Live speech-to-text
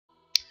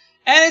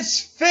And it's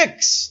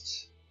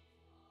fixed!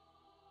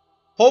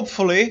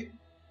 Hopefully.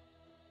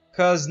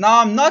 Because now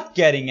I'm not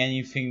getting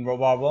anything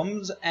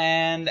problems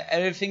and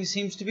everything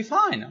seems to be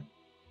fine.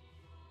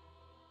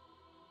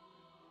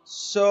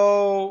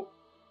 So...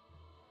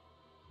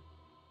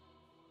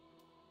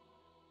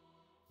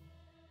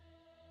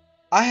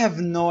 I have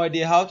no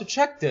idea how to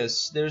check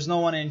this. There's no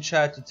one in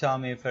chat to tell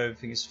me if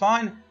everything is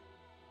fine.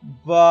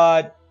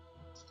 But...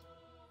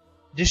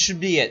 this should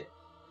be it.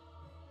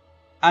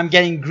 I'm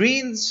getting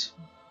greens.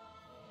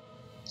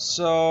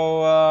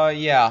 So,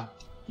 yeah.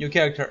 New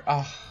character.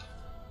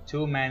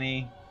 Too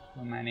many.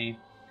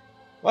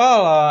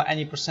 Well,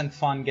 any percent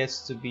fun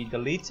gets to be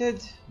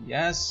deleted.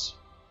 Yes.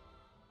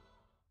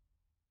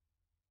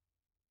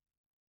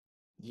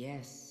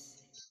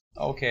 Yes.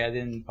 Okay, I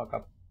didn't fuck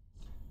up.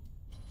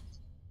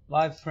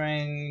 Life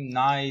ring,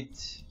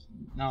 night.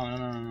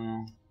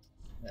 No.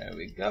 There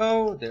we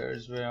go.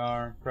 There's where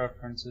our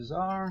preferences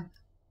are.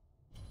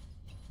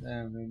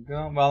 There we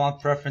go. Well,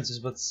 not preferences,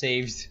 but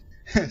saved.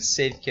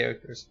 Saved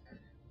characters.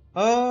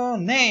 Oh,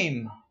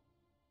 name.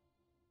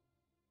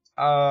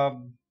 I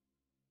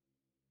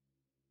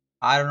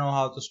don't know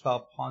how to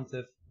spell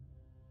Pontiff.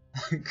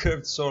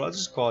 Curved sword. I'll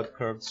just call it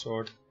curved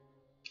sword.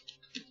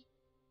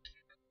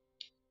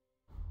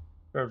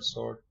 Curved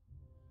sword.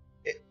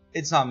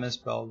 It's not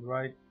misspelled,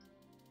 right?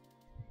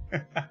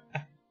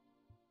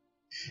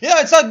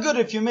 Yeah, it's not good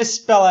if you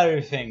misspell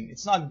everything.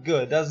 It's not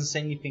good. It doesn't say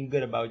anything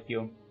good about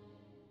you.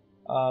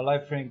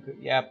 Life ring.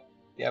 Yep.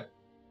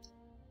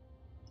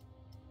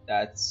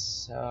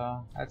 That's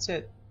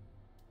it.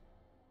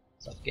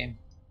 Stop game.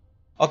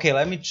 Okay,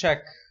 let me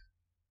check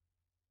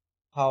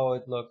how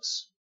it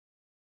looks.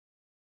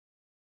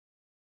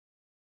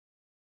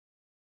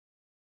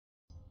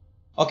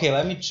 Okay,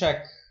 let me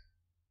check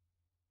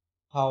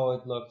how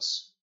it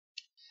looks.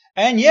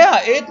 And yeah,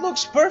 it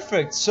looks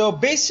perfect. So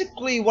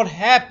basically what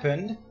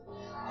happened,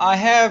 I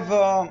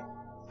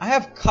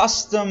have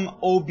custom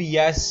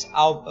OBS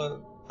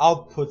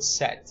output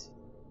set.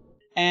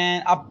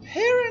 And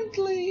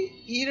apparently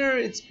either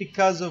it's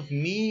because of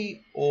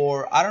me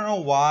or I don't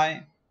know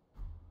why,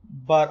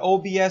 but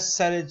OBS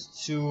set it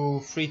to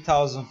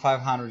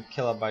 3,500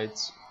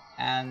 kilobytes,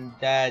 and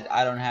that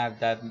I don't have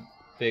that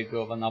big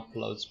of an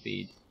upload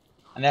speed,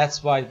 and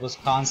that's why it was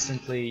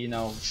constantly, you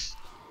know,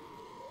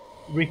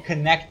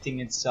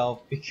 reconnecting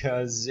itself,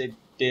 because it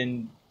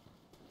didn't,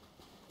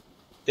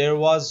 there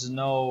was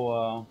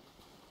no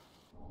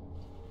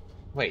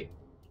wait,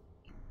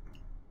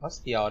 what's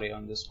the audio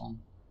on this one?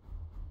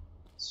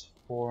 It's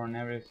 4 and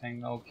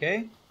everything.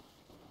 Okay,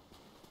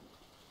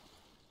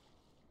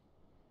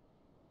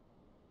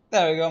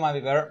 there we go, might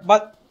be better,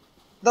 but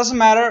doesn't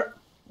matter.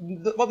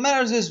 What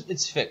matters is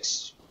it's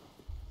fixed.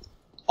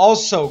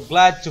 Also,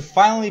 glad to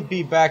finally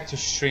be back to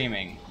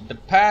streaming. The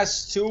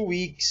past 2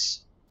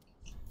 weeks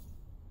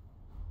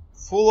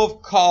full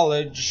of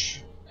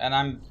college, and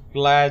I'm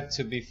glad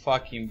to be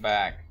fucking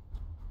back.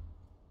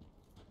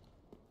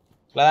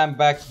 Glad I'm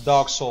back to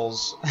Dark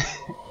Souls.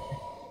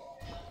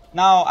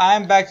 Now,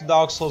 I'm back to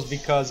Dark Souls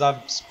because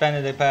I've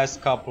spent the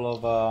past couple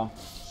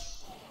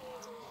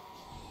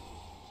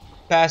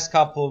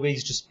of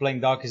weeks just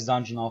playing Darkest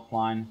Dungeon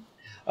offline.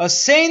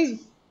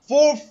 Saint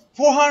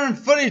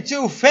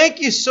 432, thank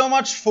you so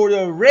much for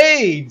the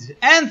raid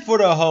and for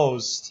the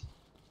host.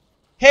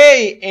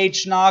 Hey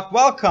H-Knock,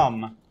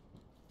 welcome.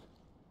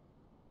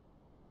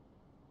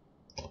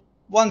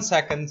 1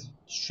 second,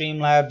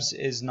 Streamlabs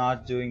is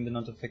not doing the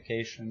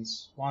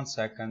notifications. 1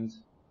 second.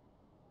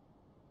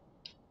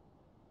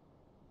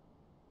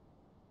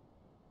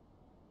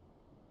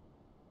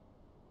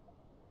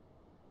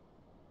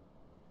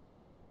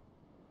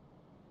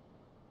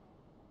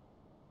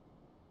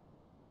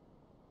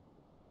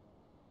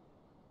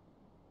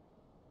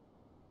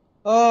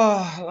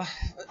 Oh,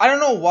 I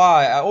don't know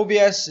why.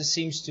 OBS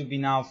seems to be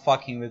now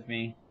fucking with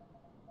me.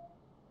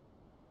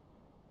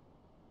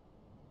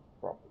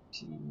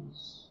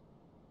 Properties.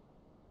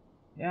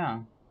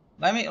 Yeah.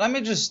 Let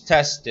me just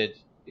test it,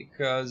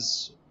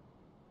 because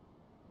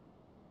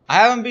I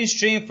haven't been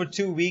streaming for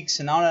 2 weeks,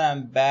 and now that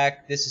I'm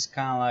back, this is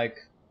kind of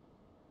like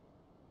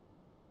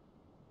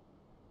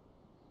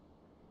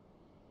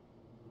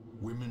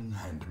women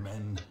and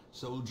men,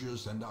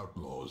 soldiers and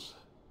outlaws.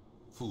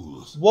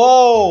 Fools.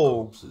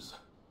 whoa! Corpses.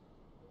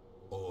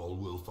 All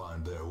will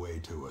find their way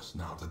to us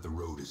now that the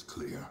road is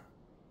clear.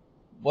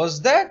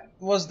 Was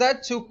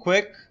that too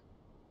quick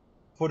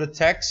for the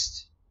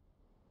text?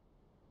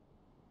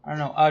 I don't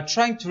know.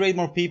 Trying to raid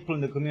more people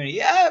in the community.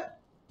 Yeah.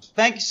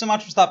 Thank you so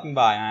much for stopping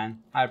by, man.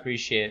 I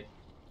appreciate it.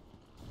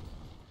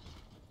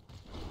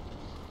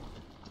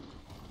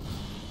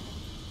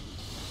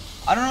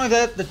 I don't know if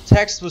that the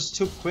text was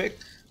too quick.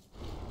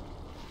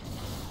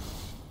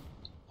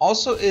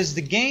 Also, is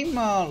the game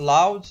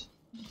loud?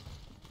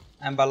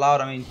 And by loud,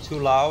 I mean too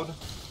loud.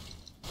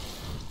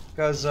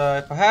 Because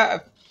if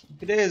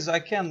it is, I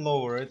can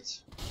lower it.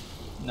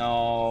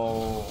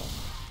 No.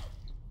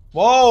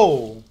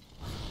 Whoa!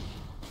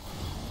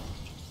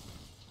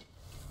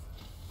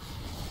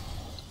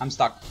 I'm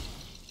stuck.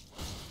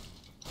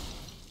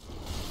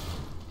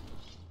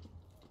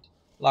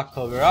 Lock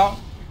Clover out.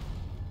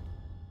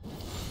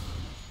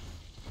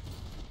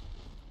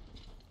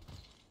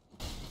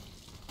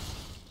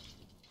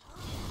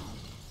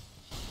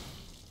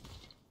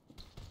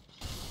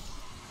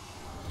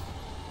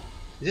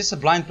 Is this a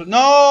blind play?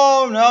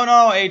 No, no,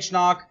 no,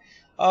 H-Knock.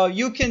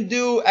 You can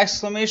do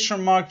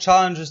exclamation mark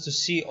challenges to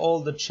see all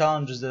the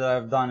challenges that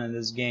I've done in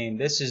this game.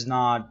 This is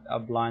not a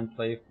blind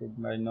playthrough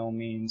by no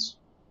means.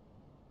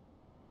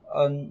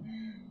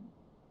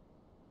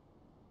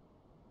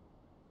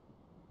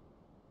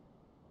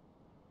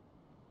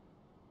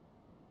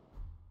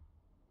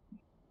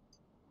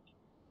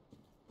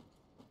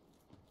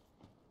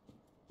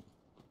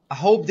 I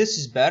hope this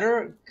is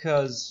better,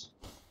 cause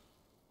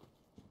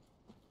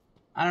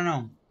I don't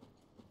know.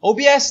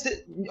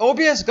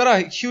 OBS got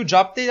a huge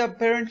update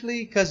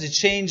apparently, cause it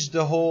changed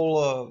the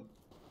whole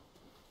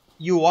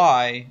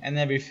UI and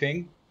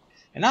everything,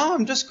 and now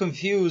I'm just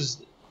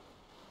confused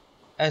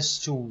as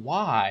to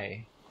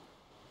why.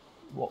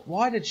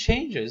 Why the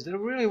changes? There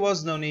really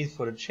was no need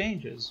for the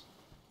changes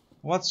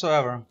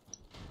whatsoever.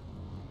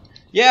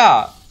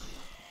 Yeah,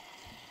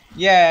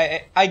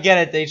 I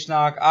get it,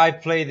 H-Knock. I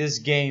play this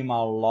game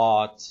a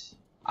lot.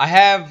 I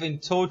have in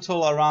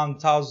total around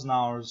 1,000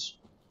 hours.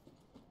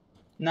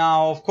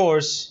 Now, of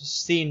course,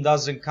 Steam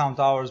doesn't count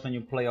hours when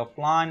you play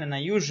offline, and I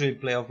usually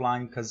play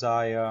offline because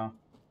I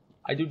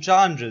do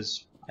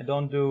challenges. I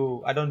don't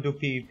do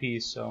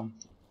PvP, so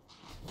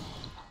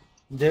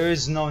there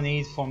is no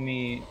need for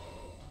me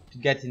to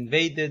get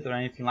invaded or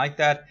anything like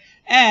that.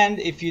 And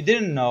if you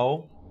didn't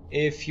know,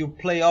 if you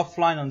play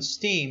offline on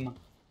Steam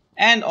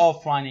and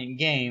offline in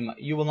game,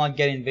 you will not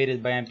get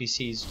invaded by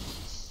NPCs,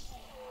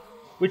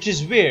 which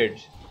is weird.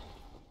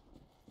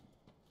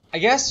 I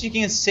guess you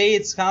can say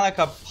it's kind of like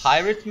a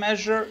pirate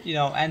measure, you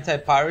know,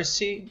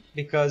 anti-piracy,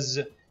 because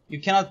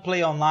you cannot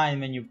play online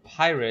when you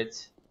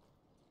pirate.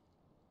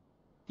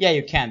 Yeah,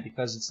 you can,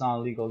 because it's not a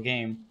legal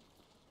game,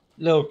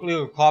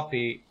 legal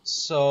copy,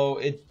 so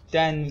it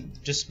then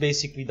just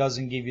basically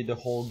doesn't give you the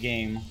whole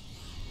game.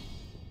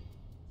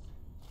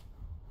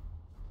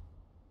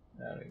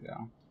 There we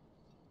go.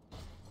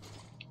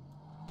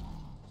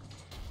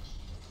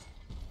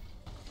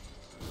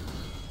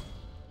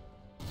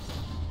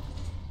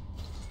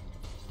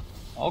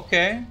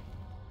 Okay.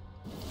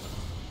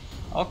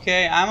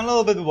 Okay, I'm a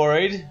little bit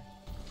worried.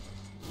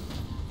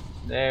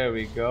 There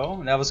we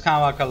go. That was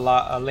kind of like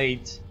a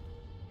late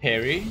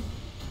parry.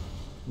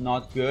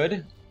 Not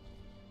good.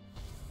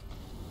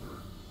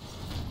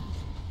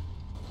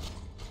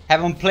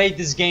 Haven't played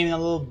this game in a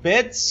little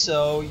bit,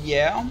 so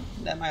yeah,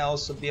 that might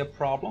also be a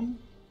problem.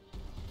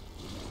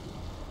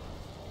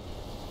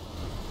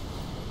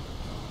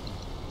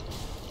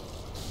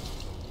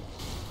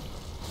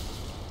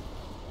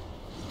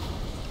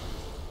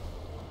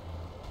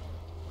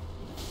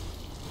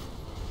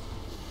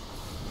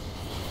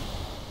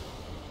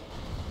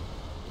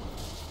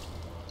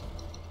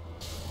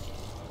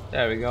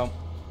 There we go.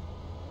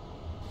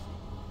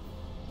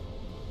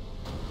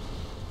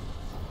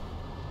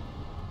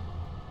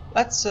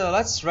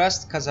 Let's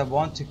rest because I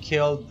want to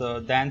kill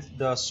the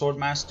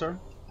Swordmaster,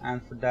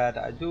 and for that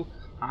I do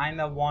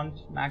kinda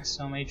want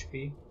maximum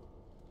HP.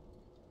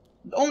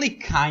 Only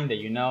kinda,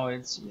 you know.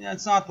 It's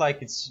not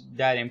like it's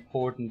that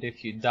important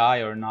if you die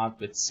or not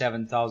with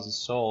 7,000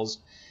 souls.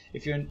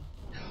 If you're,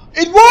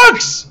 it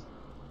works.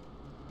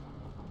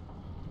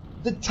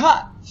 The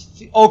time.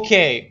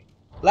 Okay,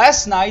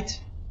 last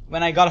night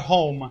when I got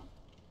home,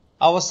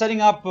 I was setting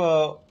up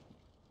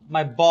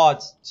my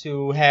bot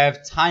to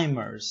have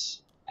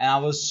timers. And I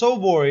was so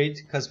worried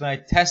because when I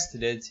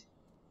tested it,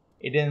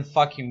 it didn't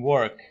fucking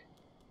work.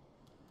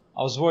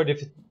 I was worried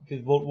if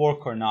it would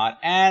work or not.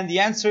 And the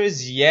answer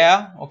is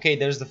yeah. Okay,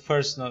 there's the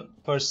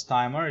first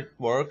timer. It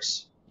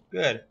works.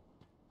 Good.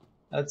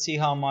 Let's see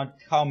how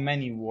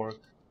many work.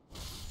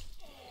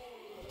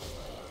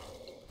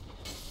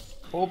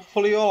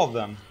 Hopefully all of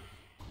them.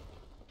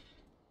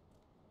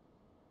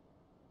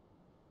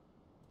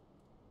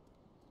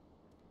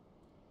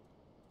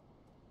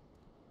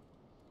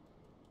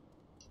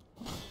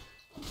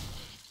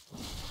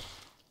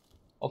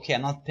 Okay,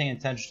 I'm not paying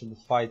attention to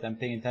the fight, I'm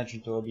paying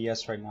attention to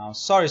OBS right now.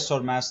 Sorry,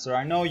 Swordmaster,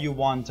 I know you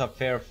want a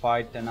fair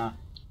fight and a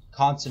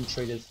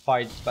concentrated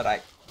fight,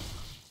 but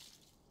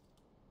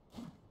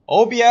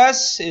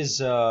OBS is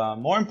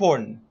more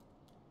important.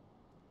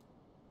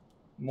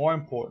 More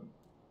important.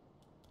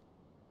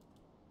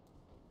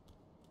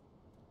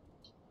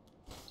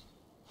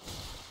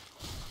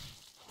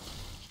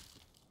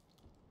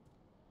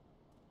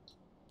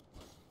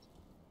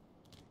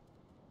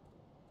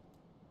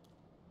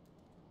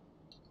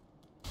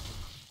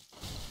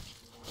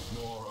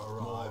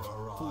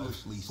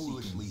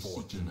 Foolishly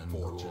seeking fortune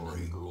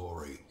and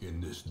glory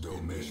in this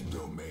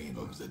domain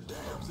of the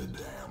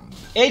damned.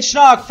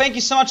 H-Knock, thank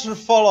you so much for the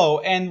follow.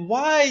 And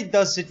why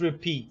does it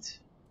repeat?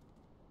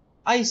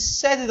 I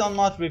said it on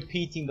not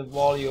repeating the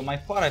volume. I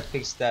thought I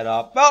fixed that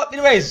up. Well,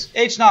 anyways,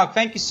 H-Knock,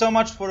 thank you so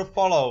much for the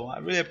follow. I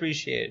really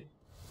appreciate it.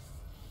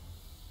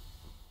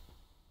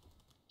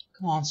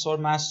 Come on,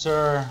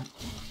 Swordmaster.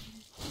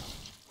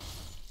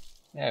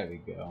 There we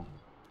go.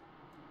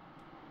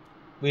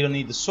 We don't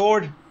need the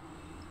sword.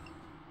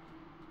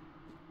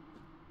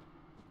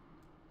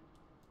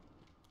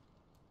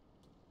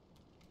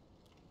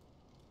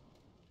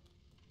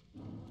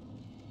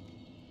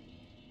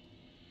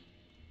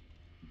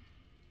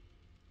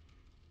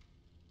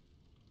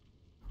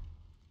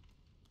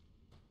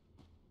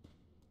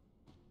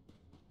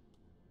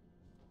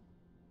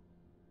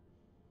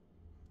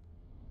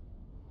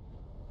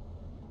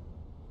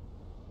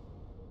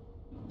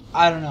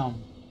 I don't know.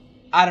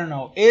 I don't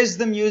know. Is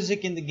the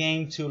music in the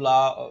game too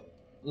loud,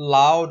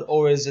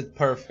 or is it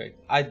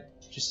perfect? At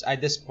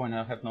this point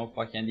I have no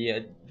fucking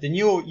idea. The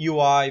new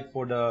UI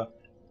for the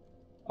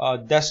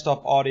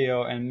desktop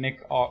audio and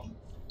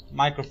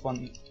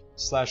microphone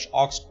 /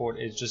 aux cord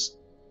is just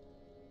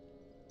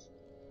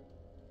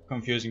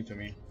confusing to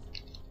me.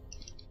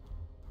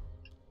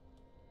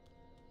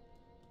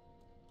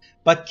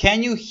 But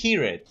can you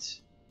hear it?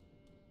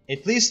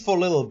 At least for a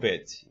little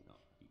bit.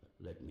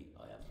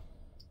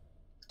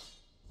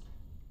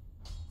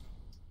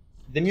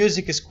 The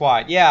music is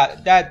quiet. Yeah,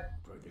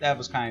 that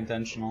was kind of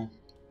intentional.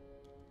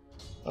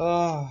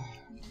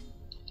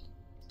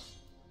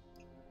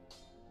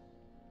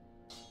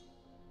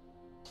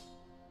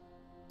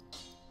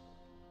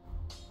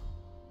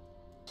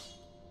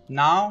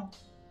 Now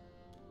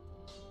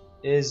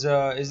is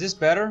this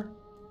better?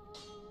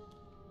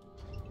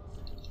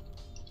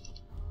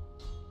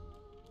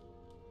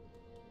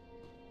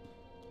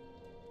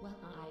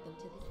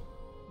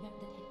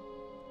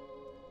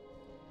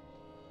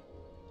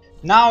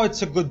 Now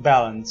it's a good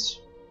balance.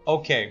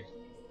 Okay.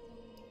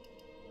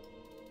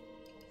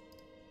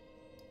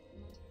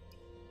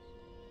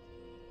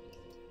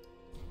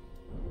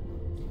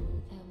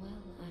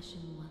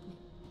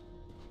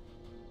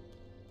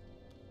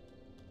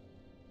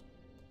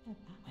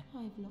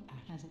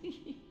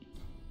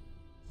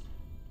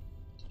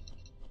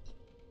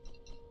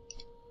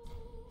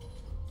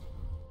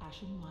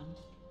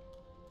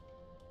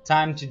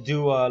 Time to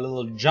do a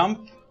little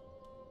jump.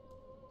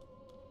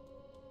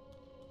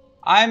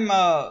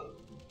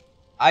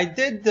 I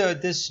did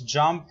this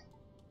jump.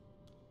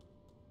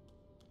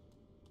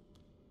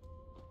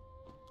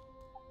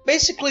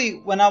 Basically,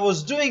 when I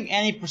was doing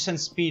any percent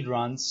speed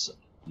runs,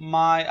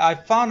 I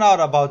found out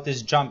about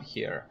this jump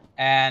here,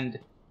 and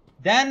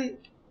then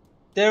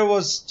there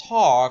was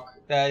talk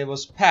that it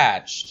was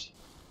patched.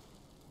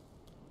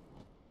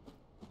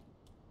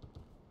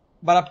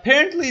 But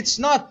apparently it's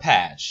not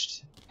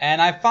patched.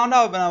 And I found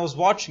out when I was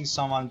watching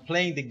someone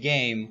playing the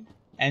game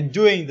and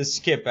doing the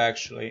skip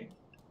actually.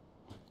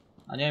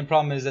 And the only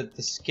problem is that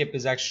the skip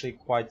is actually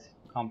quite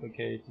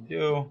complicated to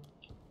do.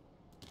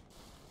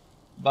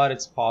 But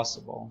it's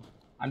possible.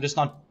 I'm just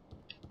not...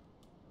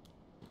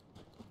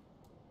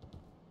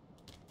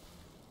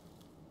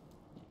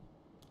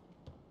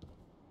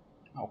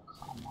 Oh,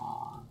 come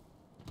on.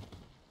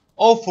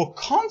 Oh, for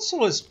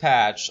console is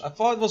patched. I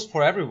thought it was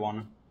for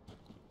everyone.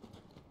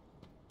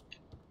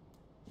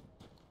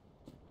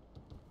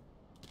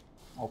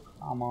 Oh,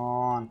 come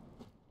on.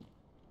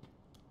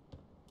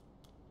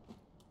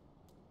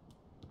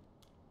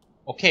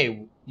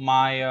 Okay,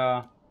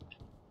 my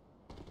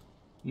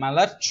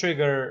left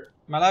trigger,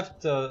 my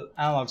left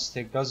analog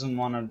stick doesn't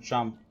want to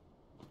jump.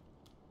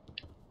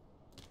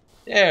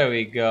 There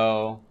we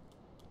go.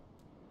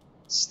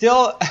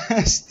 Still,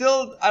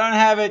 still, I don't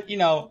have it, you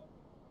know.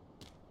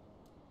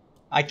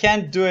 I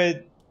can't do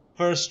it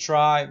first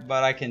try,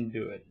 but I can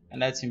do it,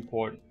 and that's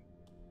important.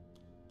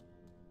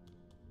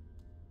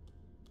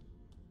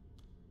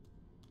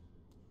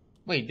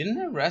 Wait,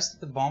 didn't I rest at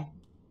the bomb?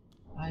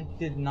 I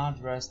did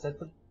not rest at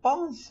the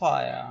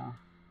bonfire.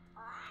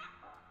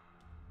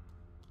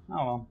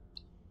 Oh well.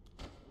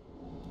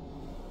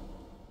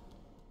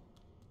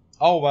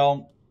 Oh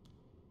well.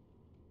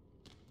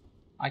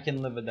 I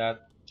can live with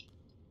that.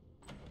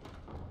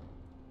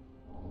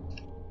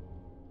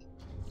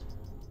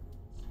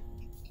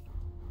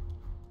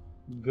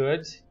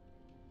 Good.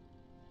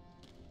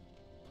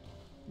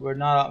 We're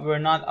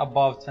not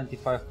above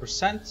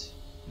 25%.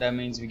 That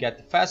means we get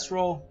the fast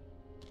roll.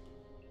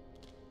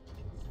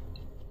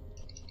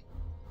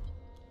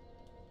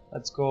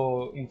 Let's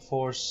go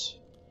enforce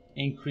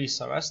increase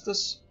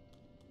Arrestus.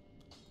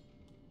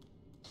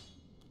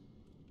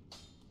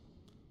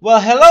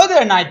 Well, hello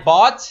there,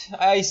 Nightbot.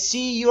 I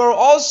see you're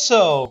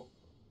also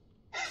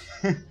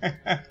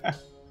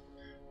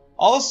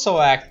also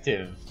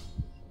active.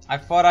 I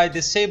thought I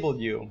disabled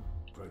you.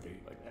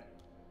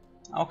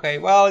 Okay,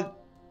 well,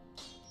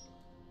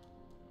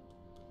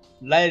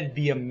 let it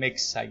be a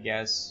mix, I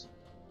guess,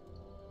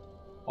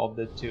 of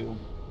the two.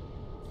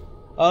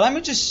 Let me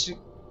just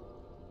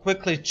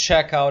quickly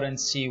check out and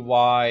see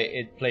why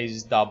it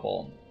plays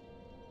double.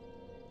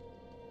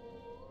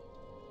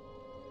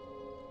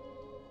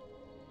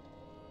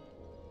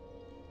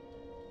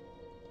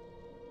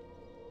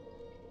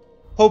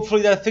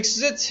 Hopefully that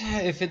fixes it.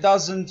 If it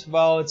doesn't,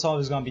 well, it's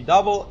always gonna be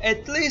double.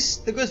 At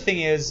least the good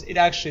thing is it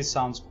actually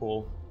sounds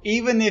cool.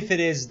 Even if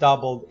it is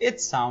doubled, it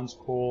sounds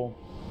cool,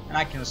 and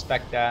I can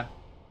respect that.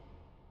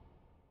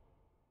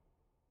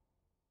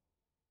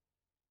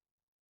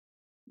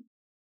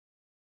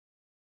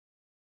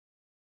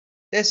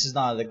 This is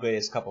not the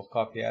greatest cup of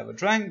coffee I ever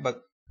drank,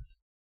 but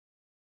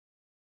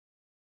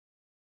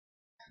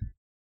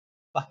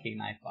fucking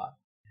Nightbot.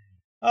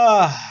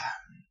 Ah.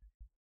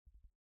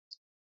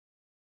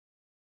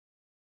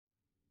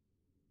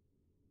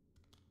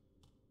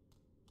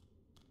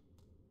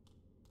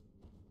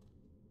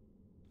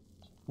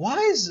 Why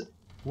is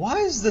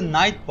the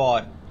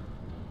Nightbot?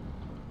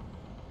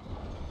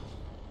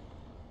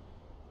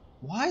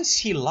 Why is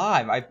he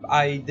live?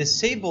 I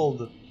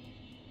disabled,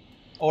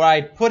 or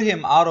I put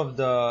him out of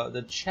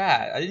the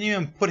chat. I didn't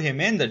even put him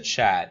in the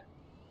chat.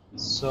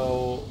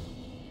 So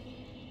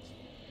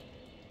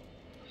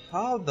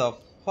how the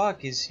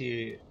fuck is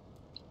he?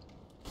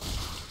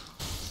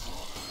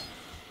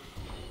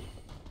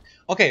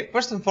 Okay,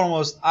 first and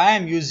foremost, I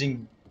am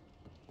using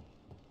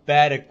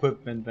bad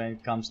equipment when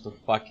it comes to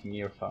fucking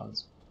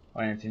earphones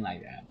or anything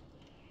like that.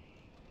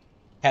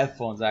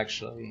 Headphones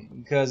actually,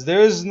 because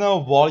there is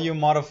no volume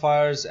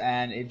modifiers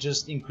and it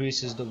just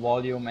increases the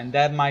volume, and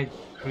that might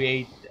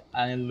create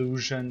an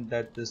illusion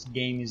that this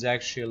game is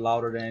actually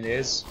louder than it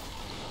is.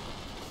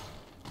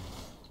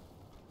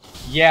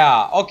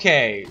 Yeah,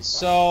 okay,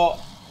 so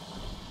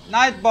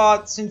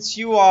Nightbot, since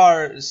you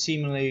are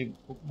seemingly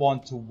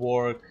want to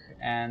work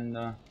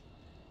and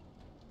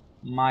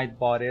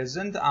Nightbot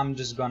isn't, I'm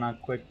just gonna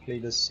quickly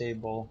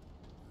disable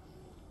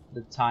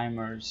the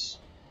timers.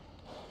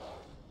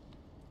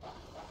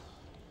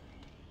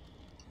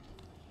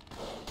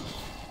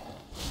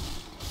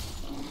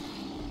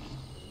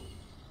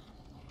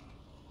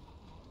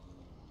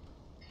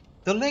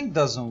 The link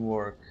doesn't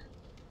work.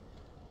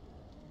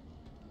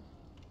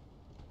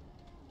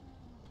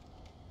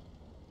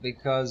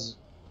 Because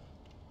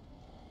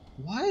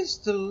why is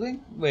the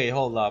link? Wait,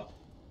 hold up.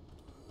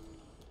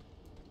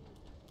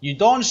 You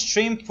don't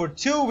stream for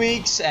 2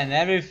 weeks and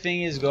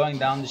everything is going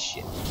down the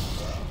shit.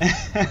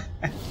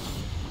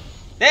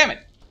 Damn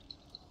it.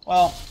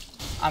 Well,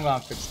 I'm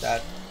gonna fix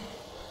that.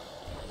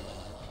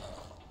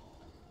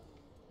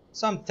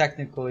 Some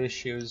technical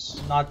issues,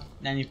 not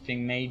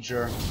anything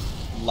major,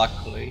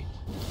 luckily.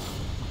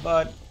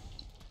 But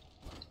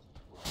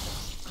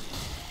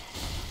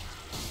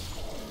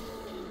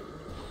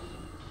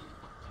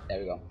there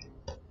we go.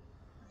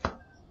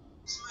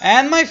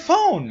 And my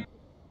phone.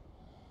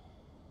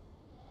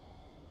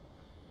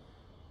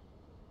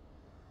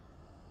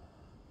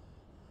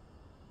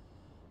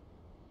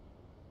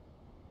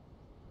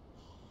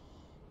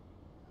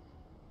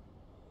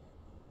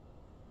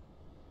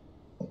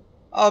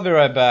 I'll be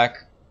right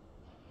back.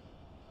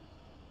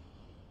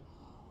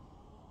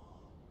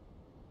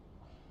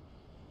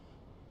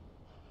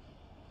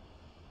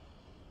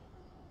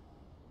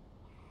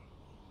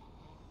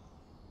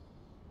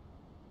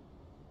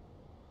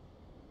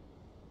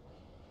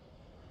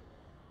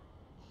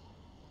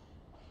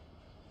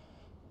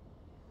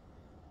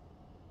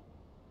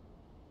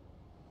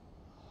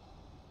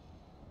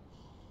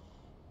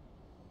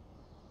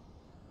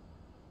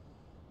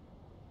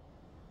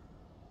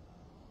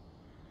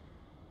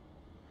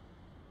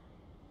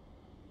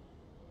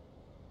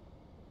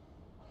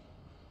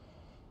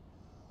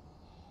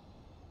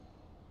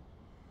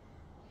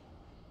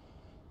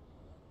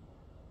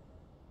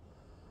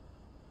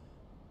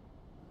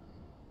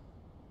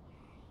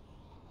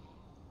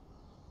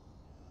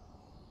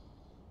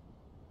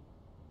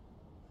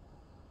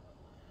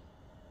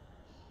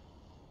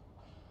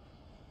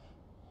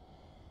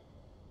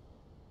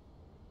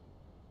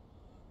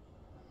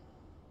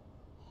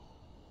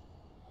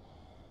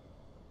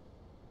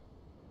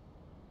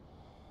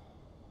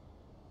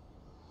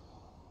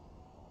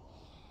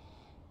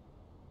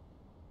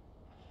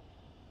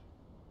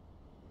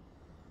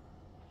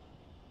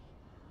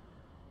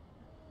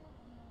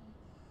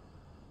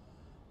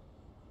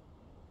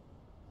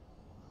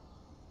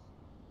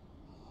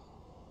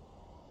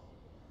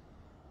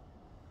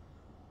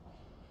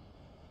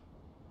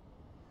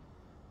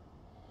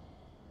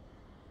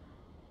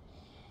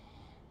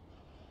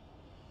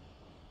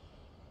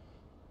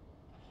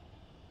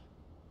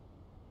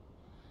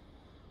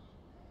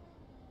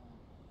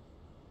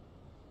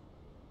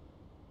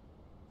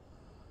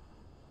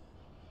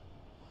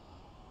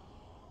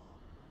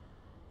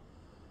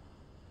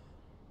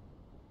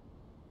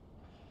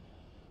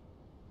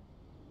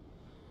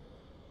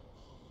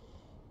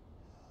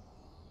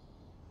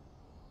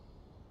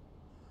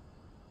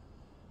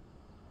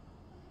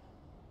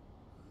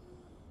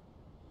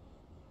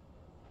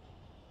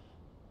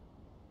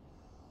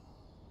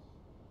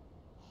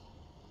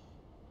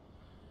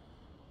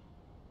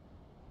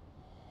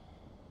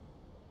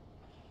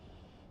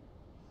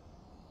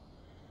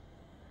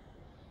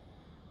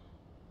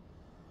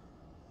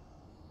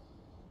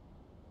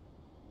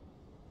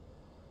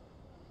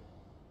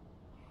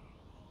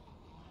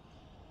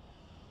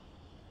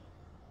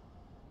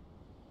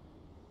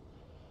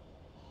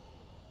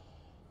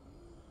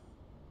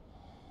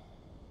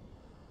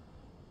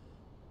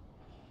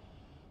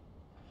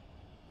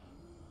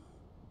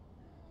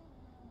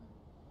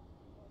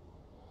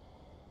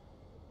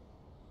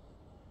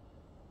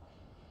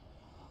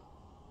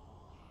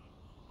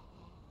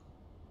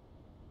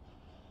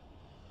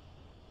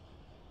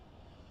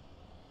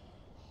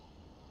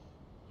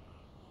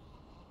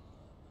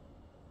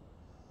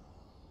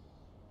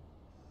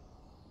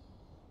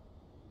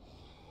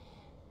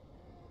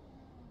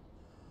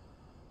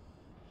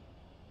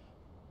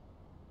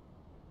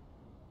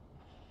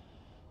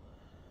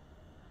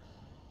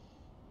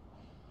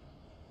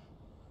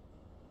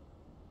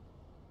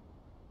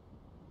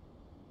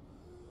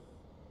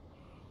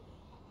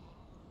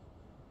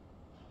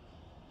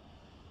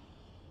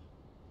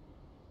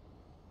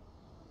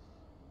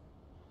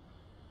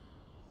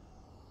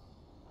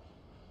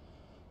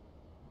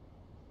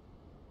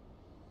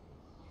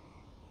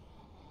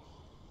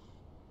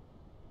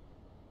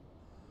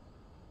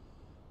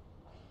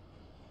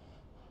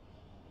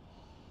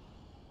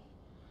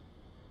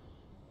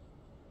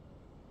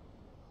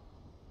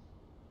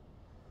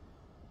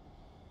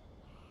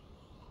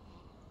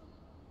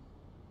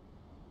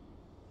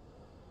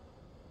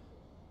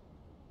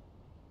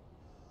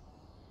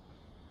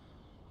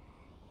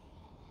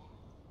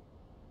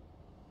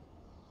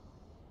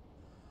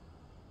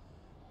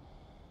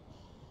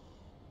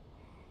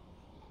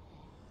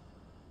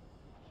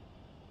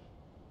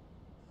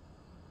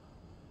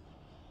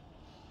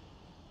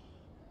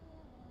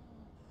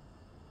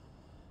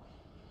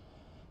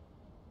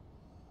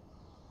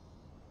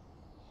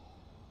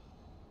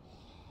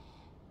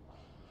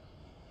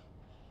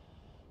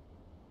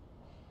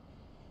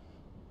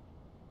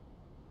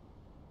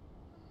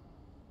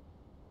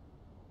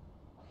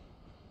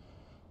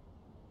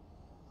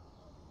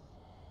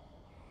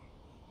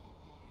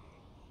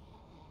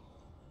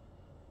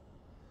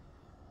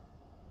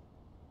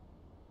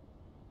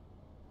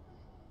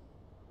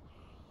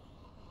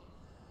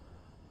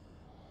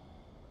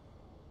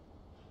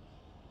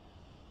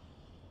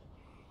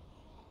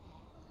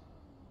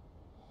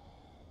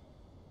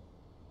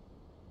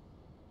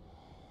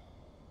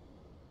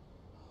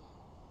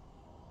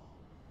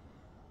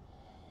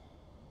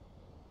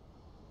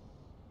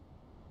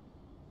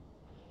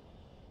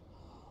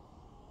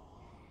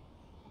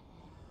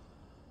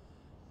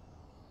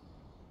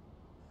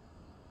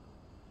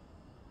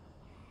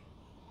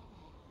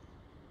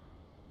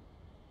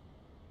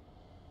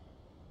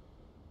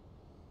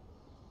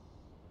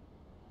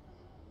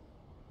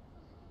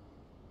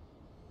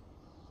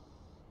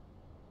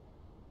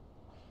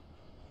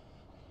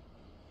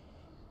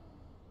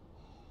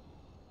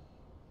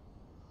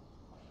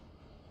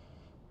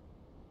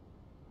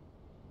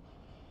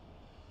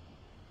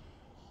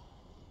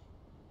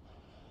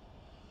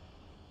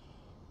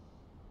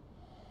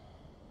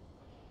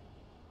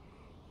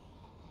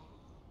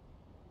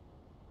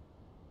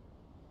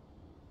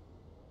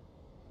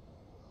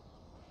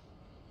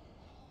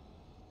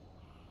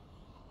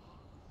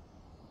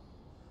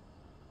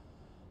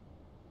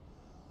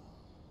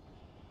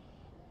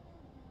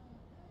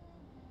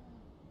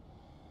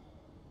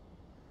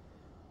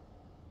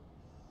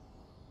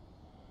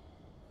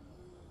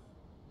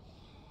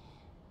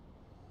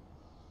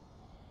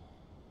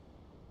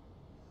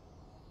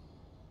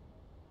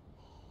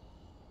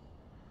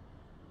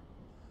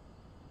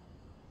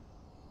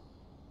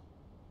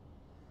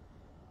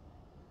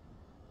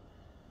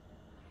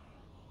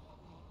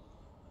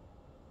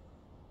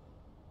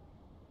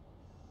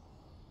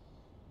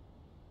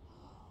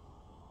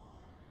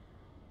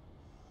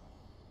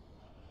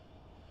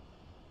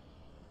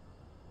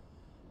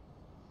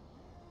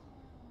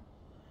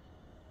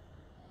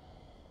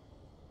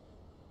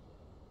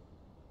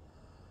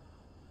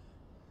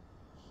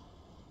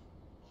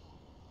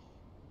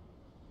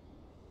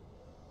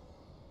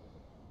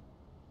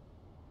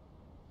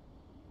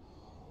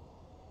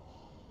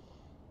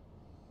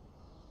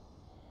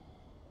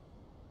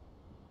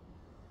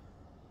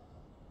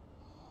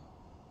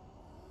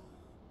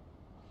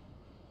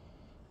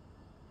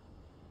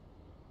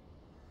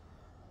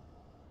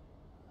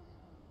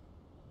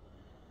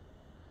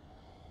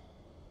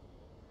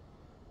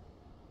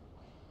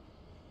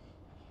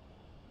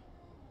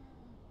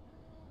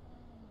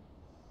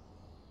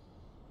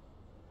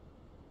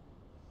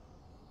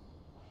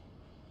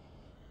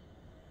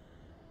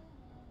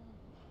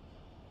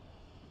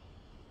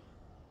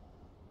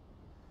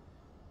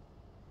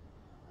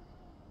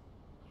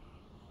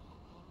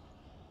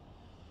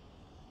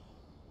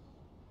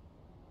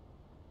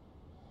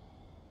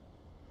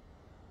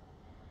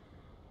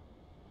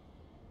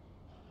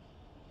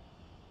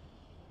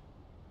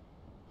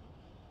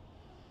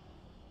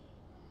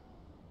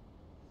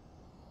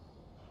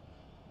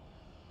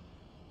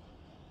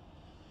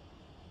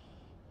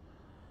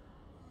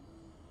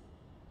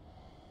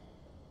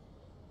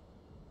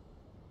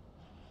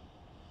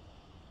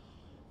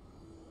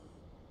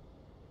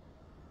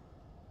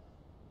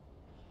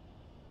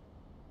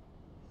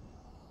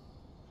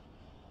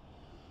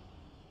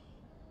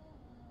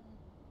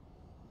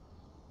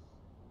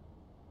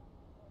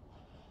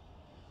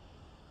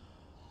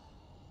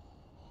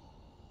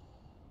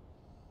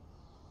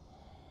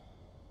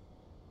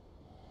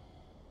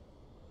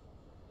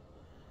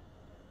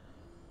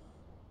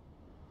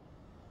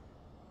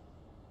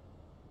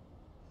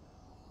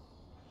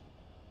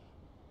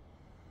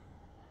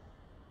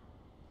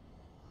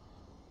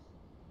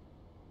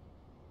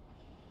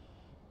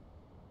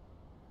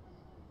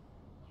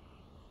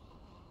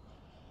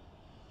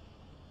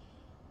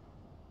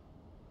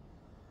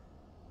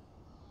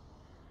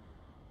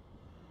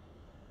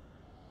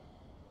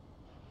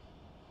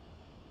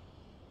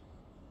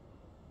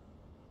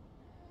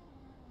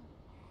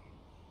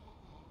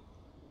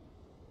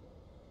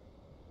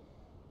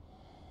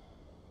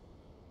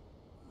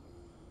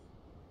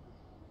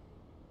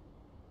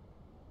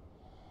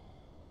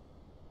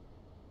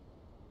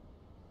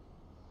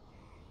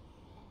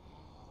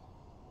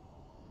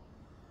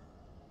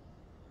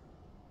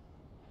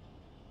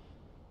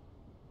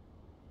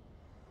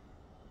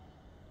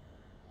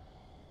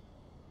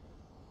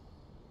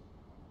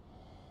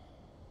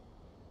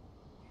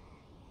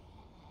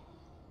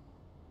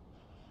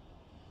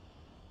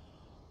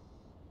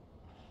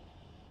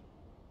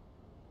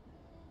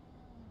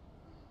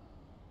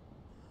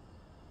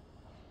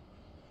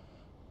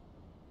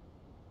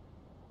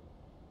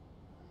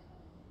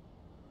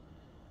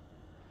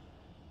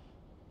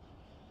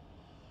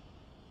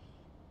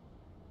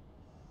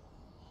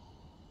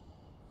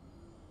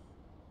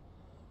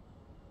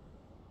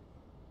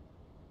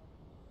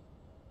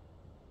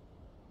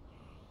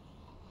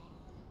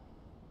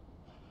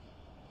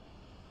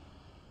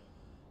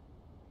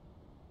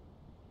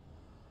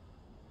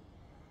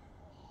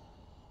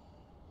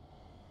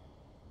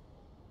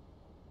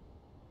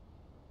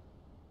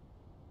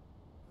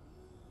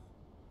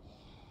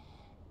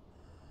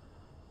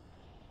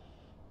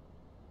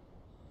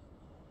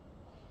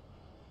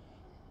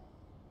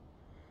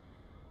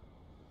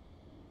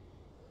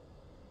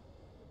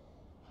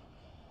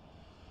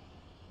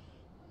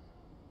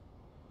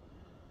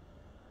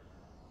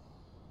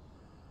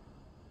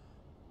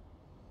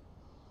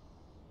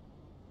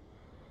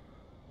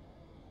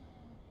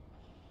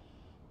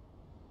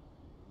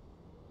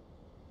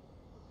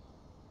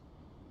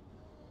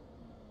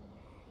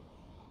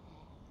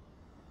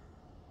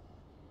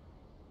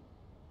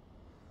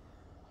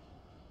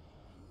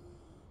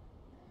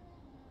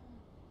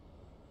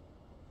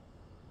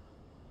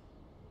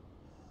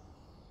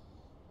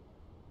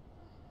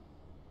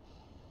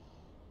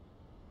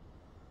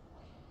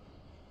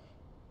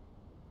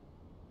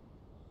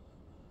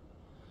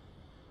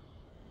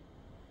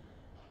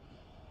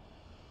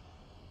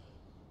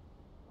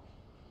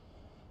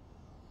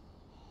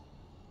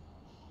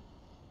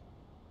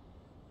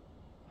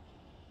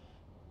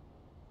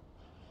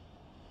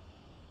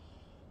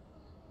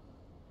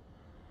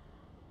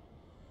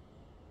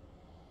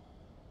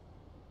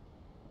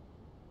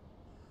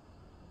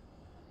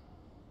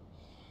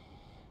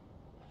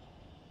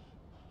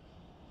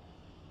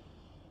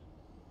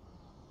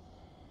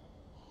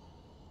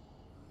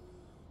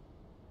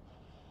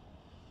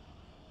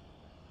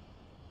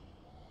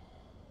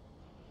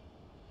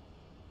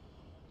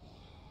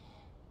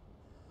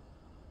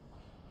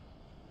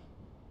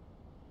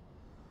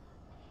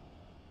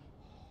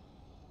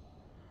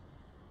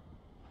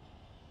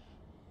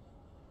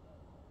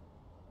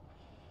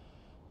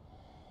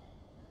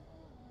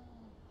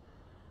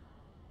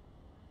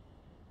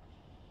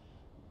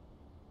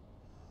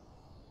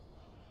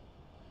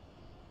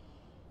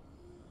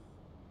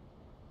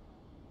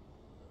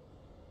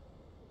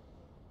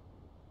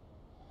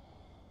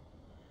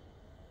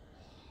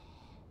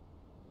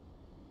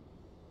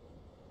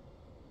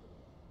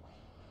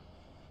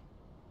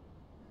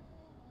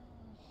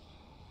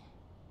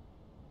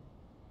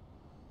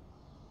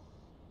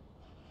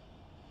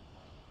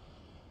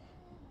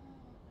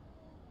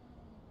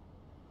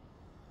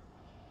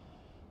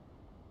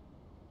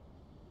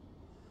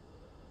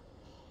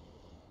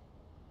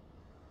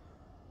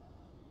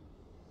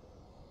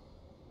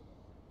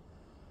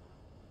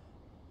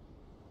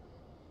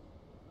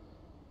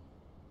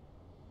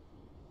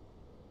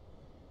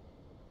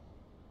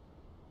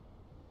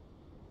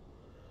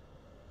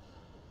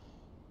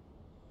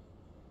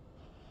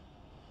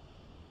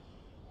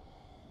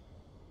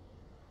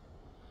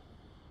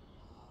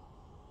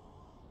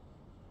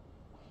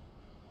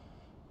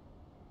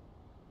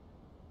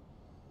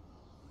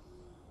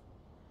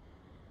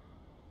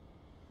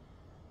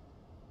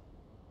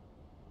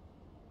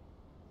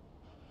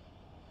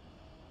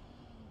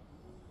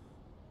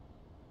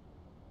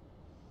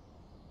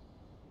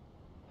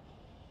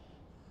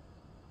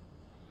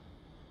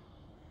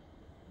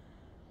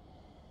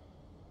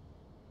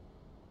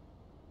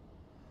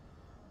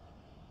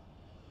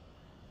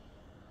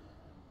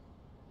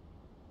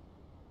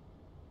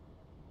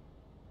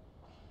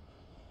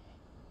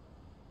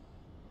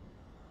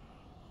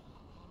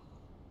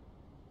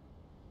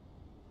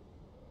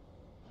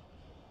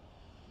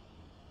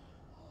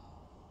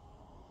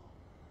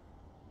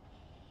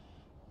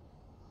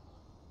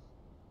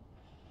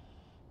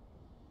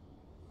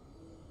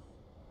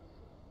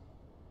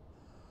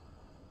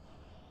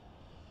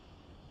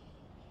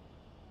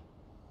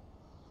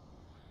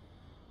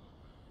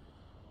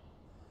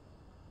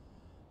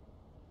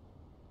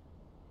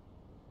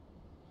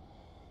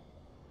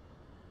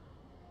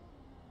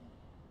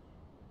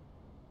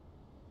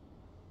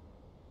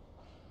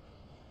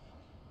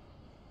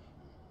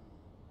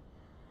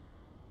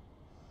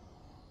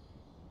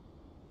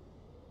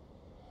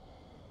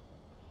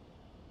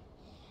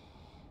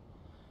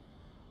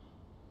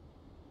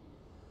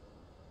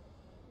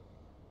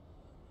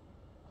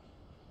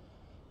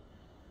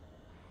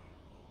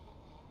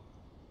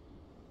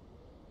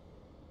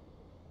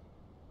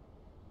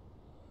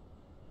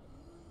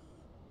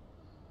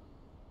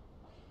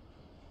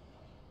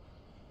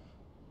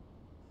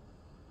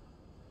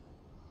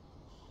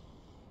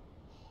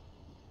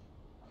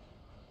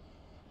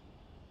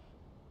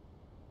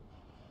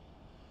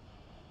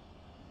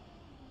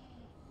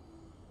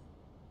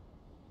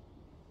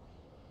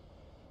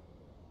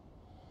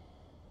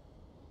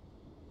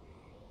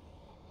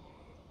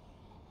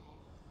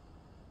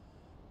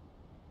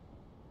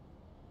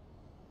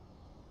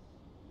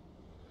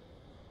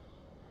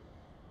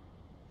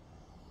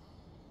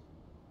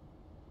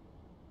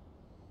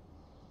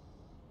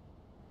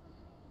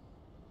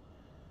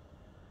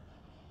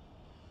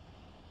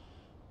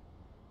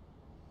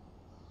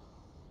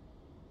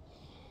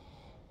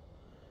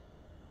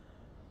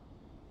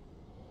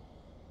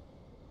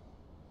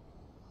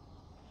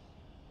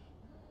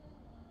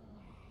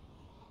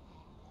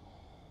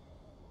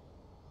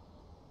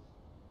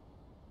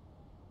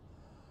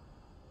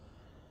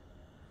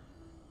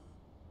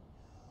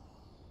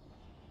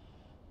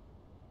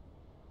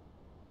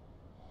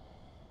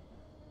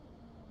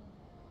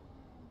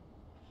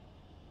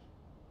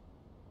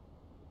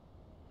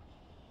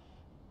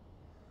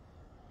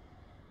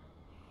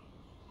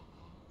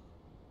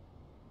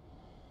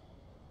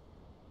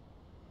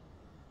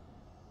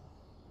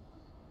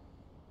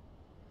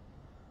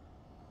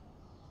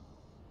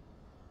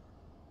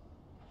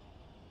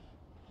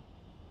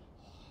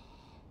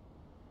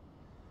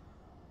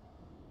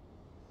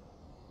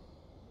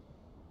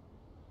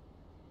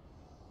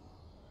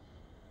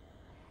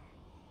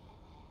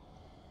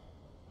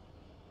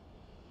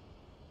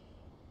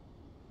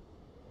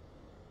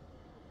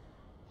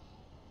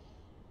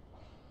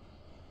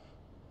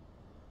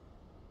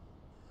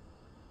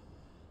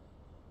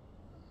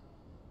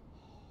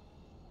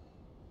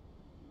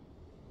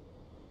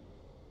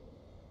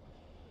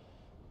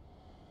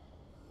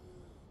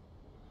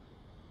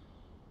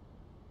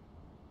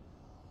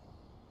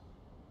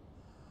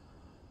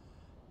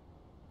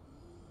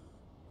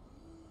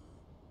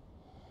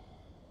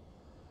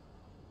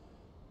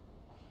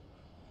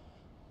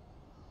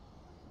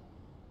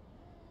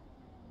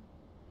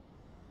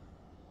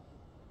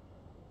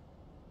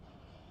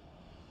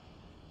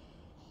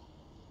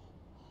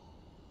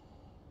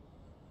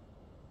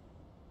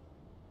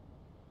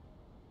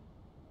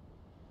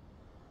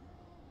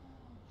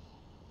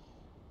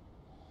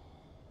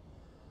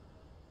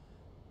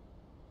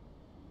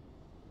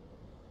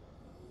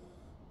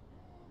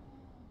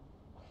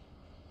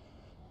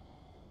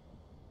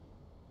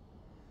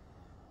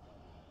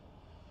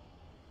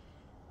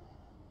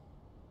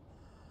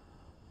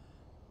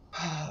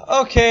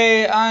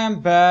 Okay, I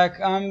am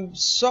back. I'm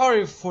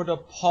sorry for the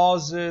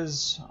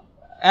pauses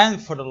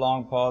and for the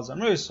long pause. I'm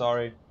really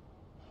sorry.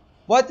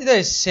 What did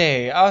I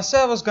say? I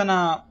said I was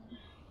gonna...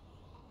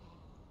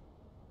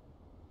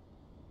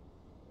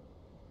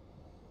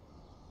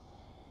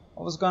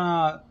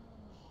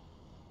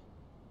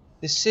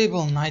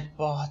 disable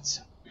Nightbot.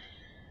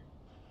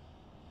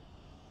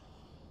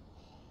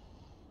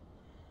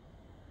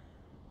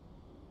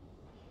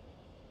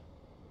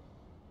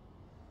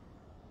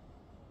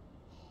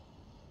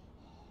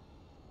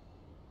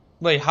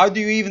 Wait, how do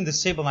you even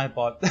disable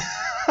Nightbot?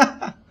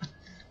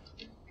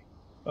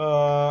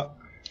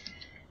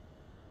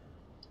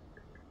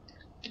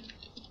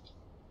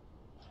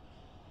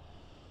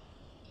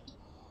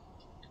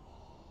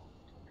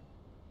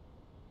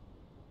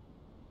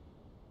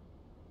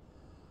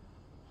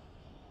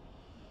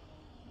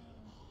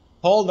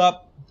 Hold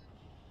up.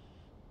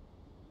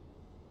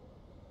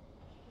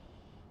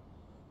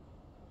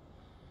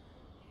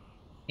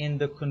 In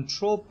the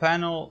control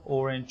panel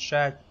or in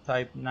chat,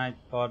 type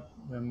Nightbot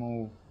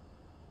remove.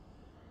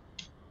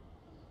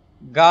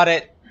 Got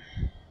it.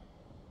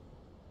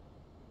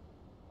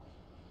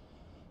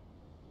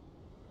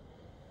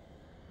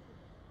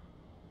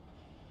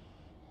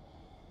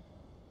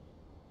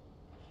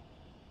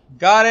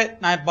 Got it.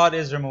 Nightbot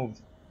is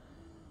removed.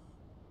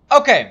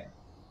 Okay.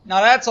 Now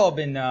that's all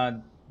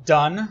been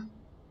done.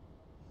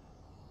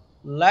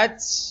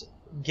 Let's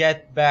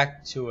get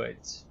back to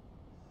it.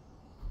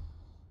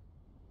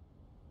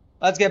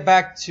 Let's get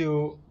back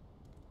to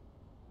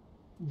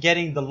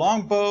getting the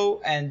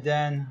longbow and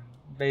then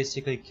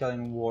basically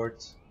killing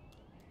Wart.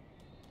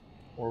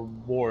 Or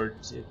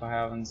Wart, if I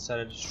haven't said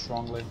it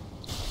strongly.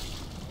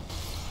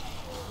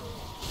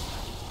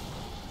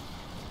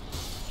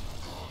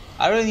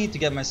 I really need to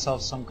get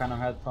myself some kind of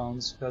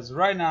headphones, because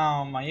right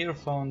now my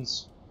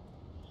earphones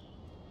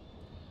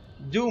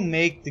do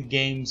make the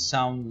game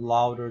sound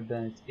louder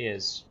than it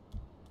is,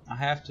 I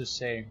have to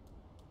say.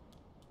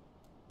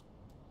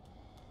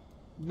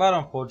 But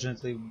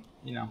unfortunately,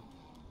 you know,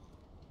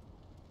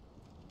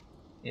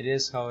 it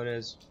is how it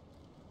is.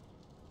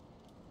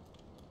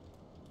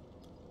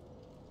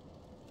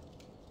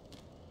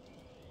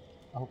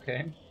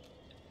 Okay.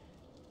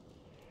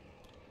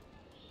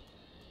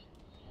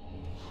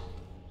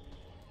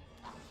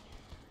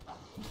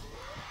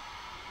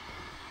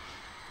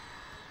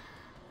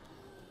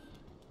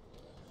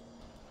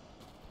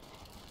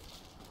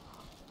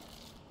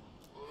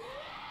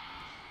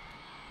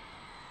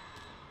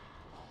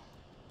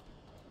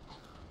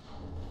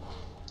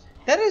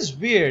 That is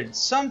weird.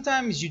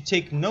 Sometimes you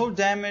take no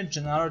damage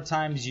and other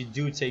times you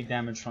do take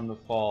damage from the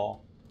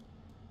fall.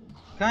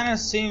 Kinda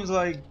seems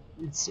like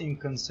it's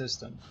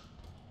inconsistent.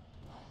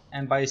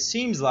 And by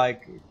seems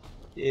like,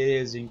 it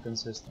is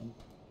inconsistent.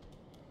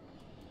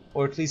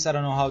 Or at least I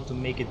don't know how to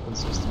make it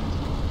consistent.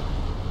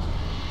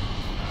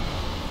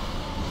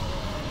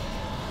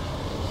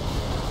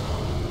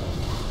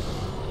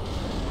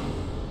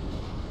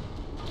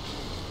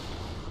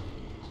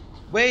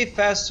 Way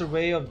faster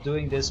way of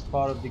doing this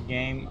part of the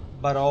game,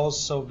 but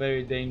also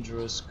very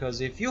dangerous, because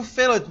if you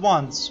fail it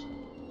once,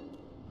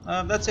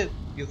 that's it,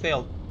 you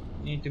failed.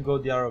 You need to go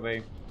the other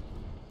way.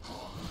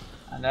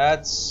 And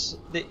that's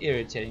the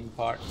irritating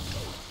part.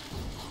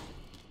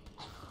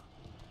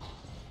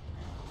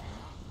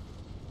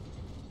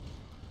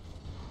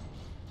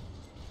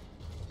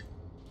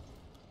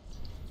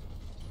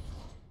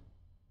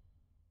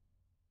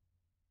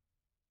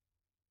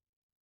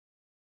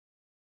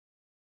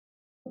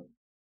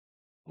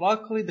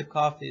 Luckily the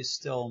coffee is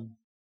still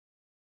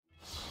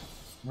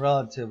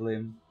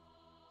relatively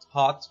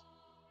hot,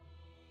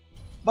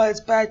 but it's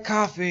bad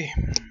coffee.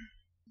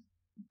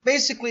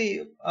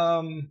 Basically,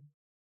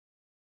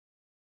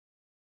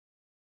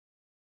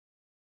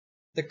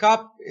 the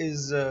cup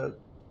is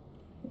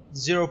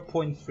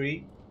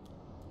 0.3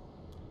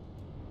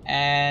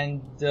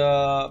 and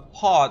the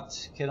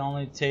pot can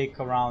only take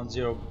around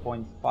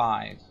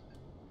 0.5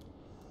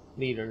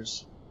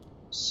 liters.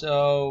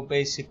 So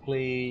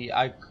basically,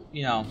 I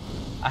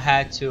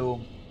had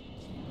to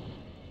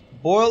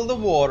boil the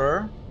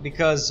water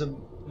because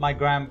my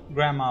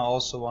grandma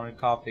also wanted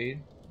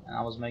coffee, and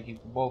I was making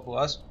for both of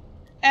us.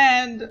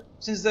 And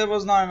since there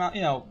was not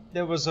enough,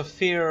 there was a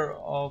fear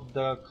of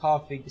the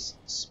coffee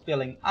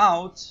spilling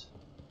out,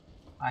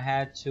 I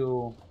had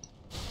to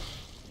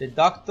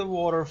deduct the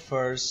water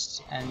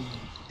first and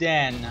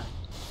then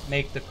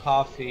make the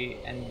coffee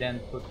and then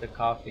put the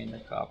coffee in the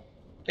cup.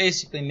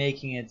 Basically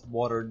making it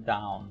watered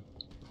down.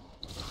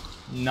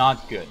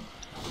 Not good.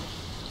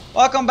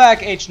 Welcome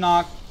back,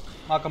 H-Knock.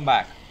 Welcome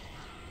back.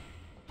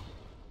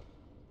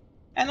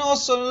 And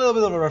also a little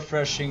bit of a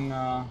refreshing,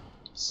 on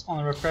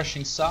the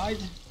refreshing side,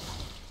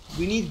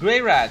 we need Grey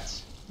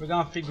Rat. We're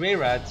gonna free Grey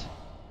Rat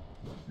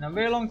in a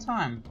very long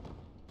time.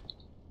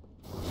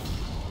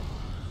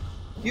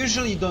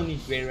 Usually you don't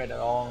need Grey Rat at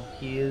all.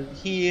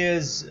 He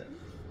is...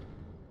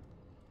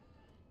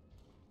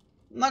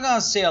 I'm not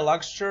gonna say a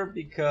luxury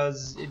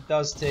because it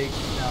does take,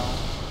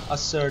 a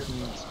certain,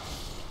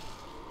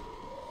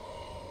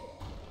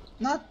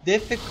 not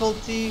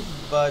difficulty,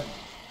 but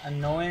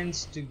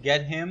annoyance to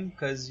get him,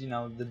 because you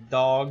know the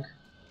dog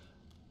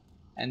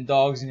and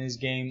dogs in this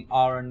game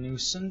are a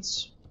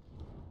nuisance.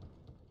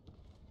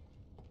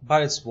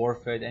 But it's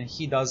worth it, and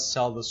he does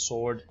sell the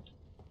sword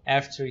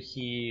after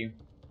he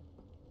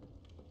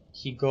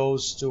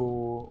goes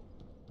to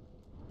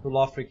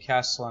Lofty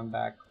Castle and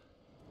back.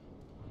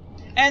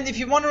 And if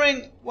you're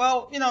wondering,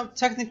 well, you know,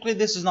 technically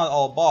this is not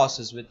all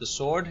bosses with the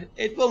sword.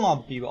 It will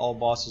not be all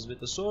bosses with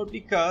the sword,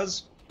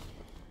 because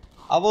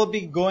I will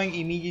be going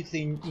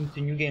immediately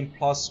into New Game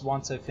Plus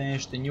once I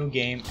finish the new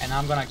game, and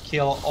I'm gonna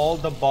kill all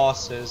the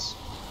bosses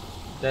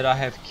that I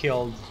have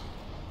killed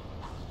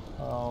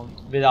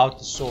without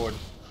the sword.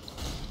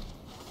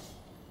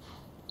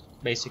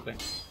 Basically.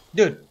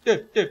 Dude.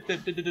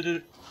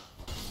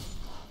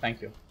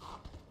 Thank you.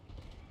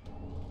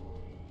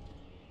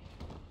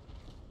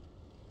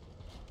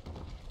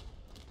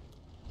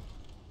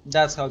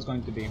 That's how it's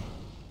going to be.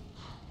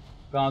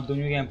 Gonna do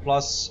New Game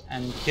Plus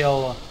and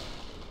kill...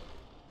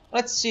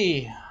 Let's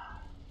see.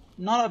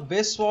 Not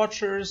Abyss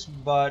Watchers,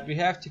 but we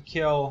have to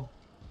kill...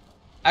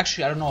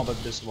 Actually, I don't know about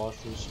Abyss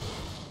Watchers.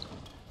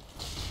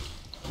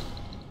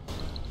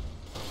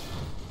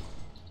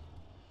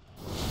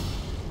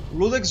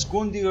 Ludex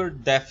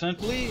Gundyr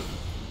definitely.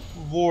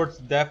 Ward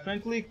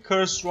definitely.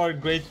 Curse Roar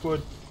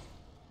Greatwood,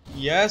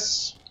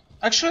 yes.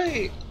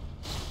 Actually...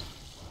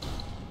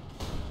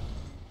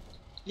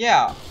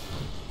 yeah.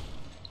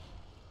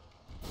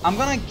 I'm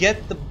gonna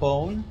get the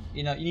bone.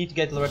 You know, you need to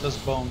get Loretta's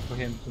bone for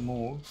him to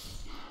move.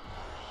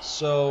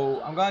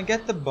 So, I'm gonna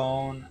get the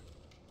bone.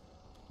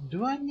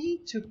 Do I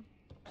need to...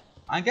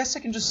 I guess I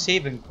can just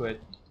save and quit.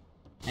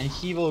 And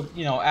he will,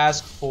 you know,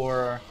 ask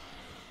for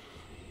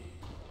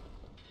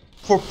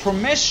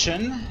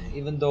permission,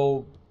 even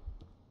though...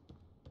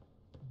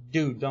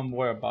 Dude, don't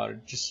worry about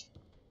it. Just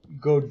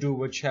go do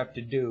what you have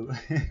to do.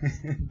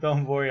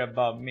 Don't worry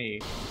about me.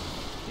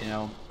 You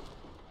know.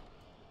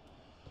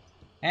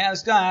 And I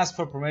was gonna ask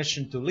for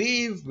permission to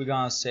leave. We're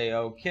gonna say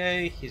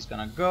okay. He's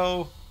gonna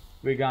go.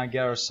 We're gonna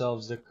get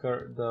ourselves the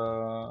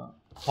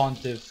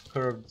Pontiff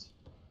curved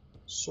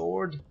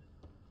sword,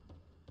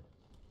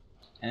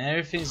 and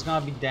everything's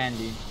gonna be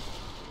dandy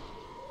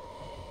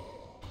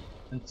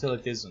until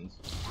it isn't.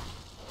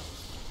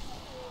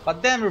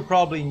 But then we're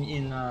probably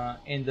in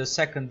the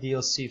second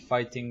DLC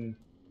fighting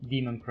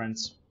Demon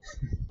Prince.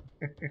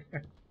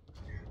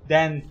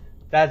 Then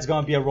that's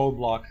gonna be a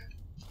roadblock.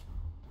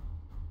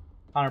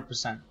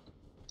 100%.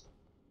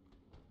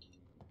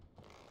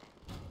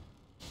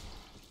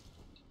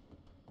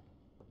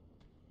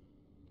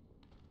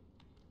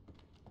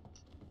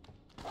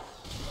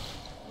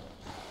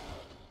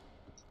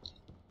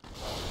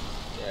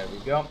 There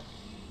we go.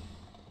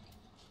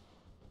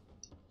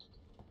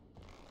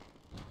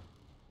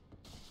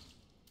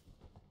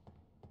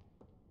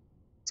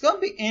 It's gonna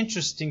be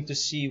interesting to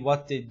see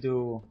what they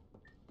do.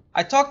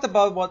 I talked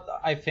about what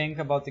I think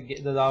about the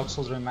Dark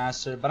Souls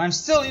remaster, but I'm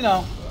still, you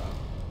know,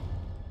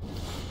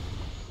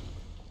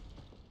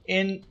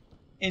 in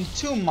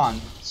 2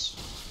 months.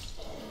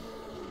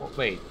 Oh,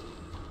 wait,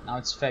 now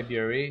it's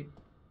February.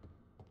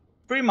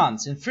 3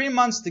 months. In 3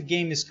 months, the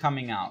game is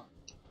coming out.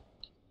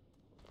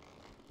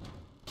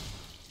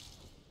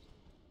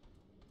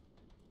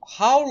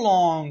 How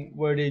long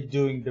were they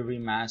doing the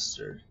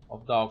remaster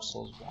of Dark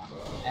Souls 1?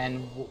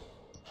 And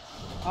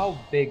how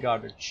big are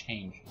the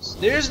changes?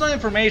 There is no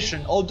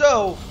information,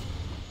 although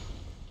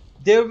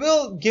they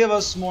will give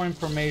us more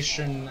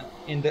information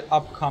in the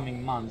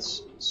upcoming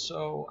months.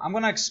 So I'm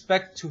gonna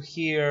expect to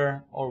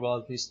hear, or well,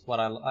 at least what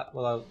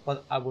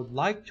I would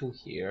like to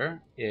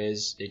hear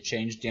is they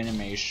changed the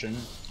animation,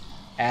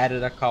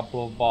 added a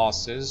couple of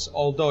bosses.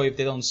 Although if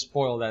they don't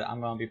spoil that, I'm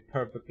gonna be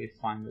perfectly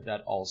fine with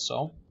that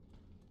also.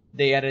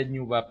 They added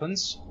new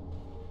weapons,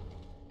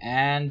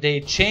 and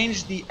they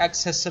changed the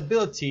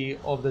accessibility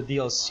of the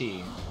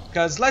DLC.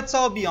 Because let's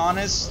all be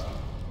honest,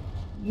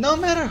 no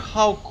matter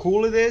how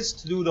cool it is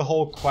to do the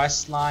whole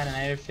quest line and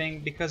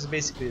everything, because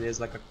basically it is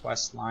like a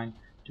quest line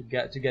to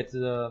get to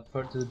the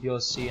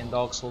DLC in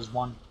Dark Souls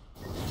 1,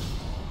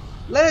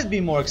 let it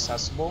be more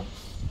accessible.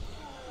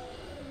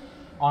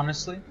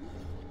 Honestly,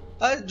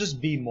 let it just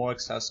be more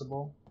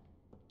accessible,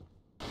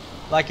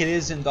 like it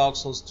is in Dark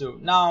Souls 2.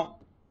 Now,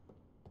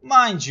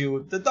 mind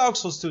you, the Dark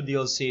Souls 2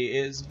 DLC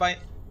is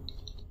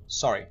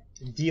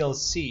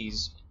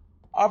DLCs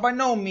are by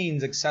no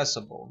means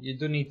accessible. You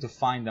do need to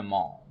find them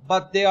all,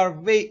 but they are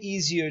way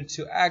easier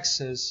to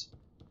access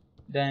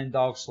than in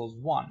Dark Souls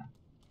 1.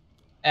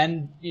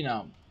 And you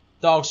know,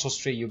 Dark Souls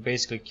 3, you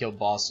basically kill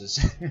bosses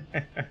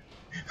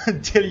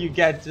until you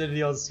get to the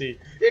DLC.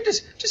 You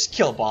just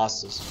kill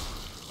bosses.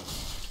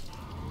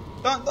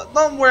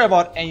 Don't worry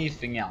about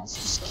anything else.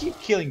 Just keep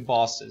killing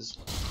bosses.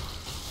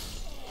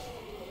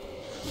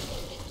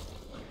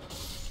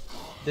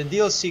 The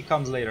DLC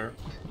comes later.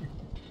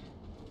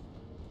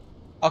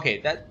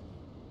 Okay,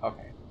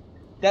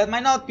 that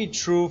might not be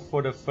true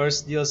for the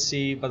first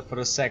DLC, but for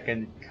the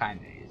second, it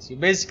kinda is. You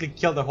basically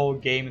kill the whole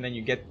game, and then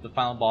you get to the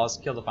final boss,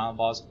 kill the final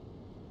boss,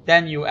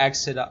 then you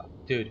exit out.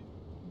 Dude.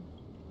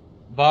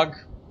 Bug.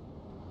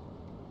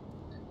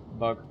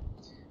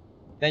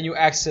 then you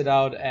exit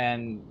out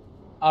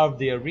of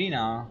the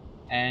arena,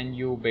 and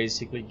you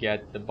basically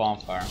get the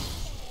bonfire.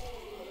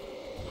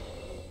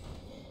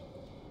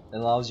 It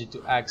allows you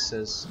to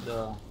access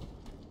the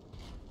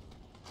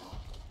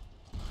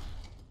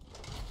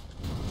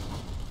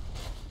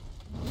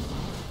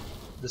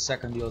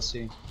second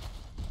DLC.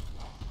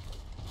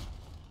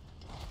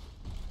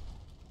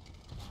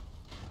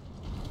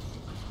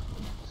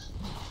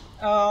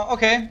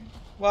 Okay.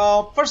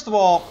 Well, first of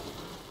all,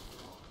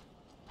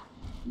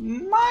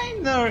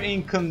 minor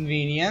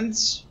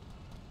inconvenience.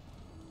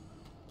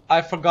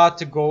 I forgot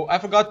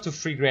to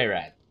free Grey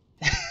Rat.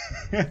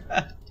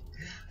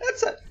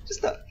 That's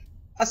just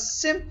a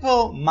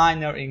simple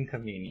minor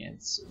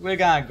inconvenience. We're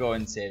gonna go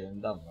and save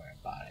him, don't worry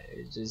about it.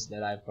 It's just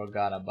that I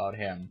forgot about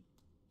him.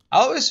 I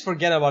always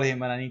forget about him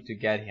when I need to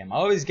get him. I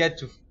always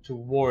get to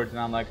Ward and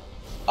I'm like,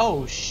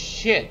 oh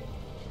shit.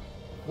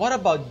 What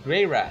about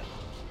Grey Rat?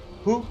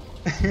 Who?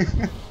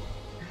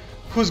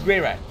 Who's Grey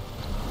Rat?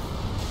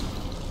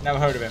 Never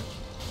heard of him.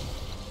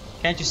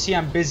 Can't you see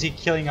I'm busy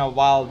killing a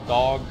wild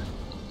dog?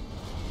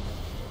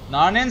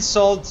 Not an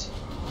insult.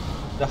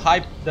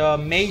 The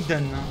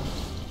maiden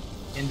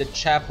in the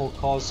chapel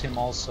calls him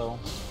also.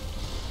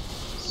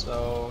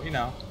 So, you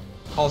know,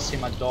 calls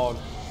him a dog.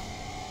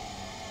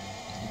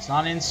 It's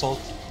not an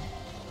insult.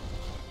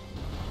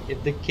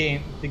 If the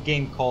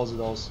game calls it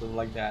also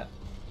like that.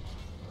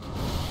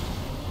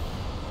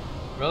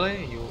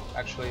 Really? You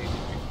actually...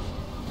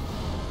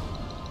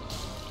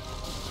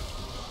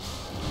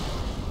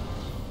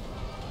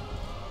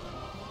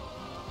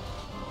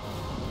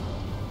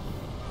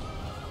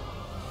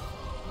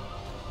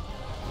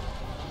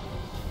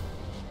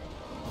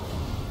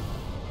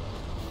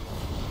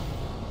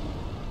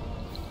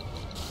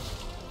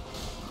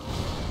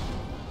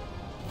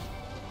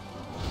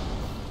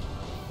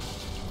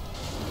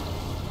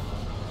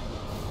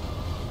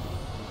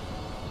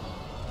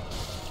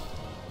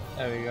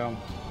 There we go.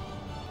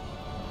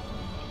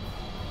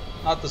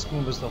 Not the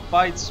smoothest of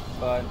fights,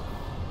 but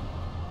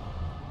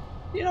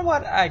you know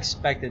what? I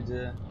expected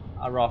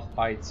a rough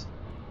fight.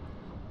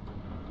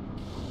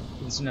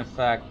 Considering the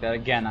fact that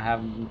again I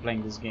haven't been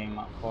playing this game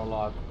for a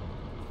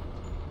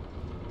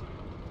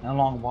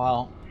long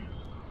while.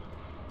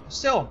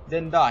 Still,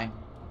 didn't die.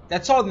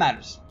 That's all that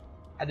matters.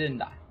 I didn't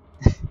die.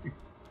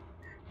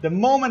 The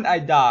moment I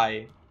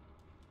die,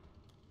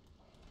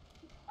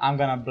 I'm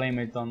gonna blame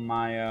it on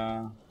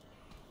my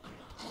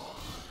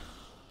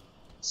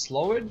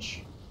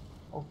slowage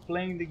of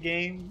playing the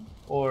game,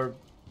 or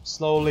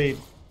slowly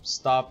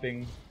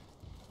stopping.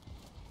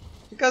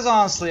 Because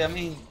honestly, I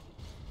mean,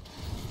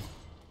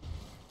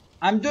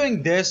 I'm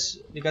doing this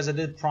because I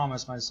did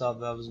promise myself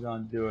that I was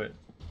gonna do it.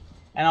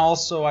 And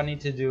also I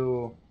need to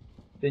do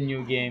the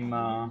new game,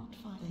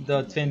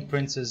 the Twin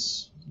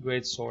Princess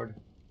Greatsword.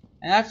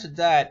 And after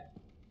that,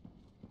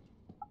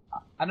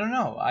 I don't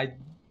know,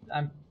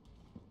 I'm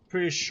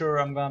pretty sure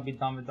I'm gonna be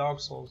done with Dark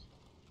Souls.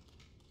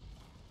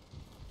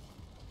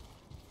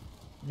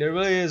 There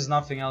really is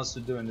nothing else to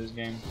do in this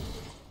game.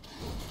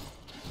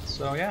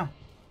 So yeah.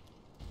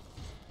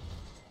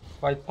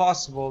 Quite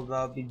possible that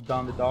I'll be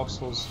done with Dark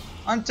Souls.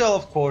 Until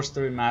of course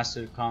the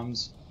remaster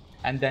comes.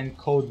 And then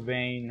Code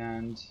Vein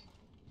and...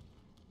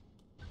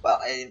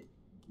 Well,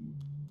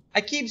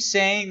 I keep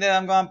saying that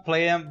I'm gonna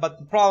play them, but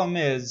the problem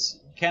is,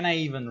 can I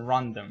even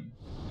run them?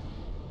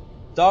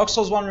 Dark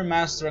Souls 1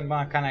 Remaster, I'm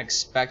gonna kinda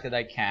expect that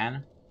I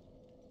can.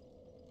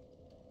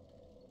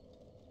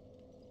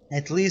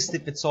 At least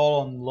if it's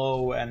all on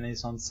low and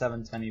it's on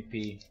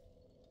 720p,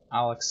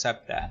 I'll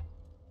accept that.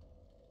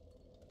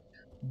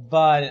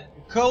 But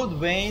Code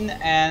Vein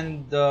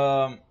and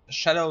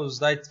Shadows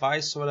Die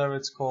Twice, or whatever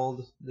it's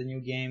called, the new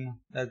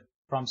game that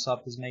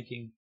FromSoft is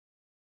making,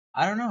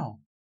 I don't know.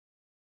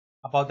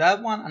 About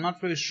that one, I'm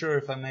not really sure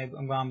if I'm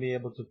gonna be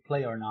able to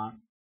play or not.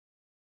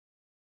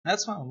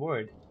 That's why I'm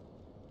worried.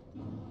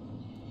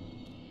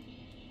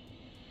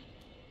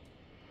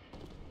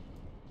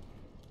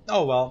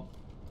 Oh well.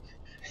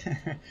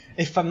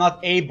 If I'm not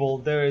able,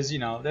 there's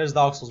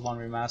Dark Souls 1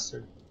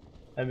 Remastered.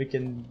 And we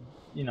can,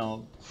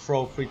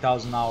 throw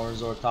 3,000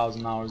 hours or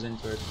 1,000 hours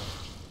into it.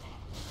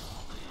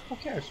 Who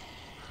cares?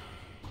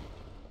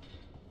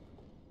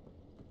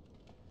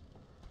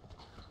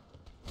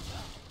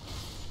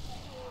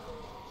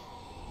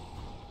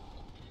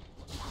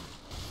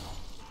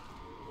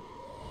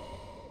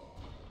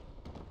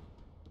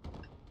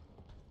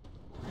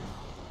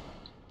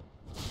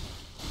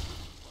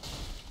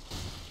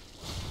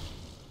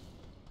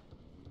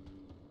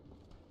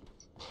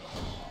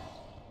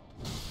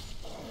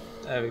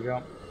 There we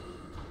go.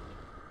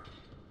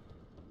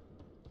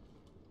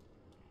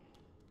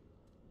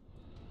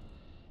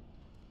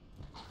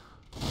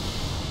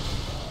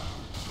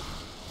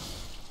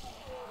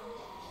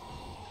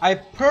 I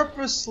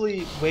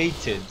purposely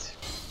waited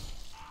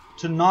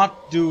to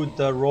not do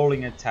the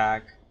rolling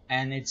attack,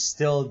 and it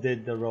still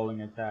did the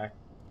rolling attack.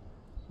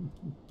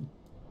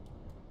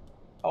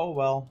 Oh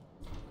well.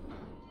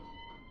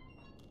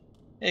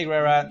 Hey,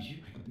 Grey Rat.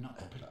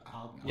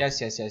 Yes.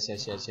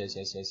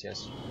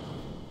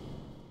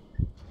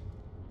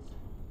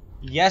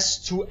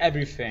 yes to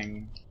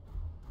everything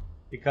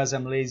because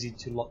I'm lazy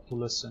to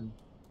listen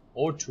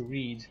or to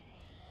read.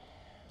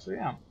 So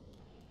yeah.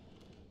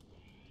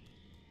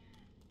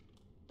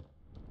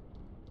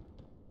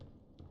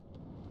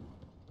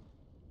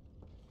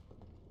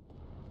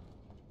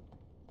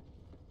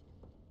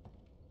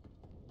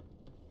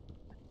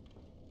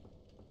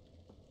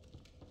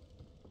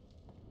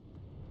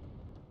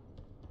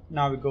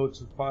 Now we go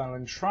to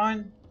Firelink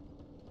Shrine,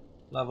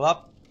 level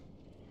up.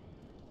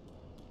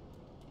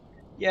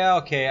 Yeah,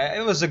 okay,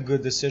 it was a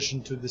good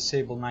decision to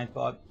disable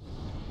Nightbot.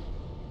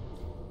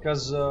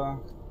 Because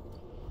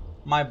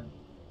my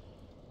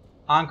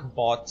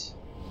Ankh-bot,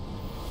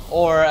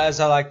 or as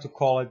I like to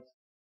call it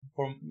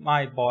for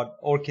my bot,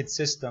 Orchid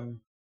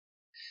system,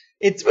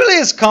 it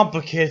really is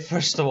complicated.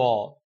 First of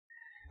all,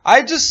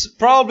 I just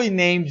probably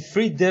named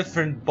 3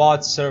 different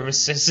bot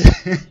services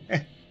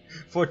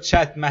for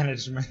chat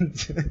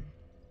management.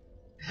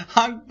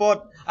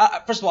 Ankh-bot,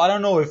 first of all, I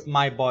don't know if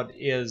my bot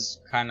is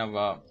kind of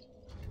a,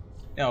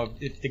 you know,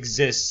 it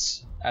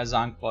exists as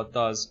Ankh-bot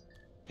does.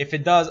 If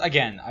it does,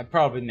 again, I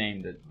probably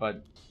named it,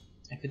 but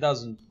if it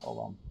doesn't, hold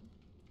on.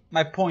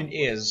 My point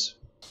is,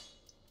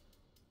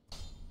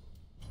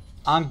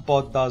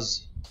 Ankh-bot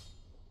does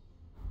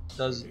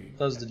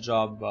the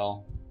job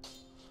well.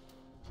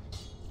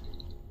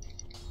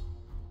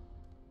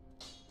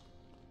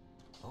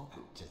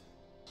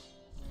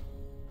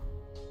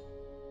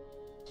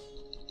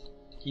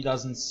 He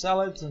doesn't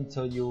sell it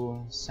until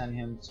you send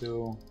him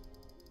to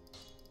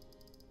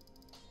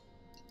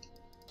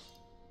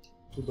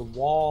the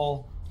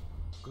wall.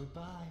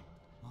 Goodbye.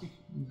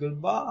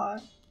 Goodbye.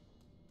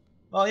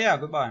 Well, yeah,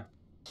 goodbye.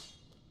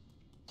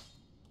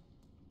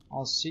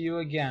 I'll see you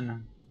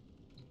again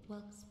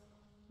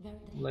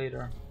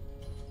later.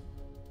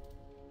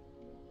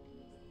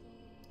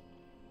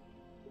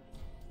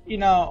 You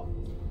know,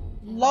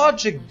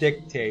 logic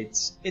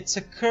dictates it's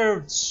a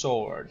curved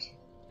sword.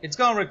 It's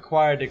gonna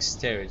require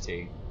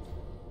dexterity.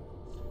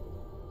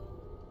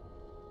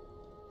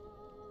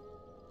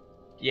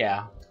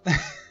 Yeah.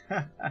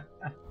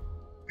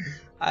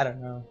 I don't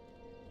know.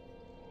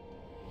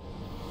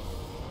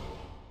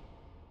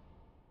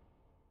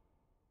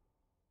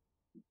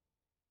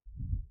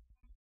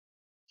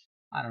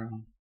 I don't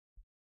know.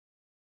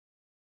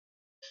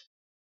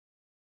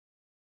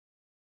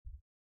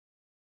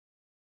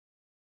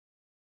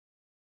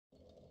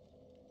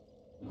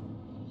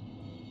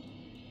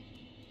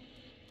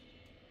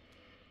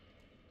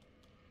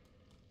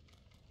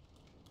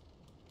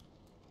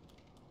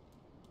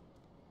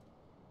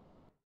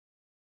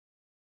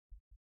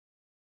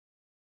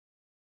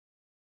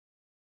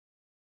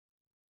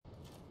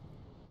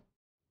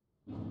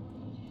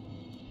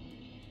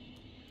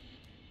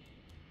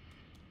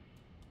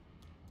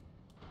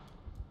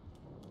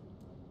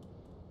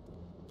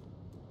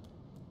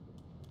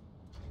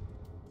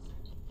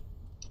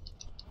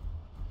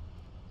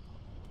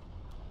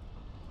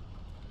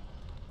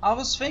 I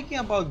was thinking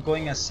about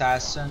going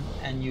assassin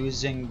and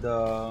using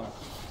the...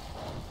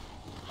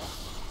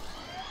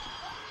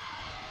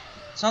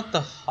 It's not the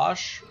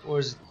hush, or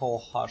is it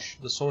called hush?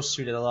 The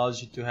sorcery that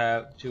allows you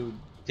to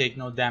take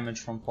no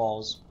damage from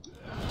falls.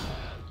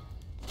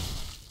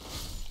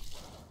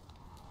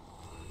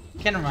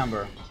 Can't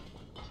remember.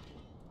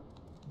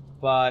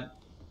 But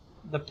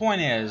the point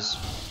is,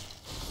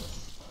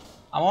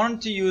 I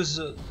wanted to use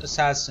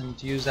assassin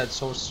to use that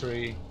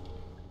sorcery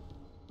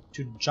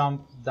to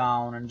jump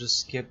down and just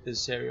skip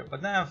this area,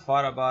 but then I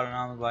thought about it and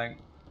I was like,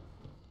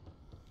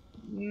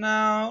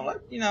 no,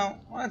 you know,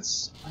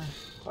 let's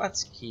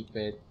keep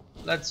it.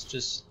 Let's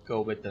just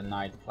go with the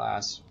knight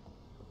class,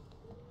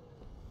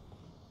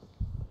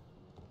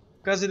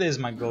 because it is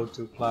my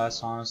go-to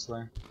class,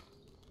 honestly.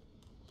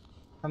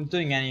 If I'm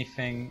doing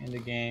anything in the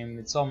game,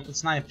 it's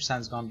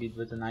 90% gonna be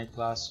with the knight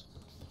class.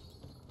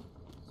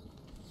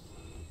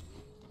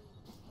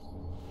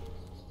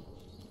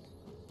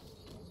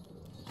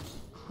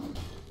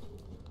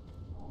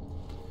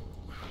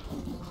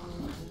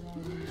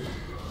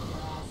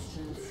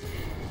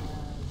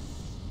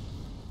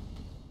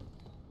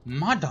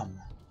 Madam,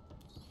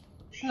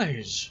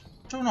 please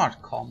do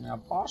not call me a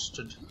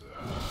bastard,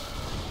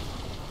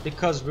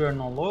 because we're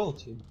no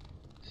loyalty.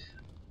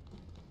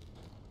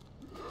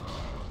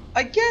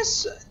 I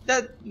guess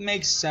that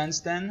makes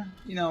sense then,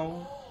 you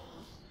know,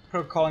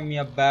 her calling me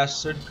a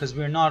bastard, because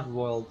we're not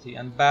royalty,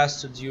 and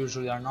bastards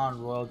usually are not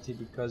royalty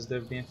because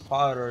they've been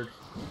fathered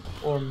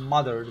or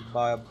mothered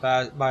by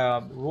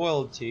a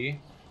royalty,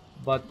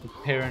 but the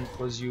parent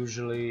was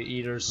usually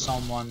either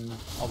someone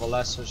of a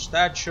lesser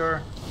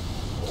stature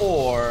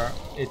or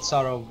it's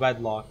out of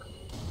wedlock.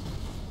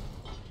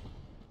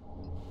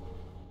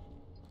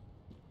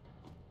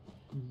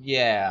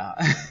 Yeah.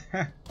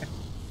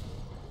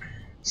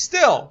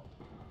 Still,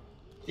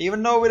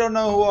 even though we don't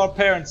know who our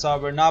parents are,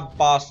 we're not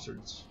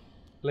bastards.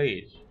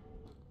 Please.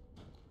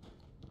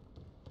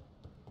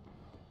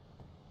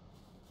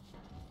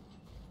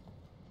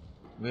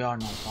 We are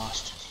no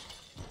bastards.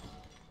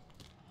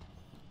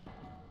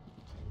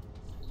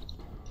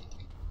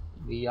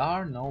 We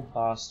are no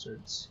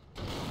bastards.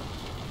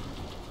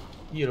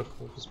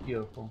 Beautiful, just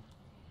beautiful.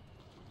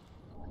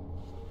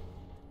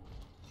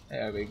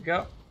 There we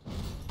go.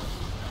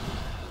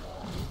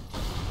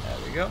 There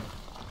we go.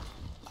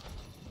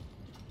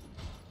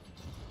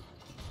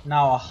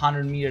 Now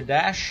 100-meter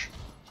dash.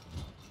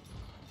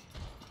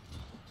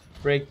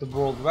 Break the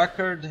world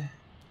record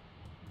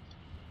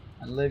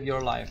and live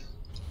your life.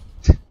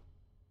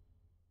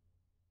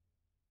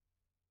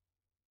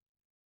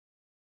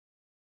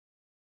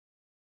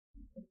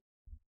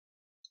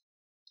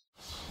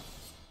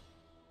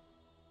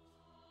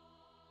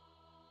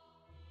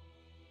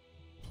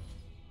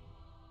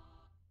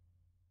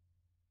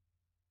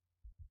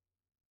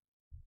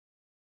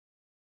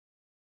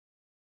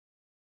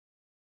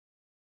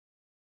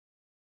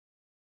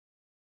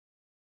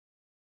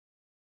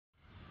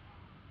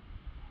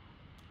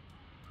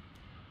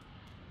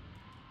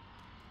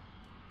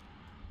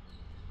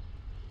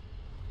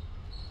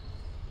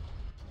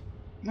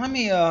 Let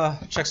me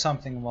check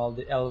something while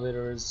the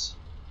elevator is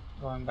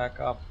going back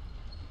up.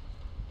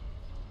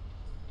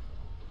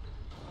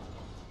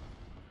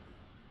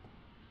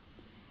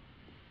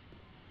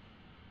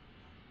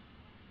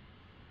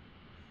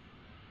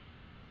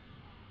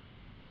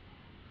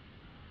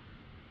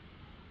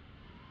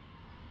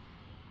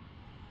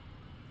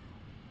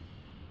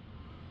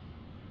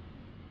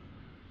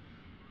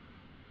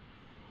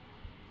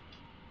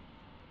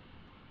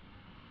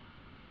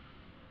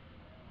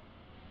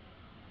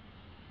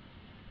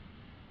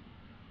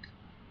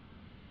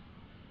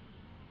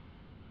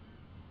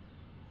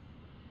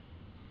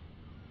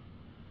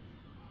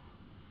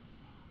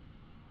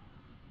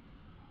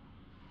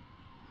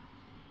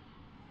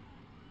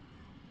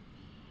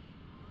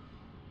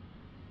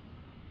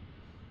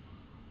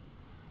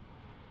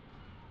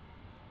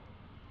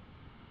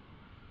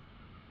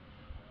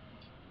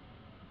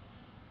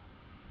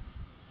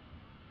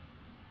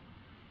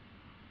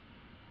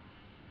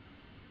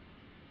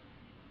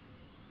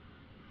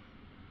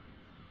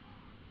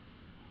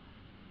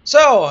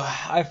 So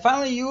I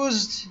finally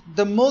used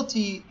the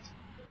multi-stream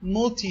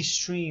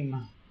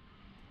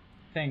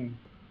thing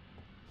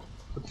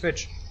with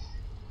Twitch.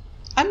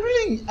 I'm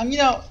you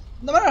know,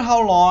 no matter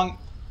how long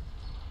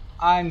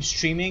I'm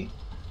streaming,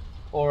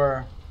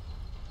 or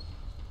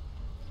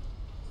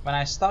when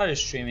I started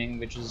streaming,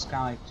 which is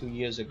kind of like 2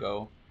 years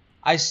ago,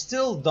 I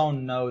still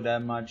don't know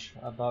that much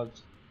about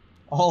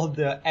all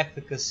the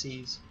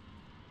efficacies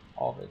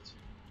of it.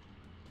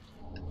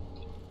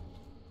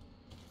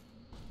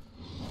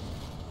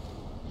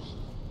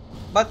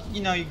 But,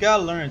 you know, you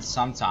gotta learn it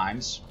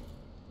sometimes.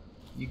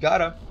 You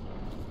gotta.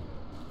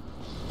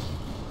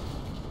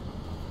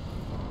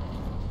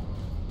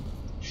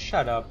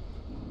 Shut up.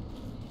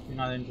 You're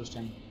not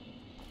interesting.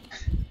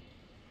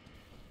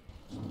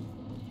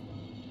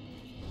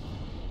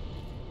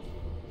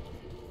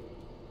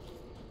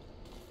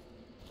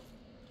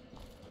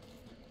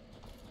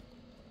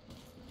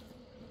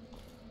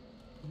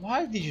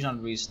 Why did you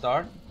not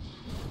restart?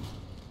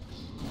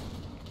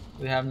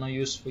 We have no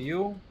use for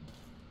you.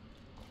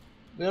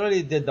 We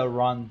already did the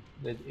run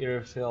with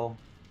Irithil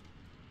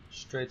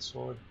straight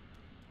sword.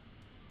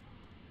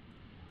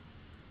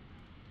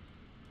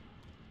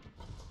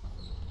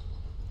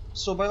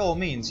 So by all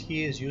means,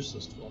 he is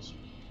useless to us.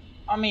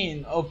 I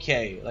mean,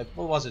 okay, like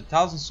what was it,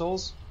 1,000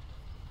 souls?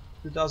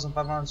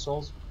 2,500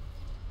 souls?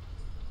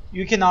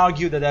 You can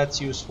argue that that's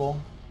useful,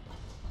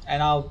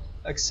 and I'll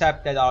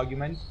accept that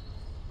argument.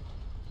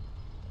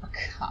 Oh,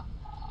 come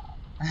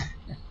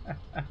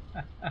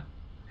on.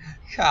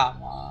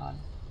 Come on.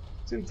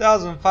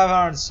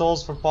 2,500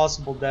 souls for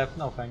possible death?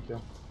 No, thank you.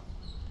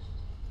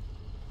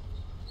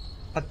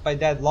 But by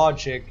that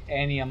logic,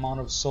 any amount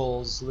of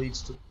souls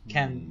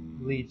can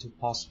lead to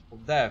possible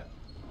death.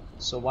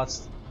 So what's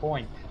the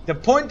point? The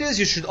point is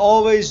you should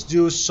always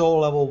do soul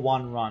level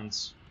 1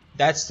 runs.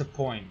 That's the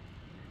point.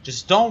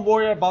 Just don't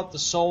worry about the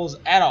souls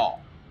at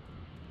all.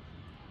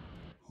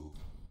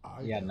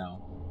 Yeah,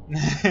 no.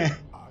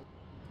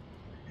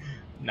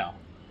 No.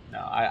 No,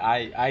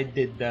 I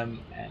did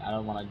them and I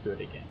don't want to do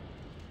it again.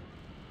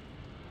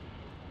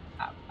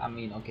 I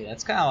mean, okay,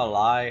 that's kind of a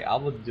lie. I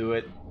would do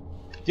it.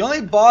 The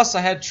only boss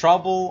I had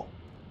trouble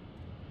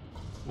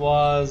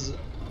was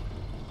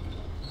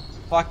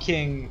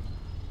fucking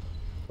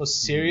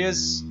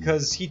Osiris,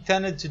 because he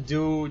tended to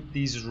do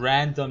these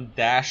random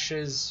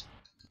dashes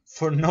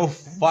for no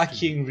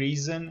fucking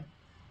reason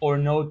or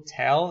no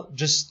tell.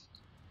 Just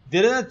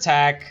did an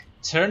attack,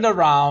 turned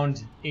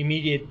around,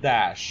 immediate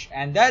dash,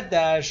 and that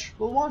dash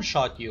will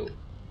one-shot you.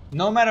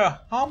 No matter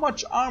how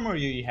much armor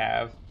you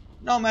have,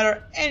 no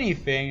matter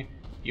anything,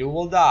 you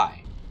will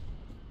die.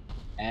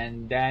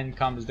 And then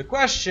comes the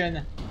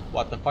question,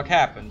 what the fuck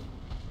happened?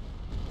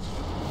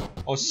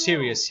 Oh,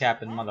 serious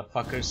happened,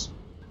 motherfuckers.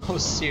 Oh,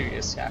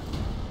 serious happened.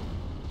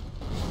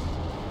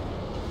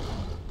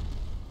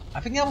 I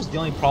think that was the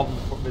only problem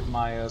with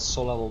my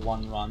soul level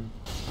 1 run.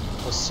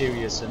 Was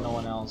serious and no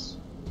one else.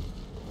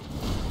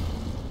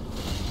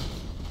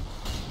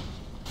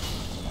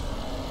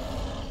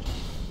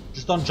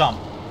 Just don't jump.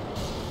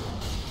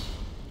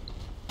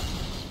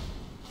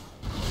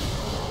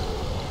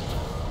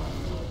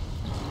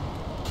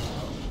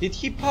 Did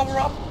he power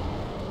up?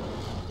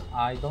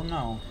 I don't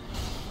know.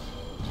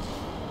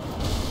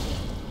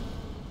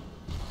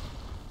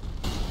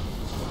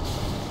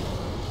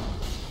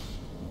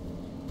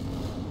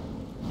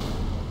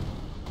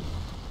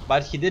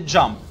 But he did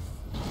jump.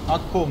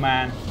 Not cool,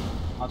 man.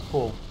 Not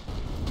cool.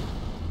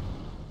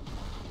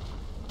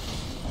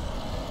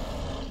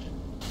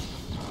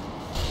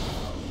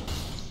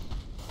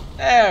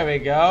 There we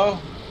go.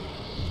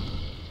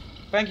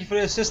 Thank you for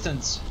the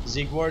assistance,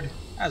 Ziegward,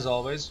 as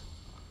always.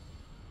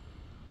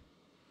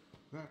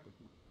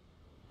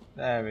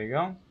 There we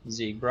go.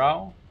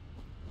 Ziegbrow.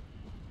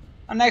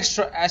 An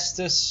extra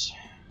Estus,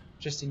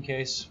 just in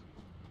case.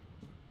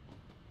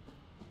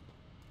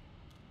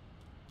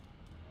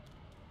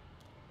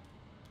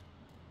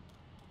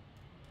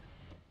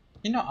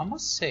 You know, I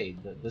must say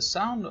that the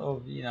sound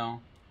of, you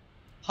know,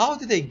 how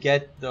did they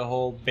get the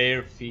whole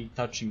bare feet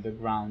touching the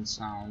ground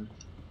sound?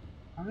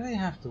 I really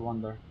have to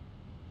wonder.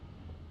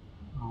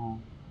 Oh.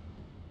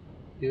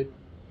 Dude.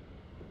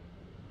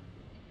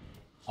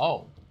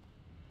 Oh.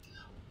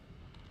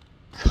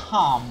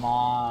 Come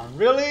on,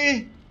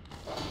 really?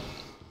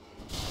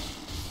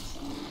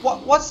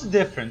 What's the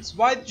difference?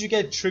 Why did you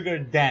get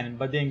triggered then,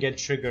 but didn't get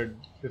triggered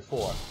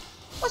before?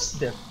 What's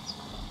the difference?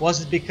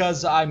 Was it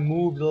because I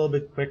moved a little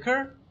bit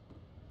quicker?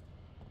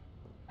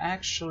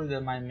 Actually,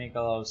 that might make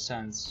a lot of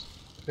sense.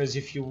 Because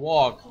if you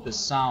walk, the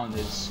sound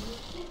is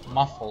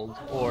muffled,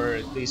 or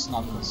at least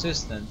not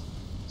consistent.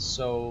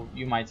 So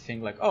you might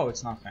think like, oh,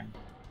 it's nothing.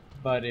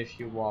 But if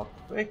you walk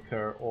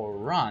quicker or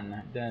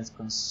run, then it's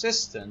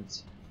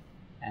consistent.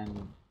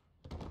 And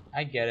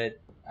I get it.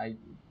 I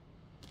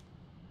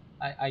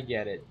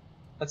get it.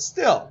 But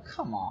still,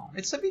 come on.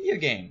 It's a video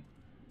game.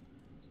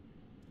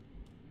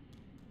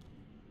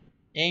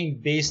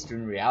 Ain't based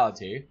in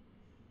reality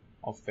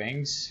of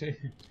things.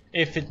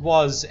 If it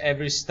was,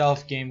 every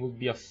stealth game would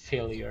be a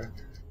failure.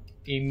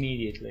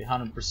 Immediately,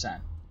 100%.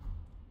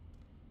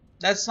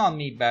 That's not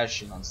me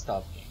bashing on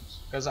stealth games.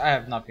 Because I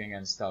have nothing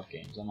against stealth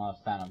games. I'm not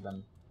a fan of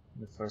them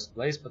in the first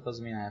place, but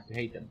doesn't mean I have to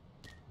hate them.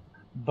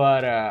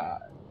 But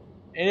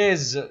it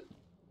is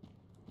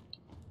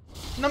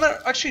no matter,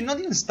 actually not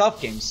even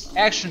stealth games,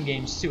 action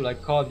games too,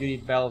 like Call of Duty,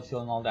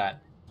 Battlefield and all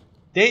that.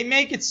 They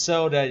make it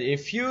so that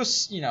if you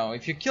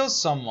kill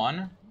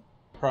someone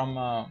from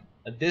a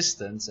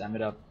distance and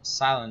with a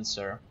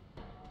silencer,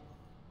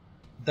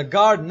 the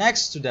guard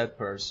next to that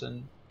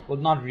person will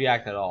not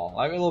react at all.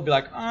 Like it'll be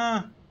like,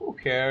 who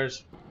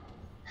cares?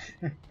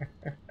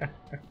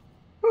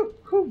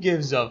 Who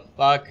gives a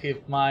fuck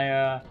if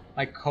my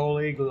my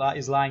colleague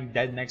is lying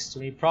dead next to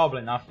me?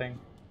 Probably nothing.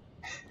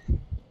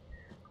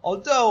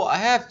 Although I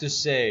have to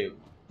say,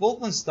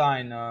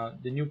 Wolfenstein,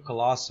 the new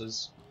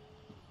Colossus,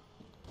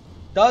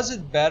 does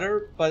it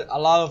better, but a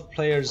lot of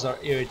players are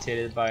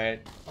irritated by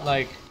it.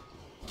 Like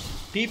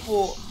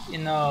people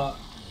in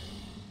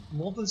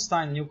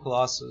Wolfenstein New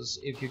Colossus,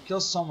 if you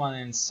kill someone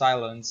in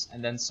silence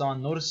and then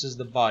someone notices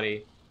the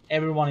body,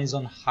 everyone is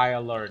on high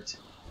alert.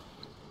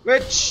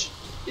 Which,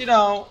 you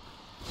know,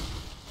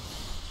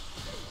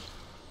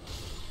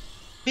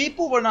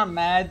 people were not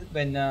mad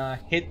when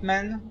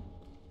Hitman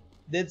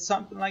did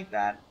something like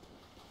that,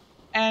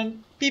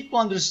 and people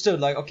understood,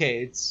 like,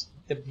 okay,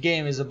 the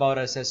game is about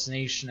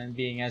assassination and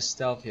being as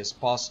stealthy as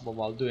possible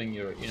while doing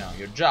your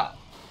job.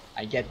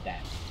 I get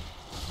that.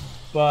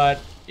 But,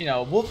 you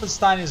know,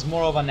 Wolfenstein is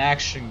more of an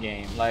action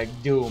game, like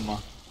Doom,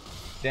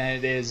 than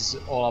it is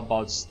all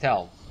about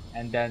stealth.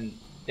 And then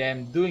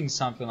them doing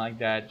something like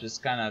that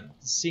just kind of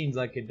seems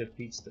like it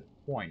defeats the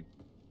point.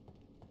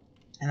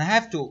 And I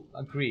have to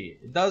agree,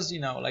 it does, you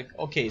know, like,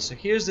 okay, so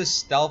here's the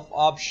stealth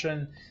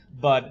option,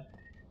 but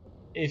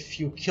if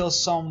you kill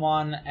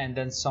someone and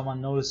then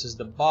someone notices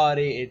the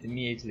body, it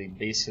immediately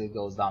basically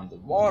goes down the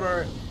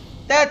water.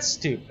 That's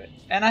stupid.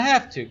 And I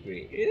have to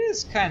agree, it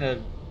is kind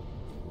of,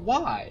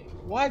 why?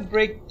 Why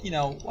break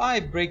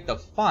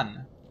the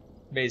fun,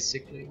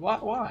 basically?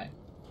 Why?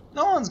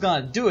 No one's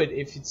gonna do it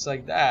if it's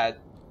like that.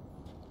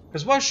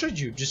 Because why should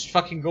you? Just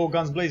fucking go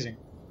guns blazing.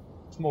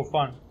 It's more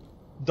fun.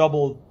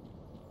 Double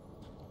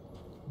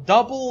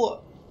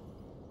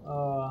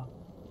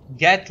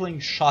Gatling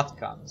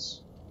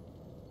shotguns.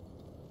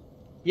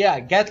 Yeah,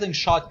 Gatling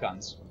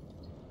shotguns.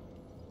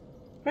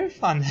 Very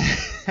fun.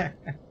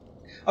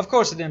 Of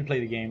course I didn't play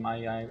the game,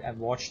 I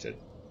watched it.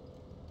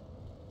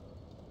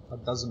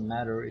 But doesn't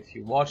matter if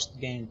you watched the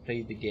game,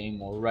 played the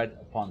game, or read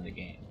upon the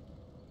game.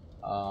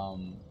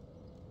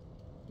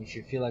 If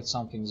you feel like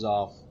something's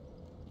off,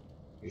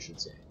 you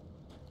should say.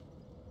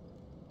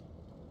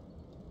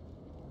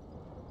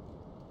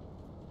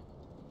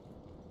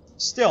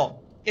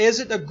 Still, is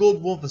it a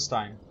good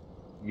Wolfenstein?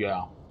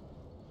 Yeah.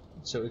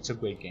 So it's a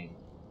great game.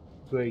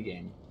 Great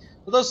game.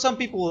 Although some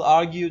people will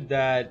argue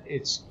that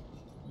it's,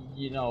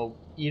 you know,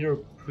 either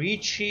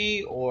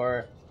preachy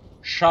or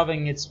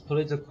shoving its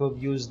political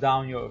views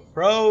down your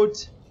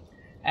throat.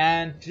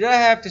 And today I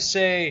have to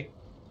say,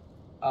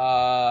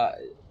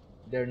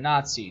 they're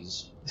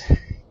Nazis.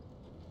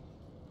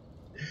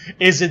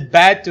 Is it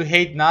bad to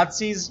hate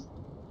Nazis?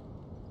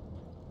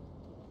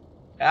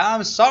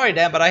 I'm sorry,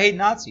 Dan, but I hate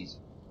Nazis.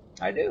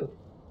 I do.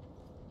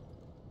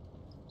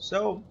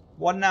 So,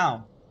 what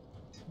now?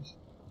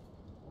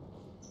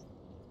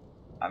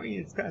 I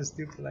mean, it's kind of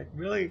stupid. Like,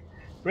 really?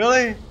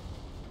 Really?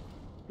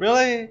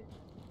 Really?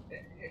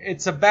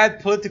 It's a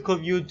bad political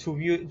view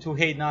to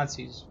hate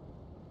Nazis.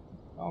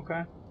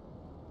 Okay.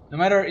 No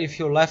matter if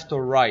you're left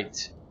or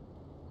right.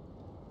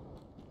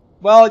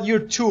 Well, you're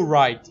too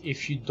right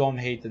if you don't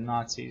hate the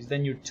Nazis.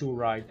 Then you're too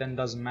right. Then it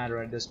doesn't matter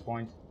at this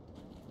point.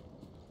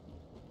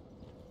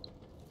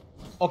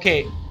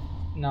 Okay.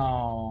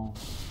 No.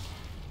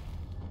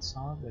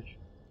 Salvage.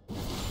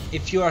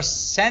 If you are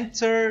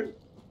center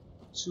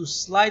to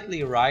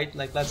slightly right,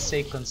 like let's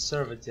say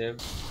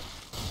conservative,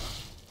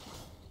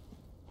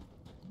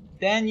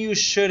 then you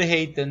should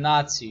hate the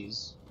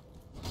Nazis.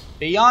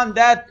 Beyond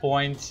that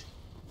point,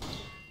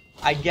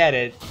 I get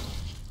it.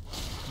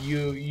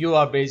 You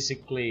are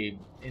basically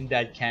in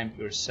that camp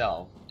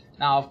yourself.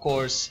 Now, of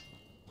course,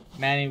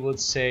 many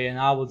would say, and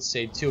I would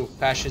say too,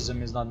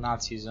 fascism is not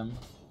Nazism.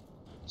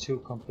 Two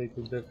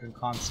completely different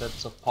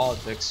concepts of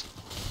politics,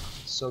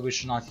 so we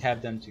should not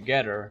have them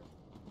together.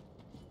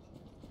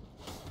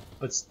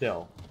 But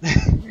still.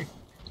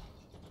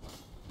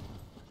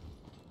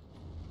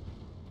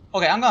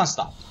 Okay, I'm gonna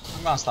stop.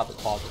 I'm gonna stop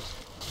with politics.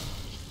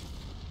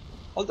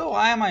 Although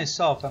I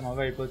myself am a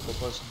very political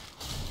person.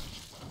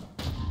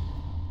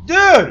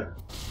 Dude!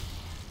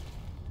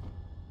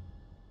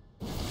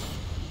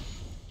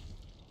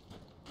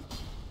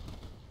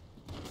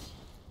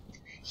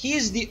 He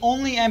is the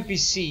only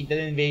NPC that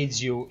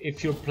invades you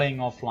if you're playing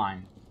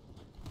offline.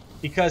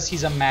 Because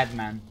he's a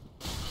madman.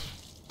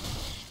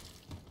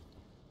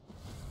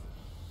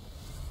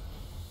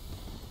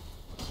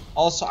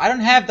 Also, I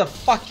don't have the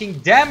fucking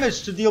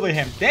damage to deal with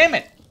him. Damn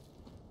it!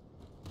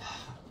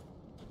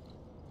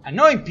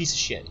 Annoying piece of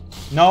shit.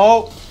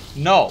 No,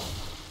 no,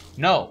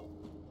 no.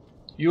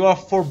 You are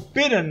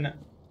forbidden.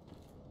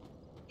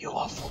 You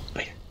are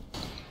forbidden.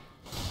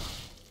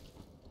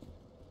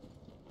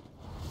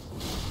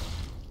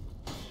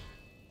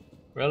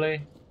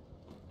 Really?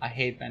 I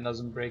hate when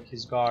doesn't break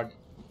his guard.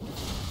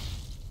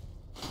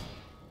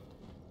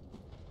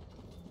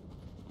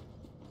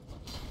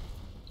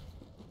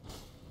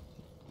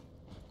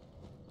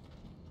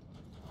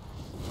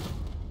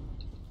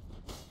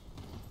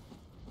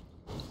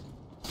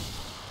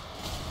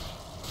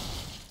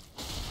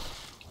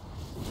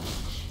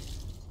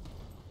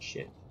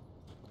 Shit.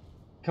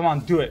 Come on,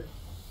 do it.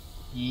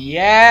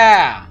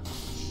 Yeah!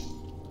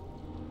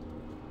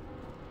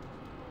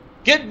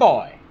 Good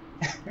boy!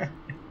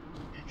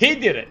 He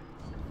did it!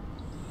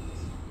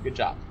 Good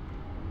job.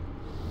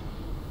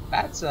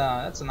 That's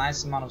a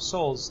nice amount of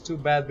souls. Too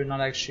bad we're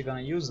not actually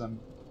gonna use them.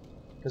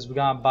 Because we're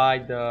gonna buy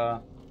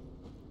the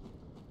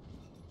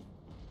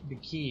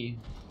key.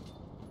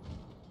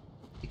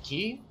 The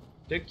key?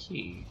 The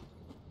key.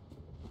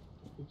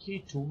 The key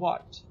to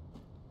what?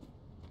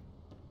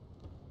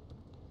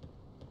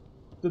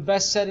 The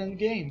best set in the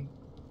game.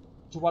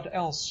 To what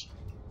else?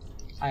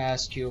 I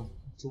ask you.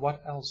 To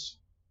what else?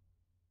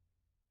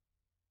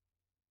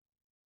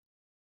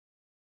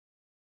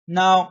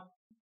 Now,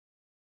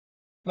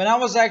 when I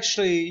was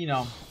actually, you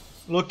know,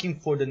 looking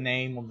for the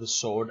name of the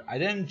sword, I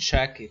didn't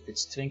check if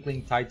it's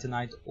Twinkling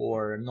Titanite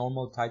or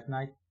normal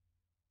Titanite.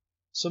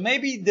 So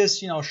maybe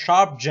this, you know,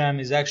 sharp gem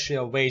is actually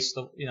a waste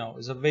of, you know,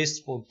 is a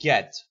wasteful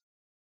get.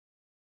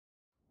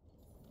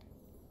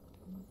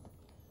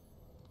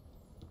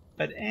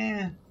 But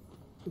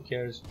who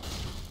cares?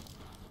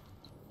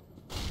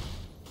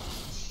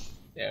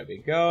 There we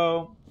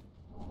go.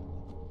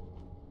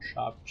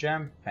 Sharp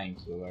gem,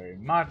 thank you very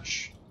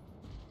much.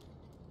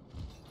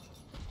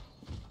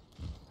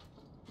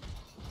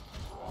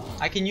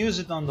 I can use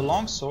it on the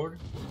longsword,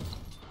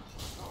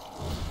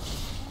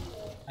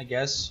 I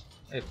guess,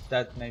 if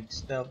that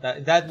makes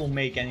that will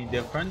make any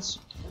difference.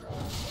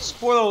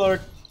 Spoiler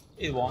alert,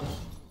 it won't.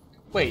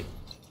 Wait,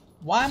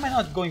 why am I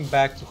not going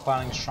back to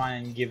Filing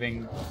Shrine and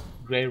giving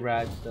Grey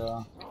Rat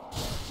the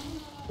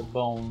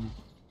bone?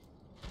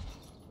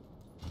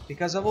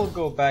 Because I will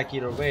go back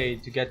either way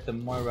to get the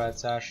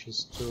Moirat's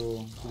ashes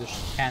to the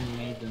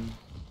handmaiden.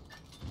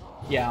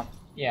 Yeah,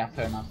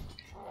 fair enough.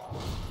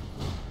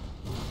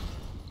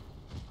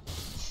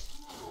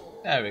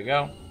 There we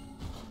go.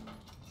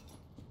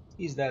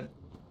 He's dead.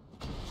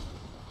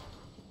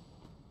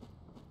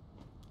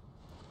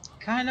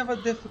 Kind of a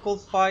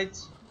difficult fight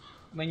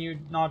when you're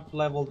not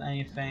leveled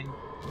anything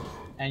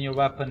and your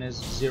weapon is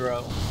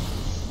 0.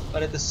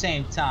 But at the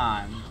same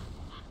time,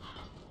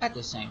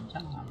 it's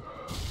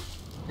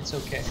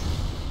okay.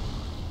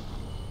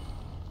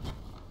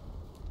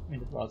 Give me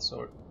the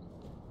broadsword.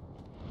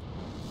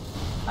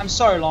 I'm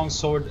sorry,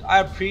 longsword. I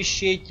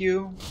appreciate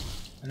you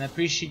and I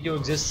appreciate your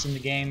existence in the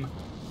game,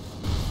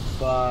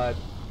 but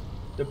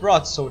the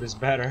broadsword is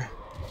better.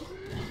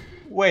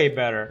 Way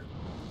better.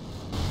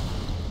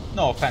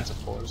 No offense,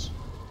 of course.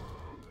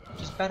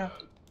 Just better.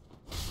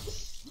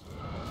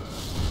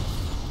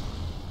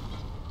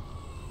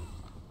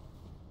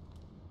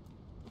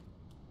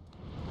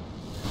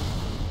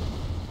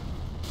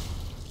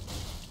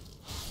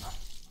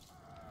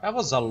 That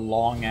was a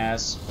long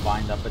ass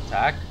bind up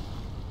attack,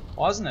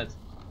 wasn't it?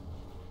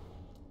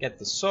 Get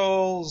the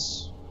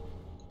souls.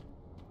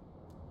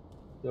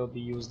 They'll be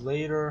used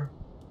later.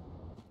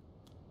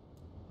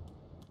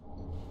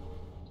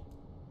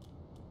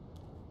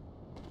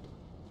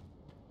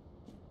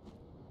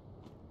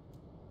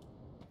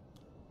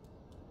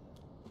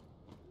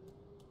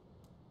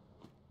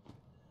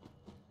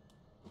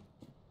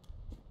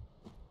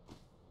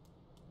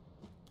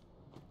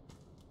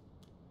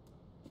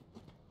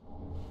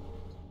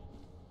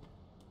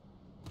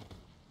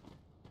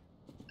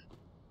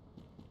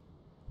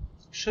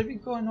 Should we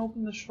go and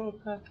open the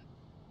shortcut?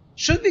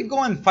 Should we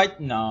go and fight?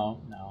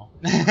 No, no.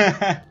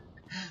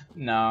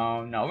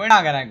 No, no, we're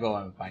not gonna go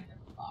and fight the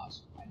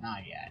boss.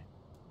 Not yet.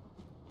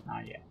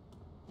 Not yet.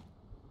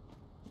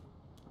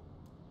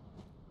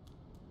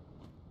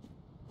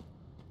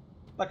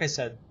 Like I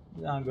said,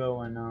 we're gonna go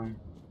and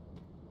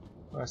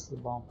rest the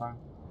bonfire.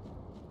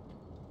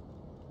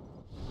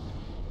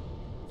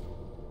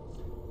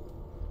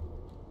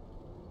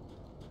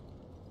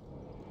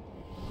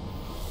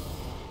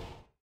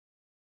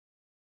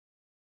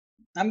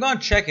 I'm gonna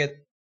check it.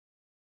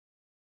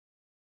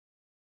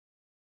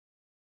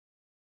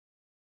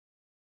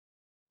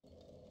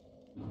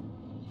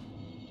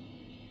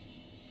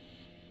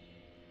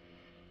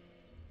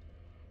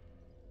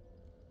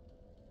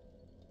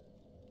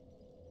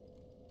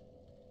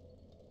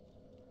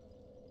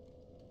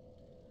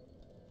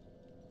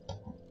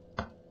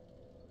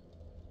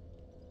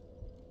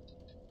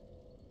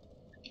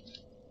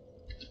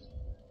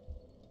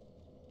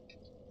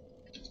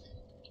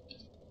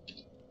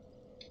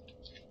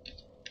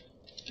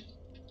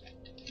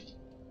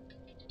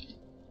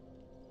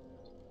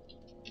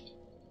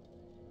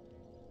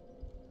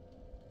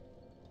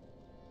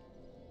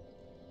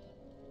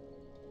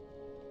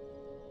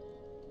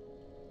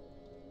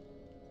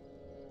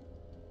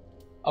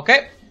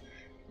 Okay.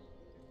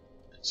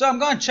 So I'm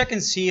gonna check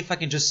and see if I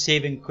can just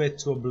save and quit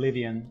to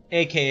Oblivion,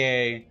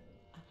 aka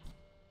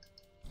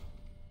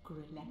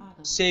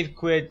save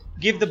quit,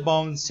 give the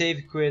bone,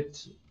 save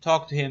quit,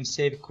 talk to him,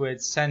 save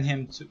quit, send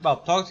him to, well,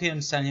 talk to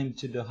him, send him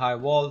to the high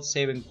wall,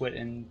 save and quit,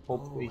 and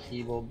hopefully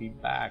he will be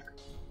back.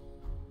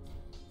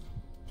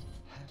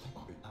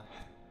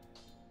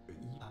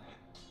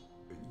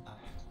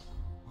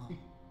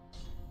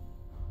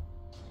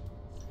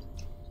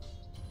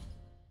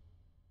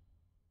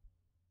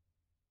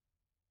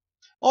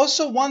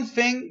 Also, one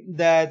thing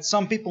that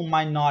some people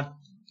might not,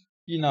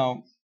 I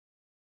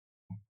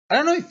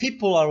don't know if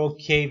people are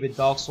okay with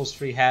Dark Souls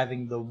 3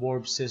 having the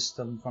warp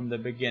system from the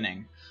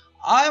beginning.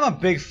 I'm a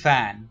big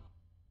fan.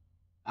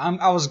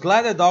 I was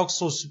glad that Dark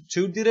Souls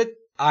 2 did it.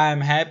 I'm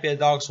happy that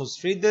Dark Souls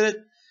 3 did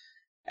it.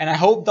 And I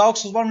hope Dark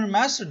Souls 1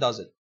 Remastered does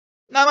it.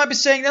 Now I might be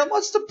saying, then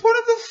what's the point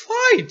of the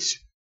fight?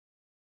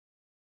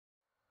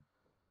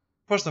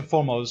 First and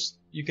foremost,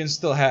 you can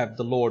still have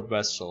the Lord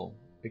Vessel,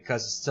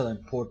 because it's still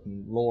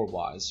important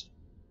lore-wise.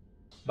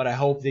 But I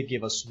hope they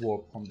give us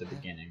warp from the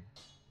beginning.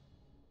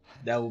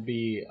 That would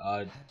be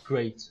a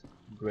great,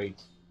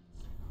 great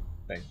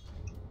thing.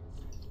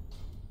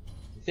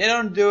 If they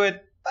don't do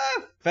it,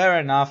 fair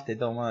enough. They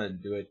don't want to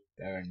do it,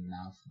 fair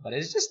enough. But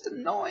it's just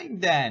annoying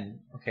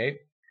then. Okay,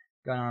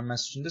 got our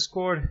message in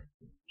Discord.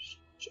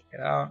 Check it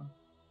out.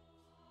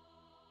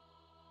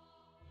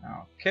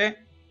 Okay.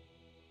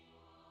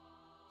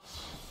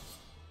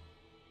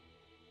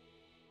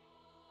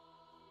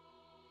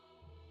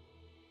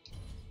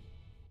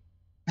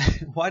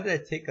 Why did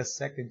I take a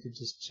second to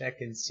just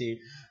check and see?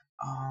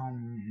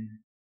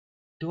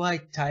 Do I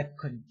type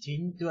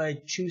continue? Do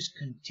I choose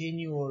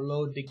continue or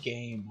load the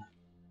game?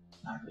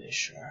 Not really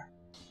sure.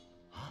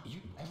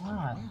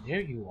 Ah,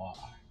 there you are.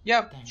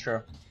 Yep,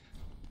 sure.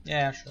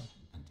 Yeah, sure.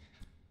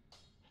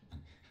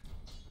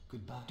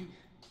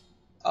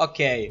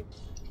 Okay,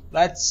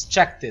 let's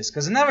check this,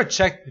 because I never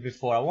checked it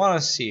before. I want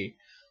to see,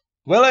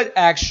 will it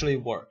actually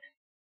work?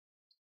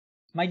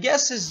 My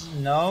guess is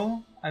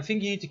no. I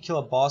think you need to kill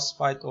a boss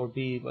fight or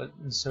be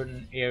in a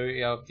certain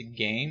area of the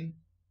game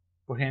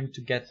for him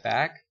to get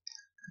back.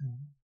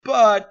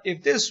 But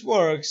if this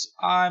works,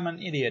 I'm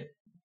an idiot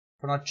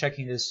for not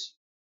checking this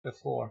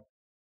before.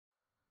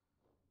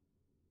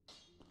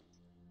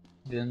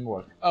 Didn't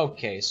work.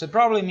 Okay, so it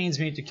probably means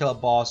we need to kill a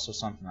boss or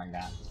something like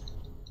that.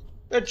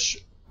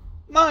 Which,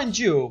 mind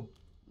you,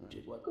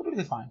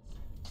 completely fine.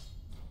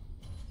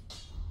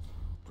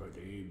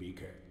 Pretty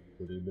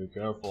be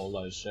careful,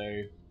 I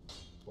say.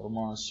 For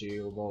mercy,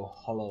 you'll go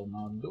hollow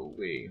now, do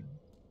we?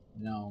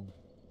 No.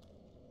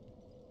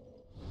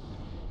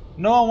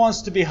 No one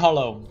wants to be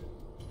hollow.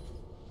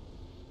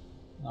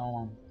 No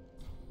one.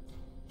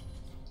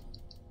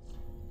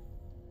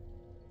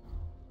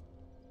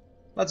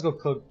 Let's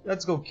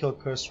go kill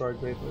Cursory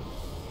Gravely.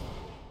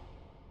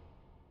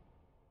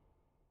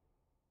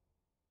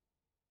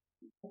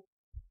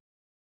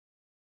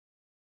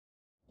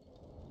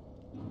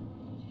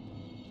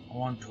 I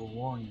want to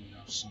warn you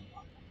of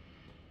someone.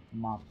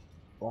 My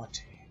body.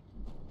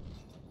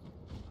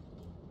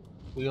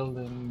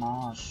 Wielding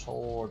my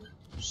sword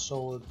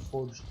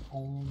forged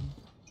only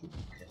to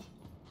kill.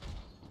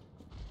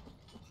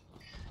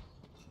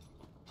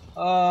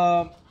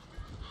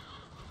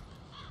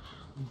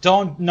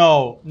 Don't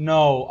know.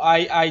 No,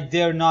 I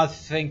dare not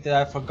think that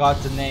I forgot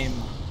the name.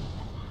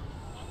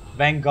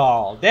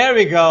 Vanguard. There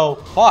we go.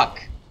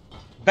 Fuck.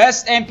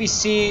 Best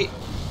NPC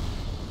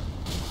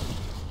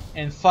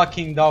in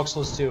fucking Dark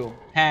Souls 2.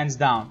 Hands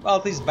down. Well,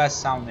 at least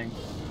best sounding.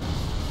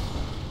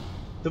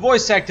 The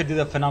voice actor did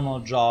a phenomenal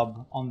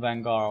job on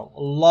Vanguard.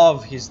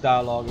 Love his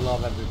dialogue,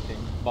 love everything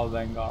about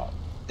Vanguard.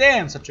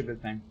 Damn, such a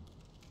good thing.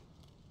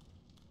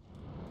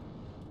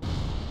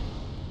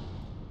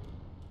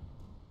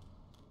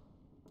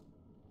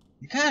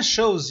 It kind of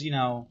shows, you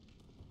know,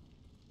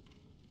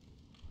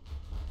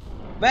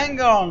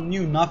 Vanguard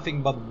knew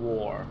nothing but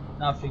war,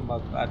 nothing but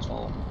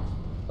battle.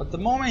 But the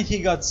moment he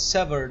got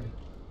severed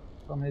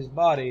from his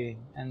body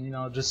and, you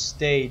know, just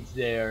stayed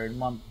there in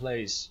one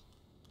place,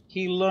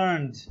 he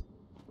learned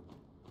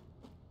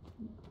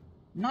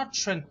not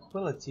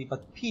tranquility,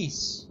 but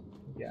peace,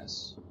 I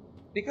guess.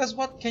 Because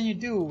what can you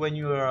do when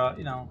you're,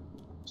 you know,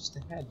 just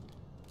ahead?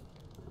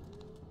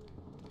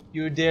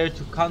 You're there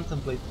to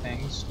contemplate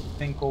things, to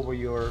think over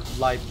your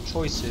life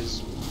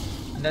choices,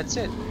 and that's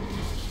it.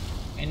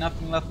 Ain't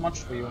nothing left much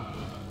for you.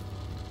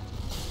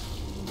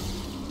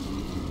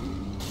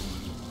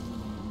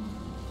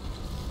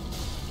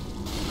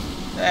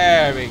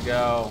 There we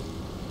go.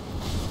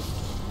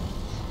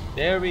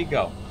 There we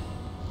go.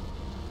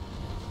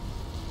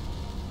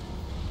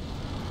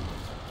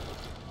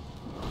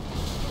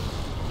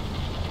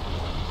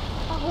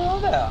 Hello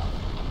there.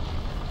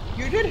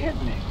 You did hit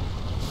me.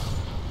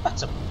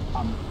 That's a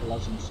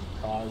unpleasant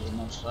surprise, I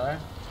must say.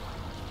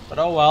 But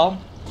oh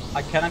well,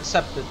 I can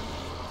accept it,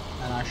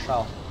 and I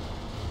shall.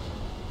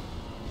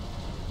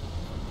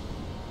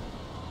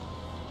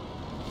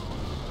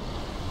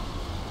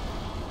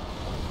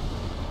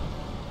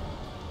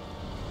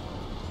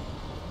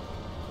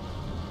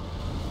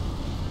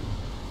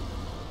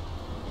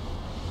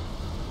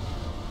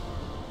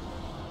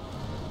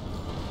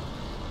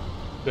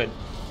 Good.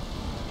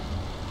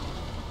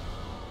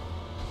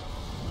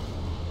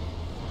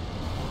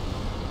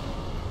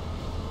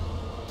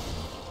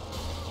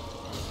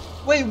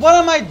 Wait, what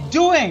am I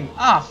doing?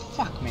 Ah,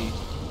 fuck me.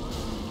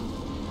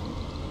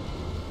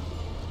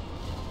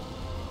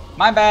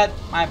 My bad,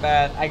 my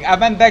bad. I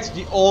went back to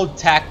the old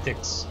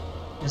tactics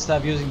instead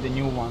of using the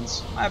new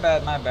ones. My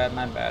bad, my bad,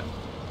 my bad.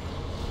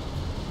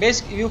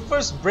 Basically, you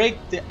first break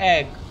the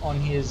egg on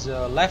his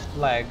left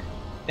leg,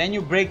 then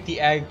you break the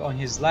egg on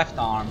his left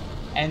arm,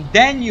 and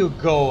then you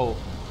go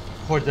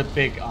for the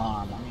big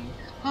arm. I mean,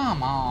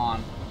 come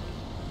on.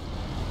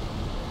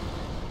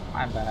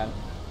 My bad.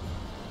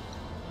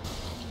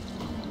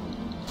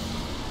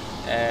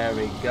 There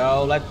we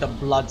go. Let the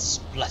blood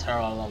splatter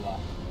all over.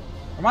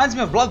 Reminds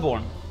me of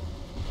Bloodborne.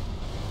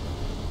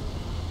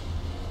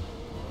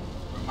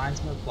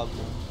 Reminds me of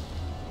Bloodborne.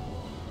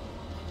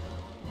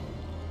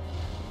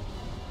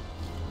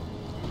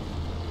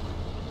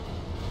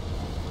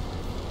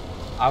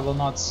 I will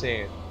not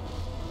say it.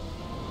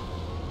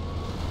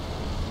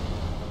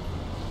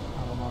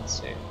 I will not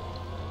say it.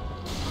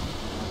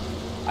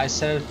 I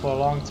said it for a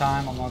long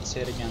time, I'll not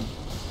say it again.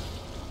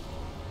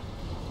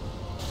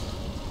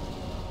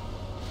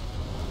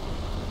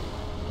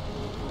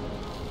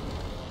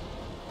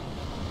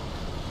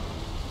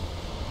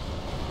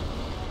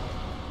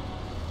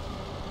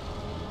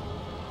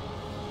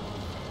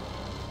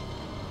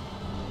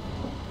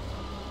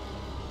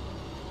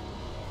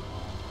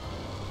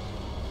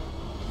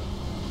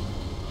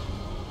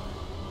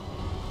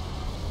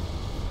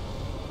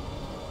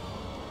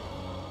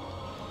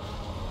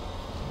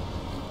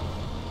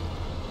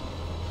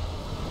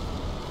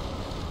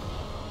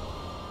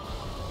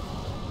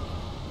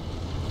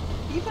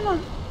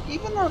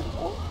 Even on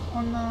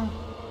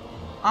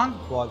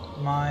Unquad,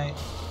 my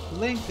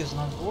link is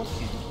not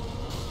working.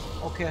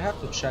 Okay, I have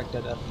to check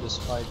that after this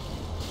fight.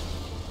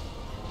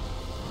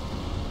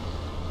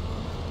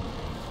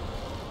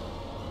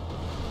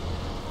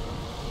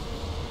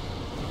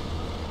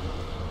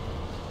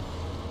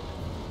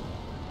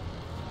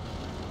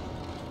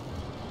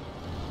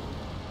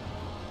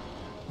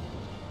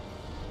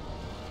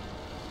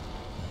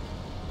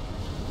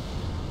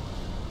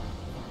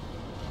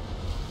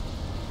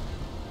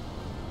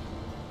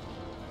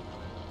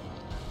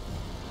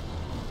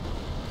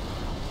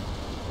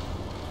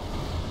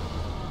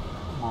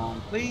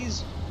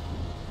 Please,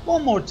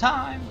 one more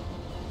time,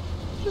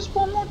 just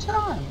one more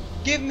time.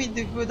 Give me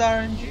the good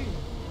RNG,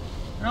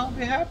 and I'll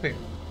be happy.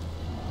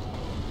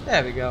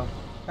 There we go.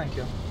 Thank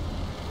you.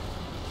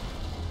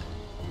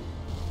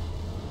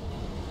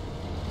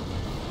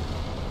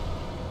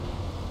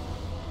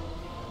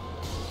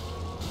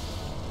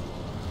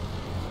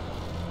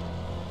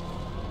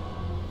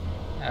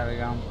 There we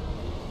go.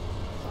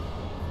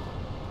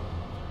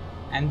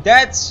 And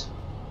that's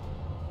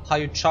how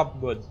you chop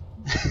wood.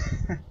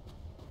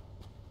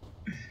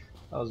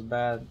 That was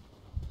bad.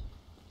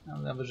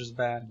 That was just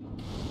bad.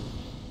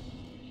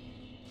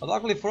 But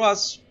luckily for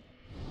us,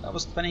 that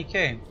was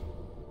 20k.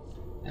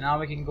 And now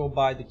we can go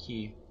buy the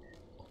key.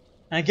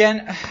 And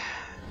again,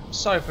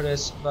 sorry for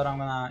this, but I'm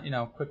gonna, you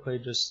know, quickly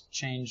just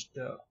change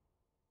the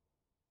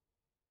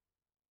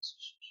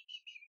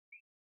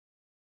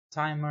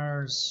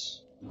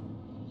Timers.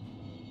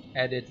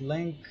 Edit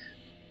link.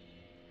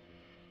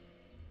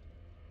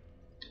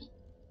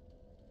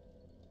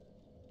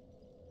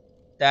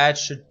 That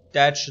should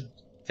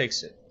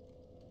fix it.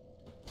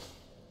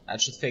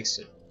 That should fix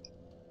it.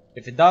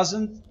 If it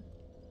doesn't,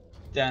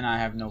 then I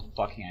have no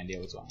fucking idea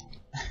what's going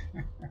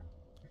on.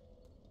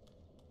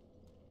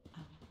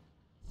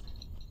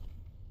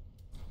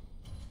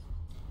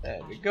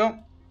 There we go.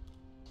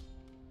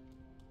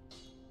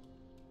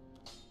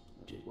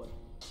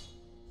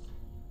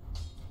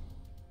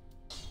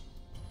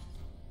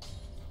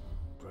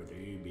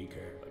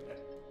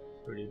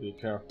 Pretty be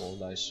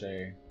careful, I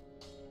say.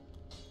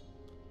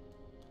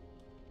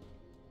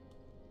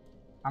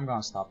 I'm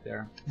gonna stop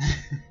there.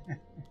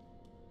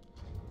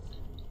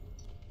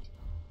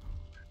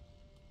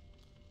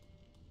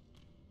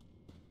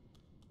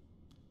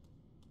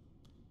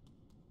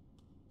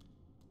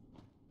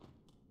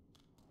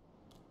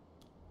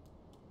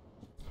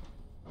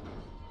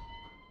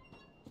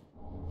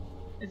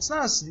 It's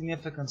not a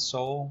significant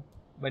soul,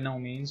 by no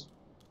means,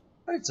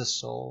 but it's a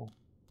soul.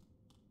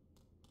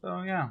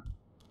 So yeah.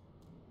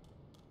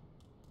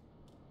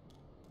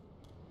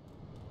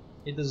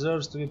 It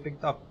deserves to be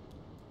picked up.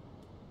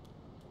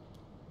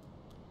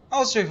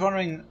 Also, if you're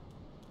wondering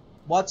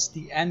what's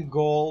the end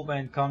goal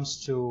when it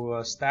comes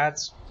to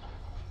stats,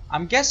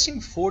 I'm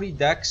guessing 40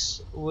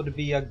 dex would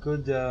be a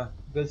good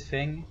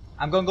thing.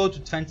 I'm gonna go to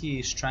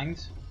 20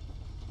 strength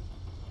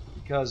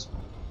because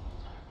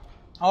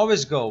I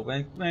always go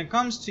when it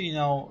comes to, you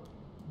know,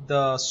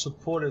 the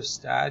supportive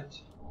stat,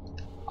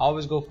 I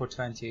always go for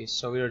 20.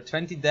 So either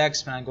 20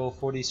 dex when I go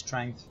 40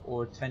 strength,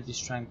 or 20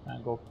 strength when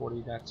I go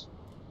 40 dex.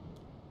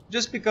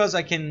 Just because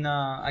I can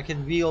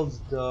wield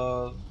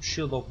the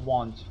Shield of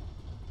Want,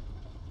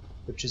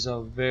 which is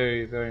a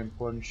very, very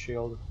important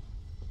shield.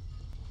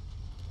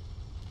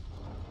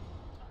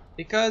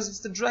 Because it's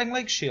the Dragon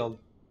Lake shield,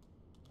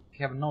 if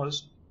you haven't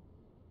noticed.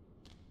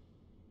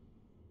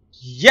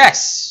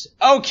 Yes!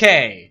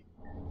 Okay!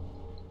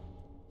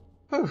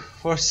 Whew,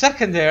 for a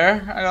second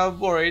there, I got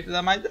worried that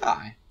I might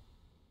die.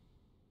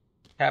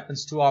 It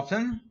happens too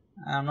often,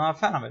 and I'm not a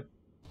fan of it.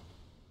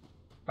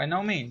 By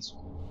no means.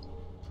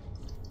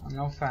 I'm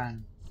no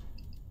fan.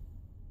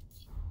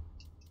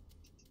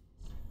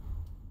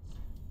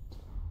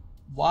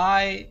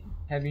 Why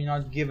have you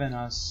not given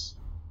us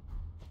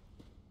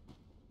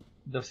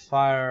the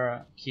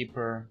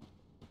Firekeeper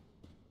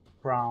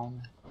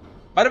crown?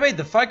 By the way,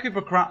 the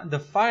Firekeeper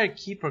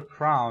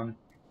crown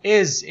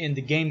is in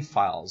the game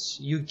files.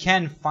 You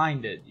can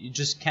find it. You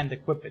just can't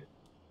equip it.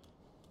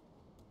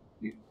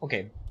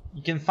 Okay,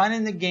 you can find it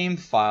in the game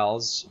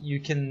files. You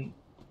can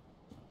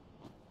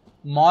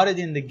mod it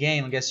in the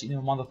game. I guess, you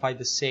know, modify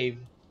the save,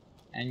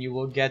 and you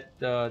will get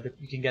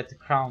you can get the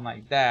crown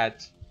like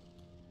that.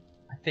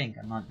 I think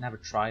never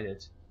tried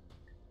it,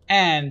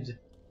 and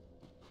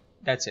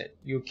that's it.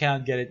 You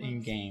cannot get it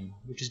in game,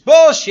 which is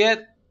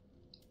bullshit.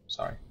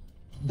 Sorry,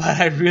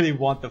 but I really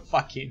want the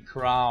fucking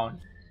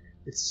crown.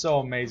 It's so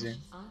amazing.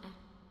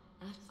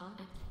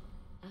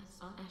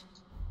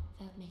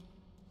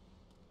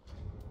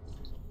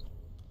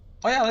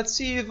 Oh yeah, let's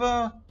see if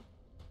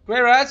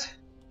Grey Rat,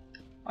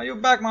 are you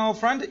back, my old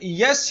friend?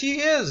 Yes, he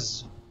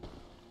is.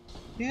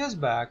 He is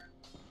back.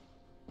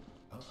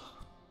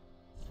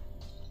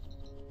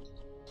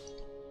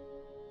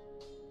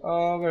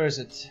 Where is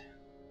it?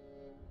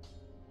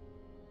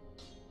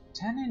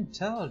 10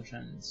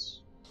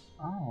 intelligence.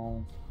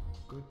 Oh.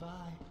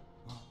 Goodbye.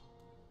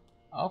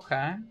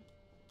 Okay.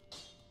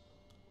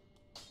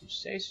 You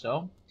say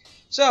so.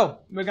 So,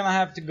 we're gonna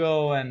have to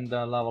go and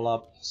level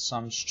up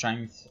some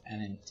strength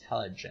and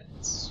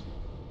intelligence.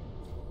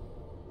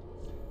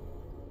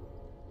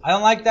 I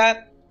don't like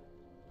that.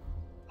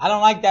 I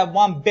don't like that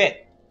one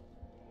bit.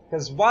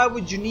 Because why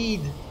would you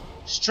need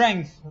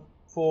strength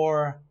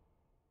for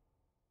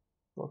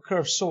a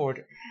curved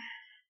sword?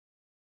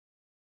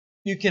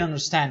 You can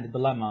understand the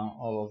dilemma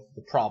of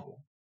the problem.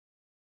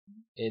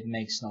 It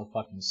makes no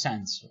fucking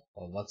sense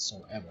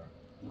whatsoever.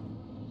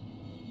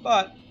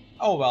 But,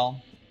 oh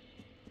well.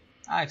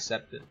 I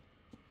accept it.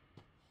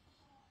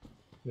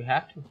 We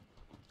have to.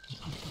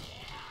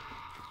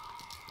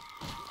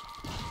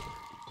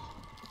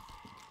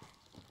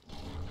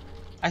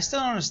 I still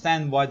don't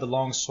understand why the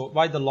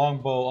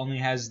longbow only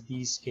has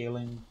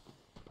descaling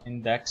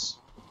index,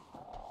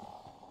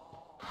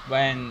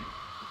 when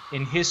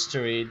in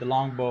history the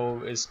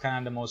longbow is kind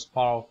of the most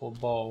powerful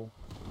bow,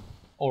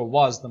 or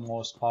was the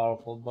most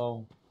powerful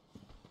bow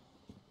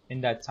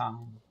in that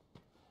time.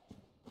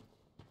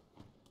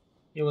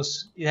 It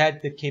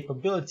had the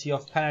capability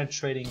of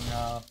penetrating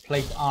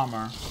plate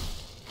armor,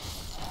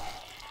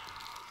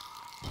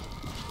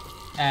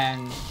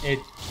 and it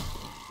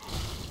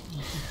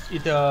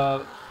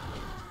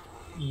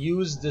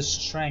used the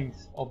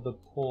strength of the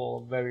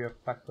pull very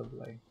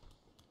effectively.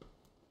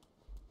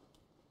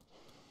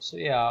 So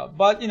yeah,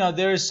 but you know,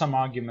 there is some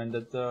argument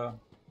that the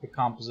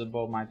composite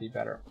bow might be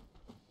better.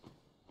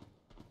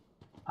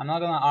 I'm not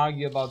gonna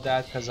argue about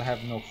that because I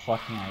have no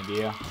fucking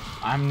idea.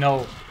 I'm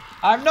no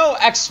I'm no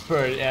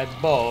expert at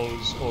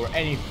bows or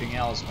anything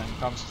else when it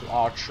comes to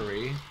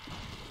archery,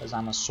 as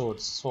I'm a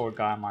sword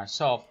guy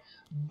myself,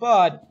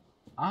 but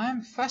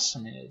I'm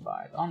fascinated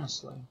by it,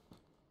 honestly.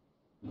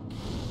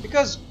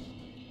 Because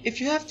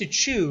if you have to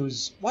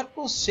choose, what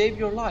will save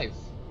your life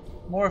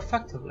more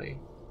effectively?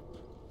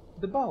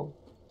 The bow.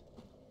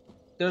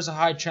 There's a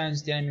high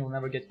chance the enemy will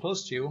never get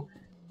close to you,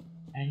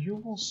 and you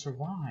will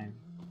survive.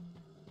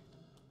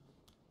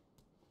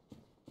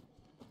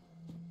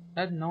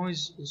 That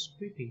noise is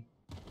creepy.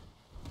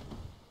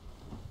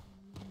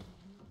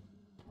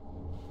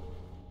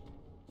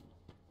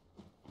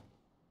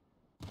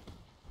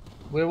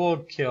 We will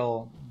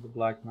kill the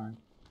Black Knight.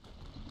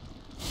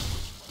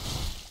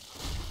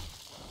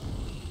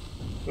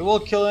 We will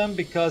kill him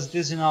because it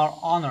is in our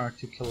honor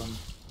to kill him.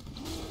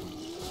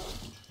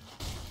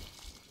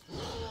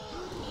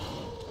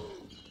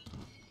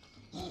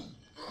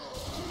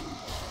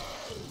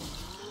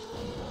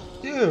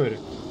 Dude!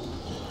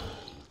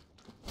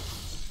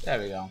 There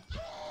we go.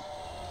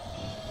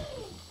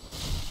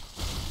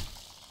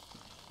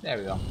 There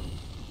we go.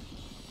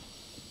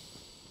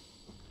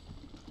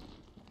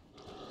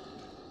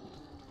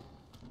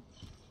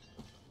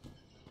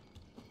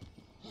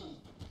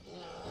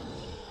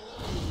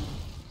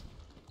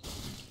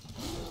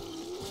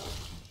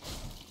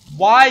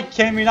 Why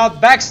can we not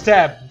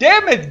backstab?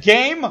 Damn it,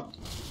 game!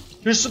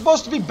 You're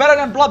supposed to be better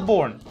than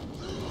Bloodborne.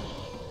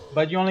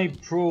 But you only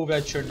prove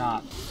that you're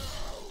not.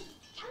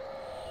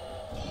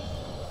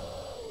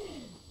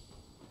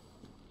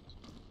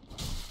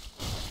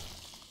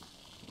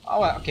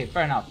 Oh, well, okay,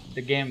 fair enough.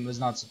 The game was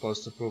not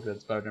supposed to prove that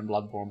it's better than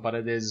Bloodborne, but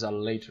it is a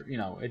later, you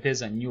know, it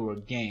is a newer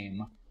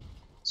game.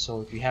 So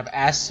if you have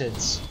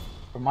assets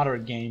from other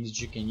games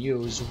that you can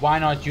use, why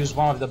not use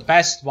one of the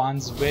best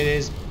ones,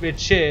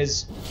 which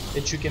is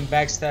that you can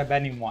backstab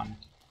anyone?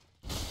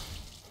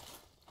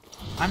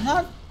 I'm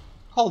not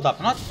hold up,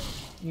 I'm not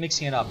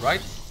mixing it up,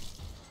 right?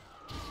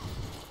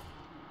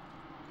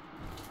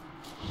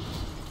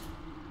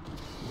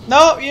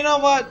 No, you know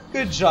what?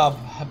 Good job,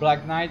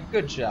 Black Knight,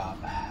 good job.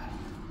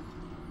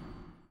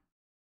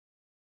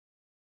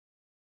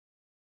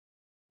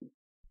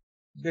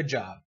 Good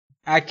job.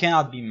 I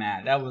cannot be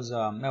mad. That was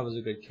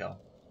a good kill.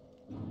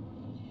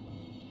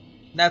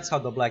 That's how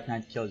the Black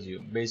Knight kills you.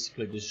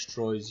 Basically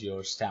destroys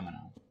your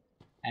stamina.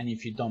 And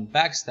if you don't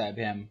backstab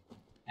him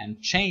and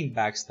chain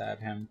backstab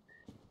him,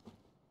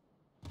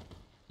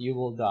 you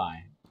will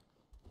die.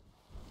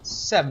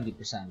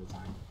 70% of the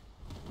time.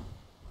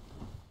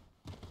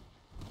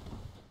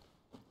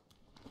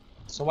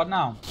 So what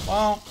now?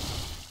 Well,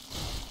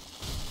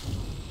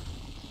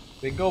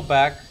 we go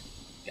back,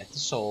 get the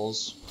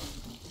souls.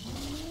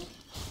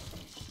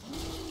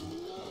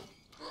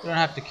 We don't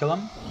have to kill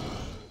him.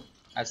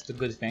 That's the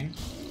good thing.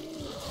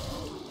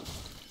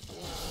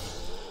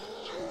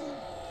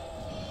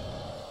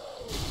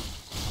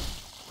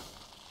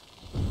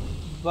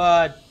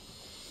 But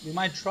we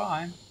might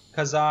try,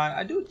 because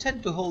I do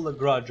tend to hold a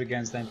grudge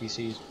against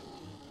NPCs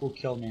who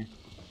kill me.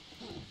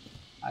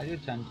 I do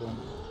tend to.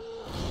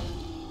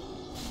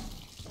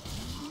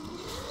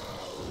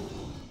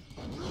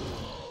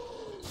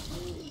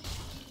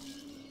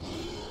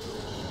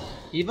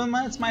 Even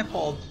when it's my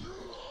fault.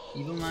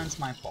 Even when it's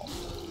my fault.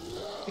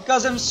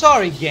 Because I'm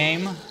sorry,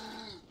 game.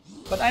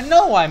 But I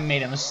know I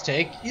made a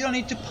mistake. You don't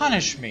need to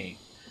punish me.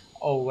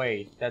 Oh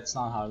wait, that's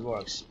not how it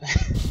works.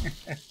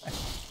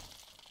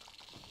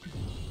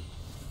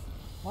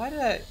 Why did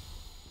I...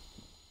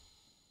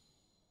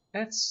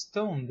 That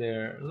stone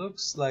there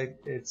looks like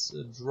it's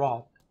a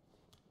drop.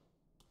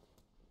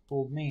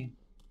 Fooled me.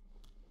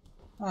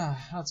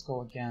 Let's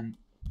go again.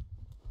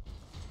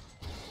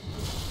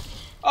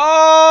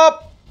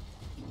 Oh!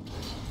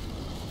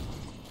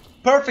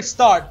 Perfect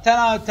start. 10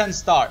 out of 10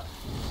 start.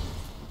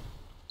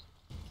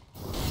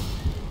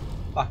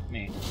 Fuck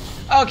me.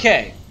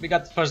 Okay, we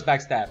got the first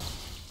backstab.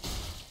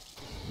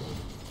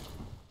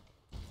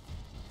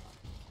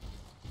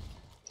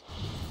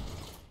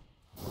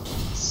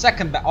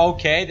 Second back.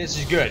 Okay, this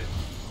is good.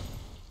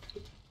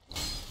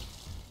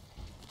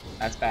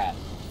 That's bad.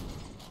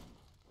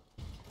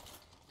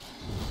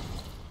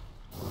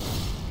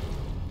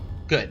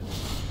 Good.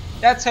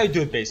 That's how you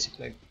do it,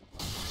 basically.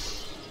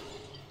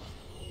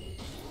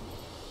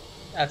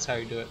 That's how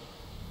you do it.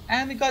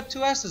 And we got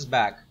 2 S's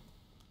back.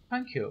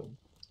 Thank you.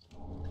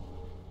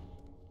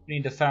 We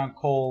need the Ferron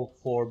Coal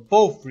for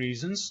both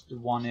reasons. The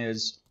one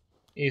is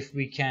if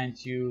we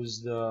can't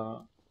use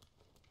the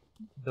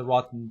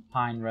rotten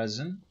pine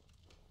resin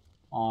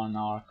on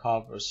our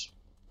Carver's.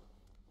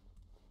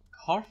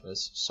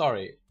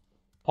 Sorry.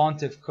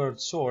 Pontiff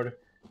curved sword,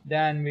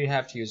 then we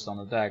have to use it on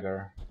the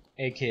dagger,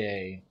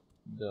 aka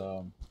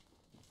the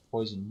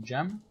poison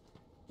gem.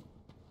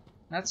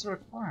 That's a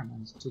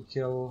requirement to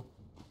kill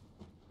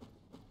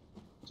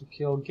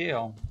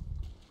Gale.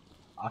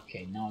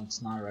 Okay, no,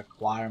 it's not a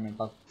requirement,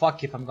 but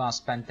fuck if I'm gonna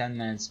spend 10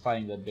 minutes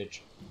fighting that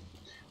bitch.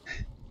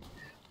 I'm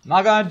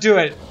not gonna do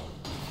it.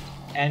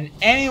 And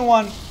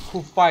anyone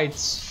who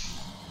fights,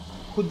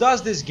 who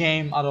does this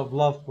game out of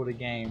love for the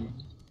game,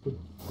 who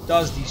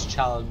does these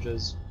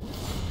challenges,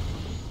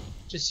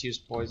 Just use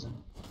poison.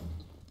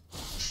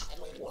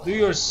 Do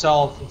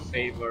yourself a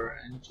favor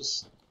and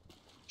just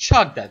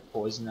chuck that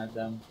poison at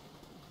them.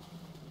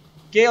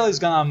 Gale is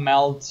gonna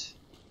melt.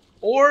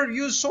 Or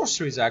use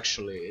sorceries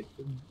actually.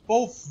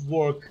 Both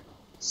work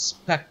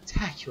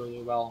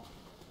spectacularly well.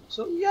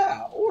 So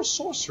yeah, or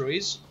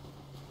sorceries.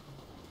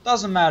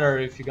 Doesn't matter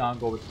if you're gonna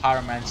go with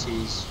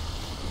pyromancies,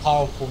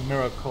 powerful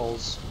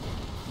miracles.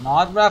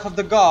 Not Wrath of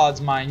the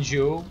Gods, mind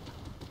you.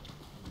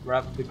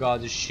 Wrath of the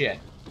Gods is shit.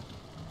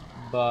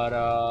 But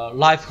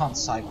Life Hunt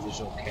Scythe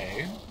is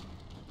okay.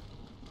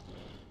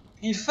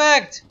 In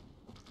fact,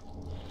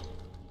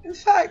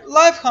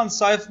 Life Hunt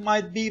Scythe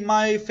might be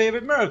my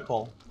favorite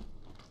miracle.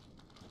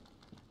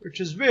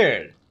 Which is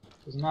weird,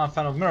 because I'm not a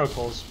fan of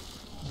miracles.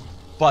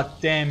 But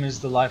damn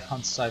is the Life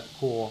Hunt Scythe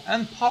cool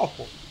and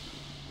powerful.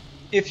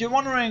 If you're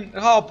wondering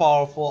how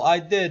powerful, I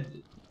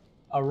did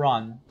a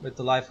run with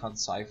the Life Hunt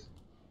Scythe.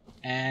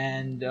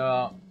 And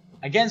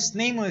against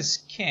Nameless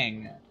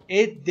King,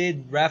 it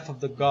did Wrath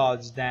of the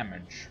Gods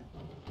damage.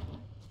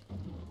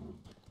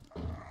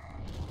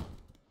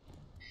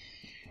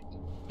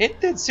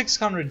 It did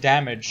 600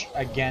 damage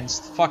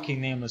against fucking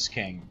Nameless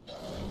King.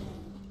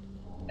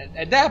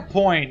 At that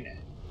point,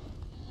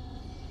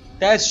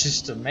 that's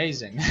just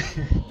amazing.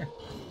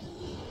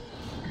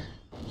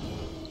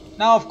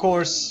 Now, of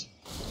course,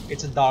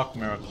 it's a dark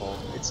miracle.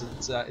 It's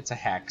a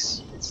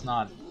hex. It's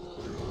not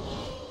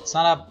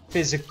a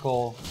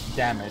physical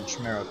damage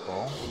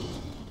miracle.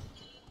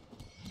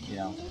 You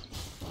know.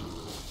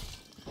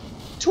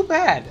 Too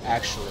bad,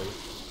 actually.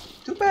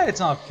 Too bad it's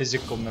not a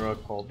physical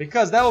miracle,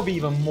 because that would be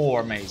even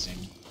more amazing.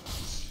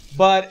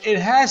 But it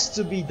has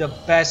to be the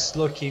best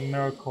looking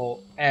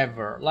miracle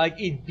ever. Like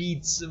it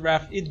beats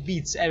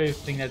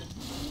everything that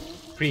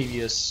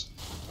previous.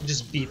 It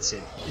just beats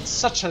it. It's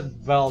such a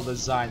well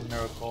designed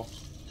miracle.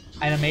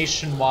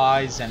 Animation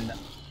wise and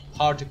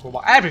particle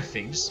wise,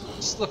 everything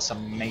just looks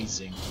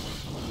amazing.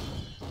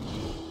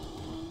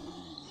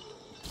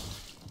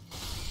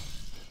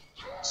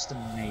 Just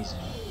amazing.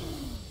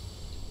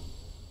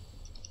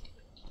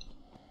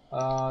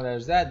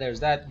 There's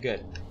that,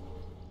 good.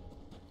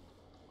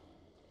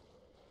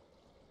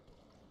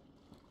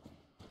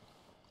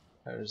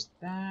 There's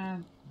that.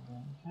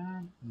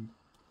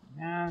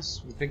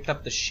 Yes, we picked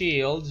up the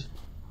shield.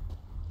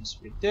 Yes,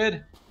 we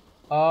did.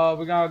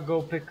 We're gonna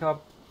go pick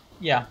up.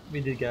 Yeah,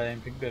 we did get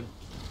anything good.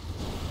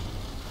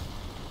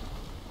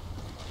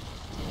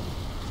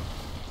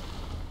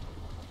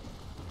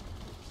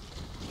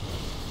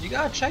 You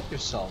gotta check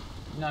yourself.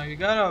 No, you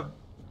gotta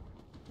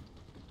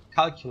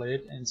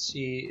calculate and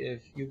see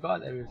if you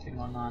got everything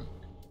or not.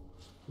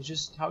 It's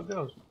just how it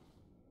goes.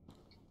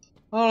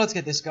 Oh, let's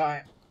get this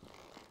guy.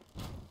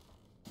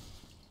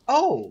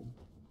 Oh!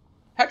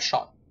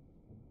 Headshot.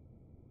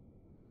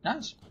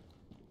 Nice.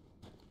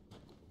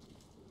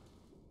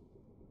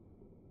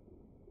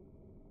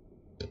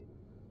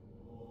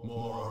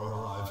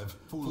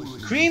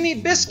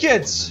 Creamy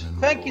biscuits!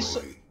 Thank you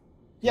so...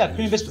 Yeah,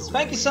 creamy biscuits.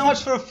 Thank you so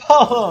much for a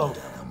follow!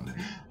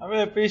 I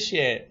really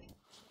appreciate it.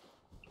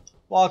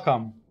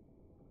 Welcome.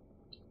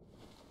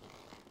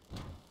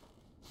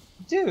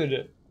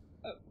 Dude,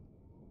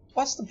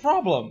 what's the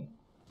problem?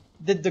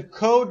 Did the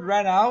code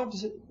run out?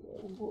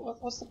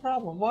 What's the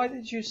problem? Why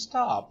did you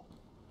stop?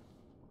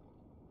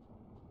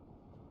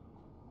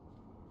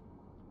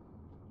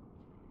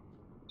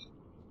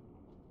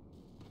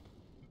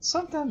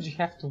 Sometimes you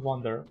have to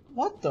wonder,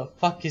 what the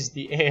fuck is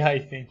the AI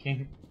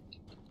thinking?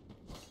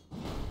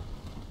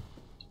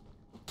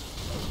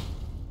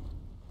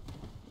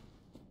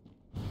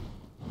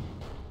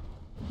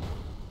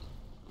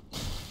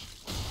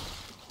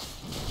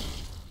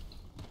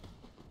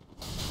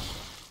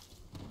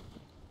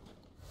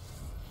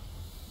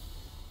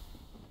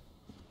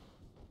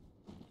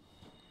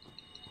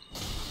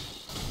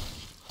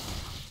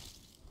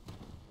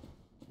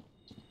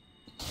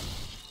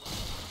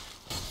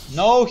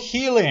 No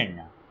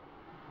healing!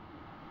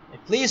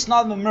 At least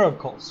not the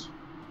miracles.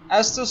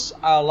 Estus,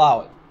 I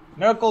allow it.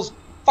 Miracles,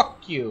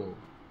 fuck you!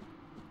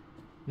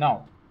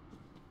 No.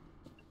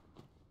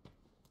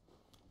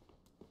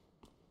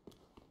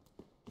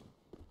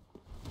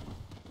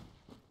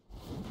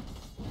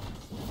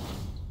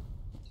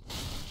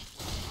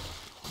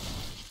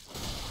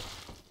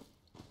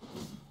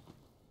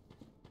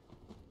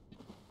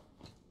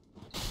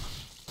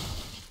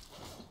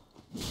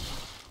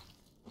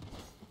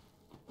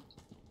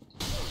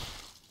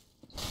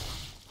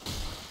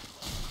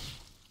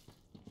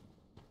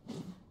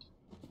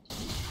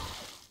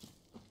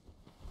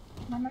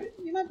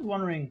 You might be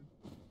wondering,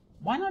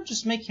 why not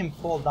just make him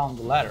fall down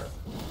the ladder?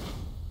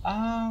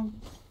 I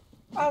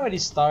already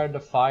started the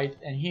fight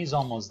and he's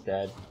almost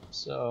dead,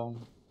 so...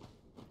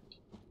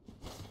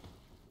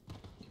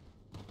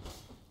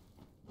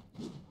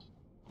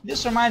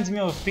 This reminds me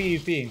of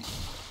PvP.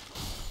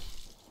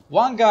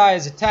 One guy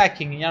is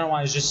attacking and the other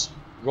one is just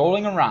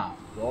rolling around.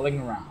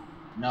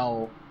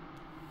 No...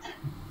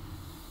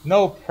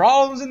 no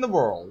problems in the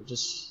world,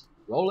 just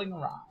rolling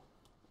around.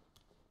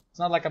 It's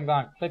not like I'm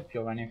gonna clip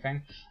you or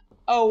anything.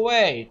 Oh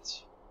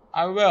wait,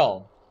 I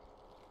will.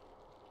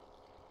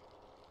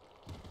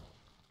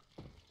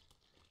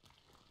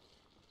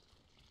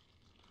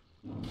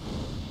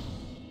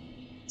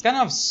 It's kind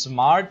of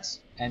smart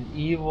and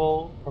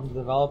evil from the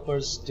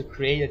developers to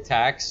create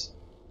attacks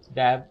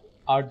that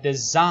are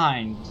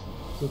designed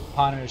to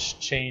punish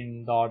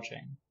chain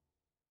dodging.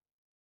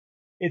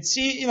 It's,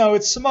 you know,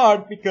 it's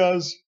smart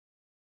because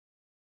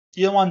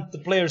you don't want the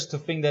players to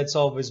think that it's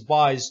always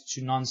wise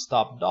to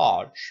non-stop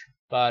dodge.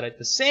 But at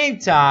the same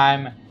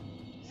time,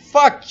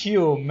 fuck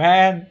you,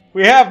 man.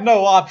 We have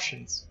no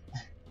options.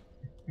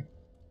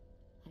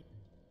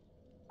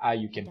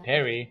 You can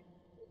parry.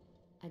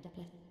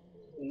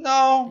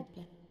 No,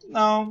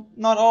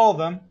 not all of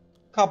them.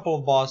 Couple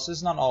of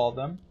bosses, not all of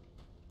them.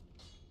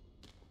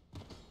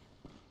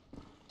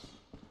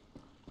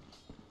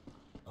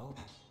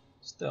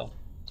 Still.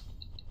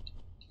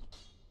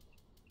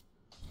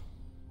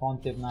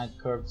 Pontiff Knight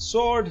curved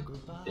sword.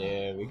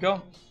 There we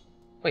go.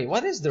 Wait,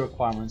 what is the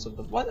requirements of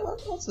the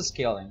what's the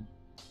scaling?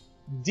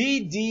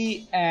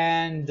 D,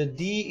 and the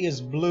D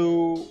is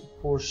blue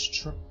for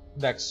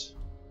dex.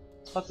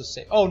 What to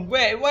say? Oh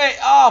wait,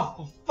 oh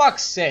for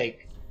fuck's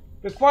sake!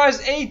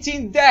 Requires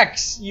 18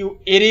 dex, you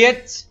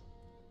idiot!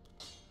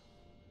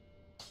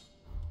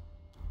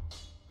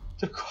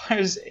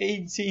 Requires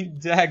 18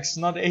 dex,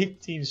 not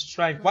 18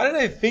 strength. Why did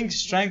I think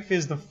strength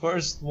is the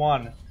first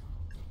one?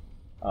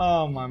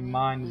 Oh, my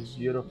mind is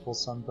beautiful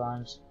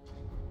sometimes.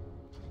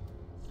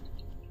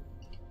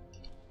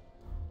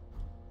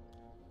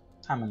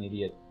 I'm an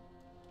idiot.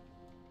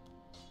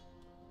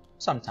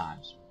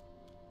 Sometimes.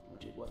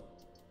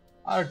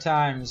 Other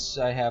times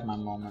I have my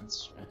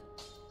moments.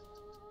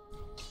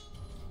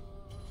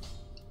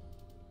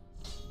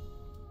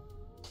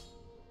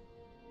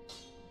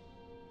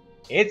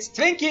 It's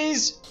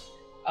Twinkies!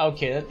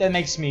 Okay, that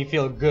makes me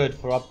feel good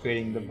for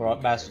upgrading the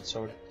bastard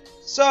sword.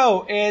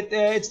 So,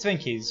 it's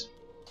Twinkies.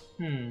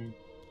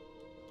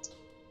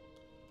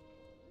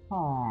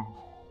 Oh,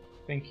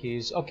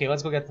 Twinkies. Okay,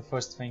 let's go get the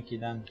first Twinkie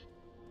then.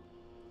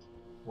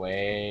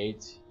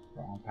 Wait,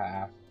 wrong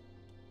path.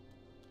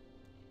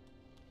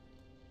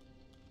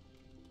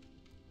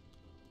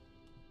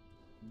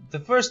 The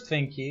first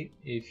Twinkie,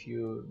 if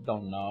you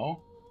don't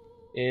know,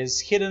 is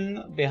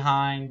hidden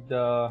behind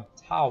the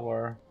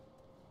tower.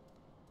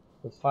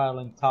 The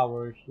filing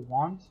tower, if you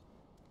want.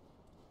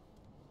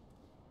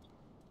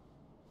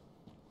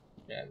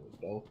 There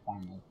we go,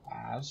 final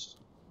pass.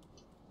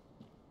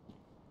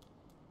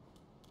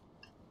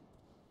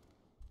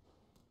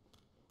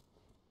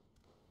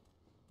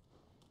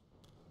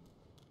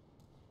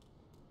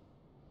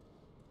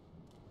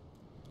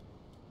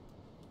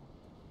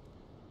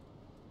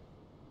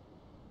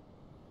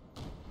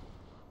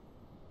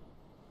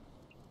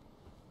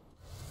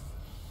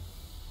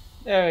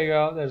 There we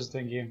go, there's the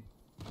Twinkie.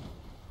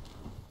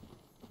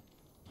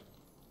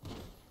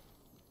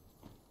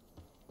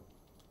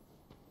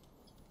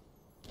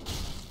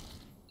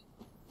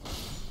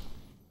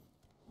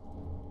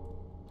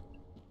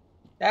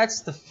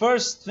 That's the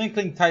first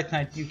Twinkling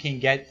Titanite you can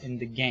get in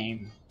the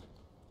game.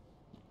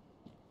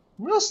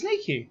 Real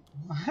sneaky,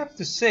 I have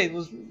to say. It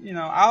was, you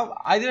know,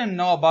 I didn't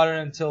know about it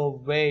until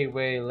way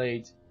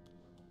late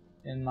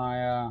in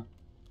my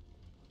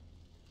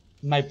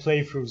my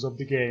playthroughs of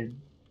the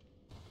game.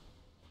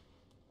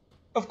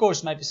 Of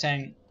course, you might be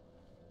saying,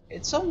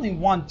 it's only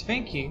one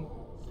Twinkie,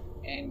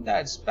 ain't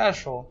that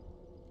special?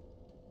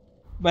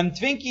 When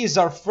Twinkies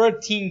are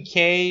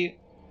 13k,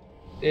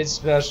 it's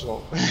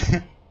special.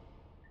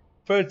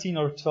 13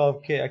 or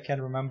 12k, I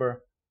can't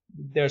remember.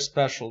 They're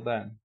special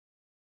then.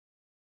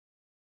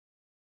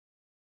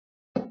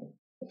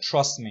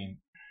 Trust me.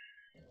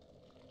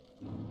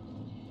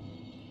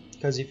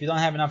 Because if you don't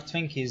have enough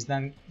Twinkies,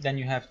 then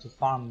you have to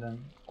farm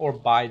them or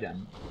buy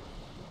them.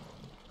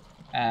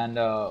 And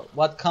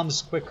what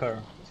comes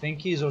quicker,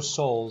 Twinkies or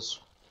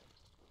souls?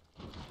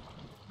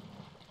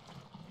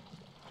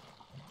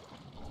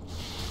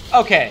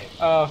 Okay,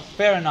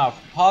 fair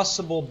enough.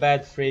 Possible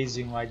bad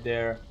phrasing right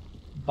there.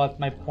 But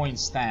my point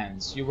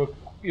stands. You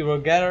will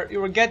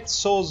get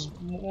souls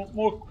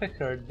more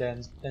quicker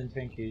than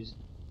Twinkies.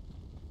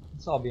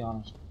 So I'll be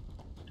honest.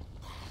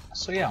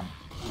 So yeah.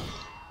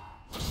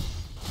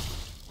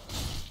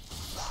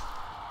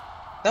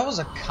 That was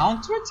a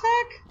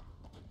counterattack?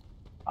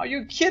 Are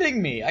you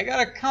kidding me? I got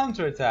a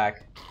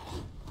counterattack.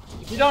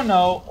 If you don't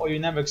know or you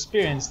never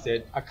experienced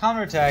it, a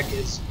counterattack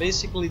is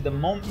basically the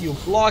moment you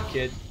block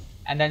it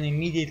and then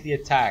immediately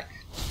attack.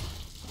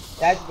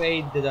 That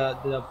way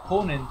the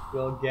opponent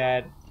will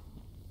get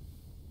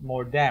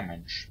more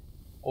damage,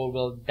 or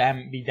will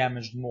be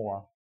damaged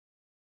more.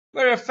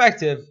 Very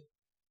effective,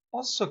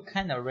 also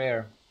kinda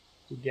rare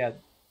to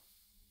get.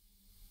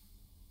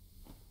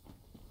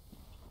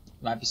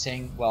 You might be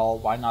saying, well,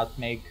 why not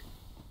make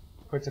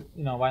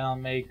why not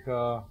make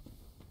I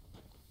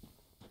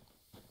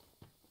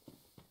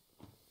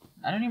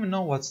don't even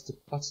know what's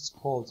it's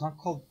called.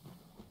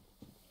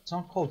 It's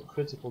not called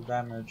critical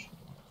damage.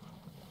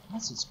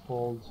 What's it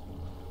called?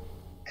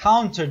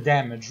 Counter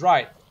damage,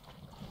 right?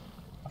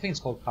 I think it's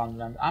called counter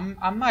damage.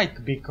 I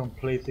might be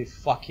completely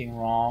fucking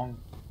wrong,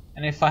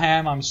 and if I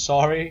am, I'm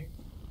sorry.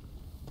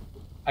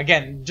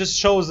 Again, just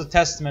shows the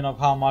testament of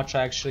how much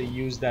I actually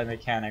use that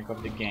mechanic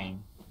of the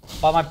game.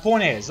 But my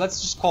point is,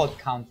 let's just call it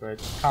counter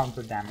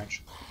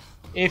damage.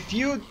 If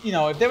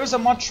if there was a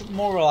much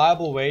more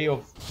reliable way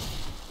of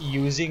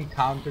using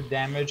counter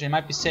damage, I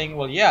might be saying,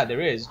 well, yeah,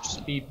 there is.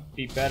 Just be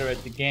better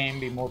at the game,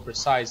 be more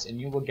precise, and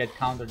you will get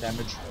counter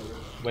damage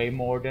way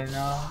more than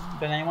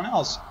anyone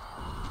else.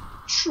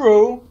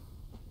 True.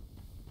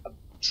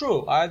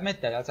 True. I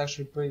admit that. That's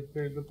actually a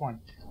pretty good point.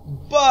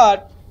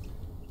 But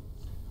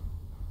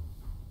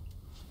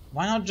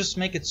why not just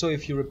make it so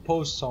if you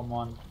repose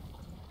someone,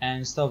 and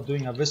instead of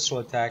doing a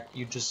visceral attack,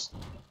 you just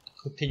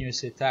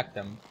continuously attack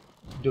them,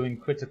 doing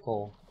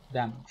critical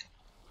damage.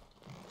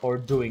 Or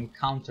doing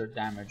counter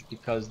damage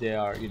because they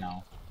are,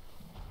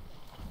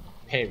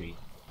 parried.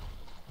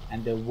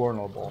 And they're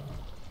vulnerable.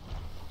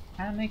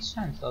 Kinda makes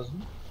sense,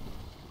 doesn't it?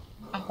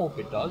 I hope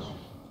it does.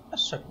 I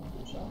certainly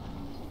do so.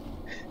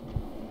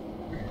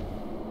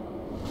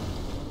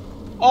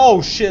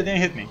 Oh shit, it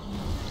didn't hit me.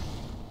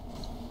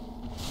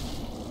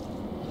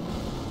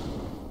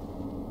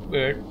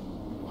 Weird.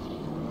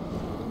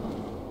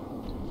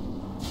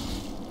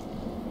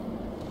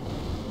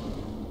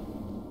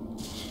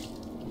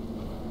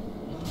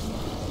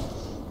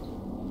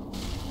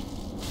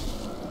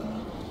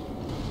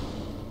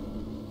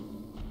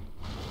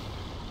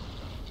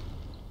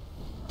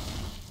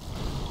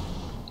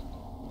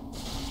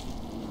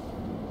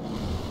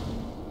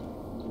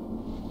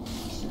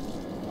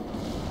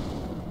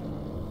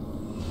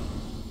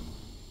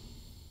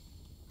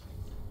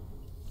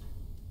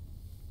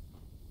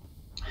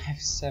 I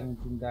have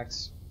 17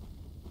 decks.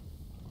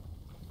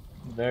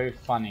 Very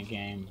funny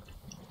game.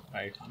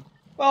 Very fun.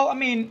 Well, I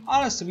mean,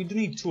 honestly, we do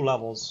need 2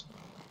 levels.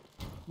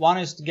 One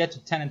is to get to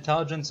 10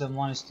 intelligence, and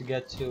one is to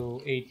get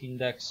to 18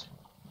 dex.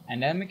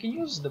 And then we can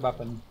use the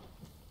weapon.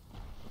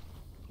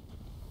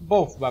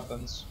 Both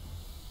weapons.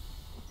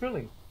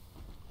 Really.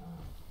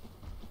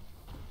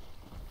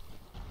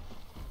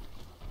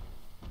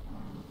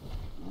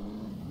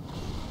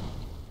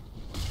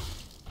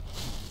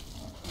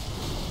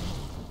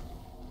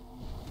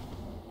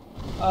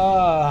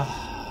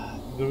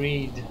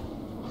 Greed.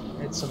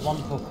 It's a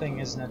wonderful thing,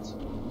 isn't it?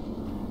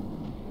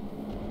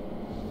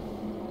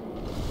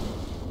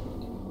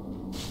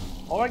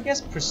 Or I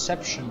guess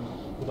perception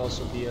could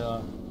also be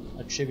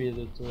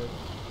attributed to it.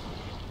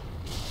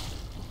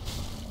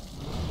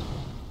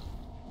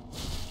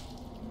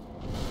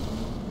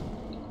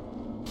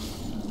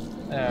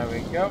 There we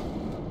go.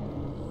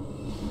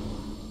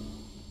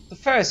 The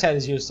Ferris head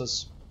is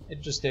useless.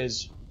 It just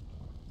is.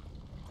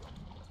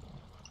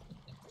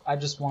 I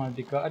just wanted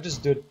to go. I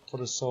just do it for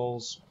the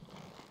souls.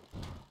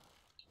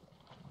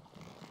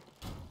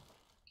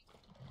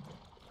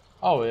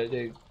 Oh,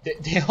 they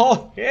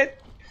all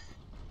hit.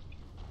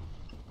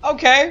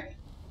 Okay.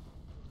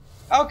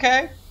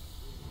 Okay.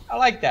 I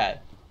like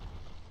that.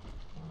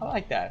 I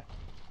like that.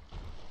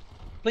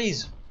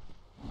 Please,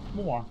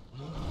 more.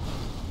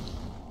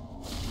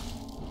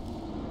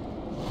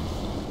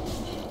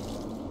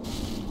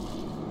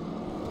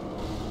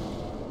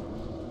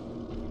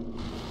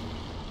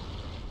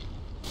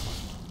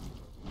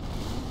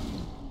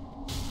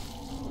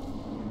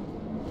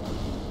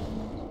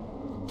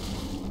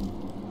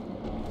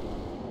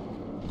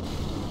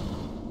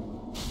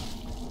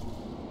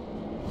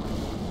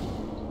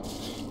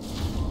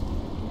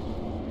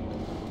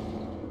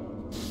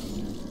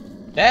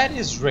 That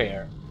is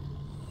rare.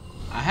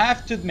 I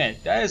have to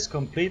admit, that is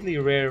completely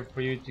rare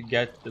for you to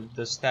get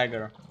the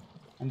stagger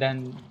and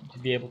then to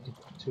be able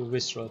to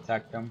visceral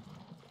attack them.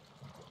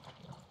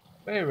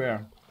 Very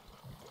rare.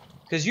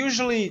 Because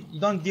usually you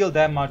don't deal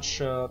that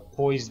much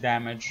poise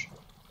damage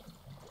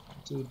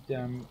to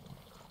them.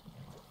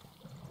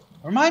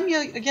 Remind me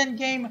again,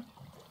 game,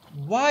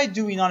 why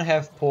do we not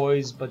have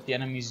poise but the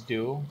enemies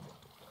do?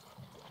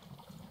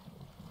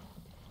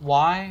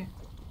 Why?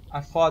 I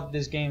thought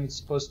this game is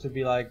supposed to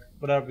be like,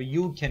 whatever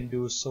you can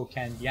do, so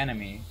can the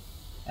enemy.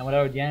 And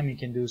whatever the enemy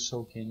can do,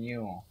 so can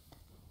you.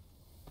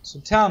 So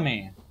tell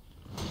me,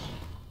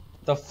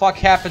 the fuck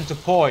happened to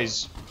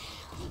poise?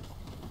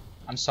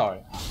 I'm sorry,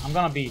 I'm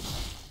gonna be...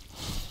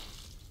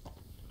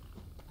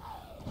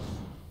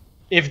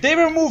 If they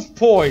remove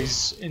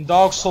poise in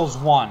Dark Souls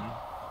 1,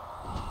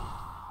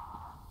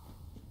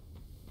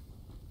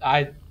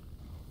 I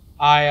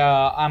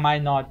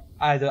might not...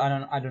 I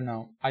don't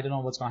know. I don't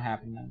know what's gonna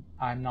happen then.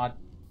 I don't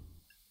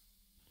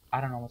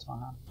know what's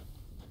gonna happen.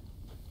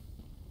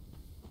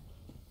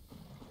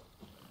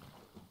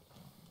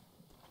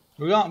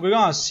 We're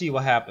gonna see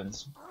what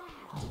happens.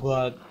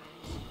 But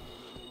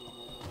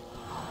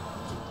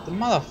the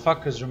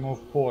motherfuckers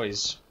remove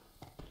poise.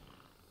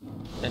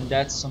 Then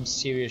that's some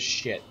serious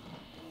shit.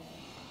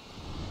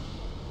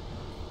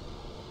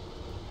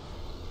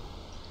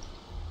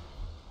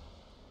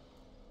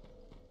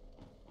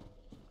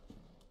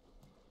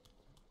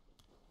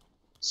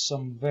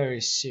 Some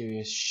very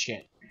serious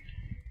shit.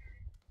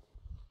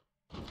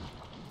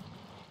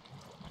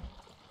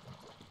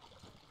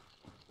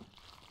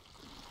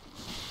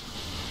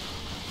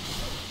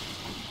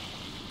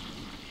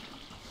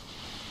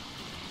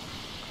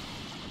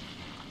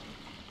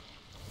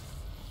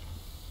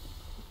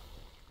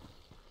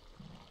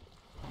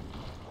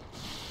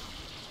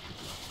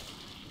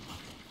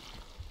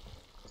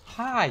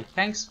 Hi,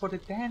 thanks for the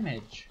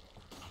damage.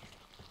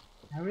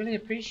 I really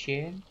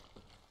appreciate it.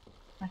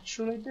 I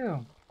truly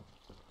do.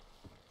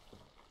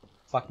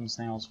 Fucking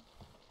snails.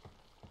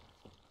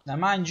 Now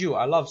mind you,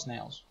 I love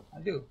snails. I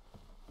do.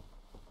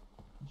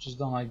 I just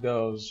don't like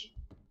those.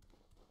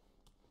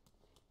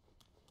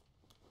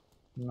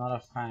 I'm not a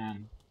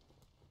fan.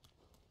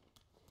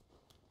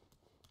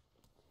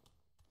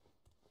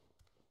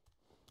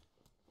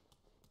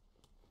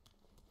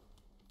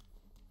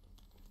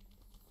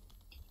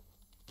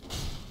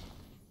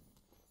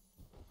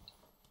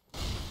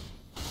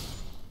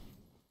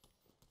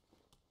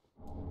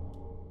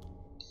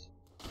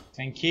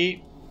 Thank you.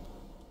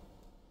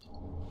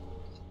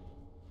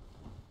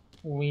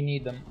 We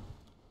need them.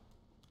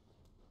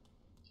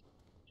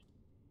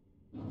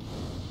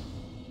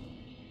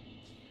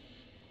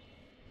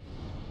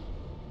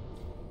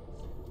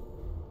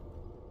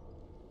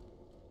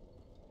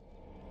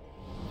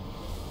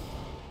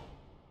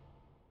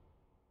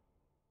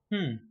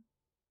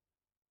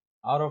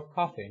 Out of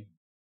coffee.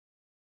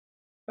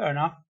 Fair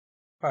enough.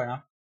 Fair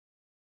enough.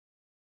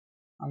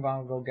 I'm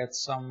gonna go get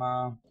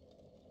some,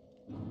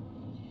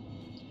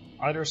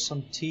 either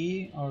some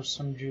tea or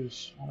some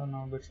juice. I don't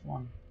know which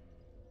one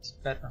is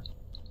better.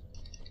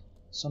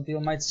 Some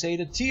people might say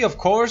the tea, of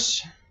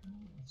course.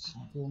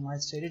 Some people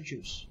might say the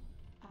juice.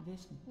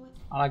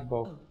 I like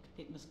both.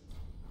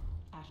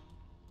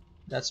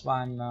 That's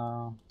why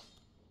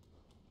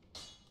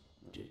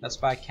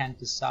that's why I can't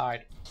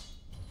decide.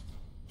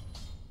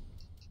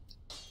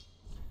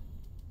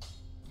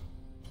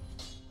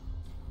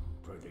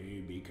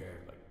 Be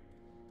careful.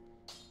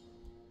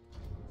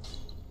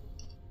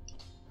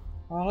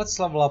 Well, let's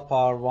level up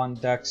our 1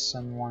 dex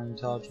and 1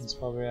 intelligence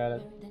while we're at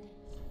it.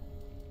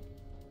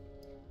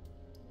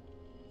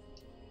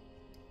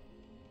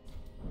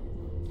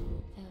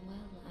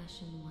 Farewell,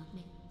 Ashen One.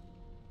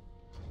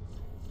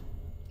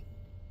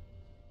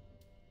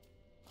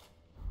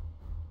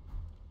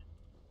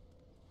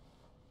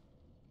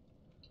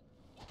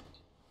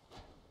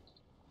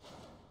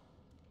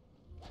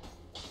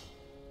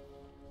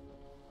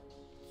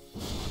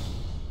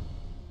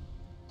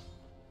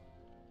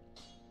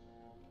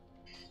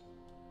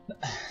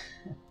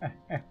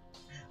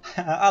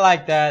 I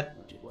like that.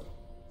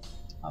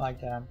 I like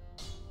that.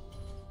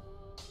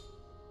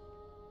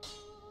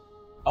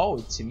 Oh,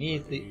 it's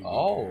immediately.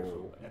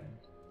 Oh,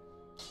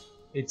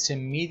 it's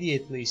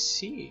immediately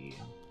C.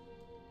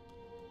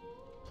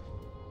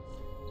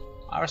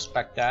 I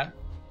respect that.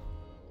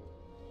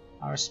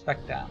 I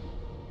respect that.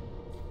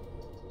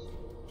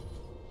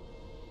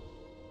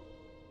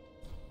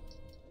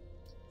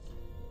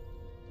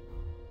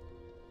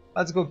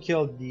 Let's go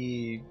kill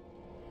the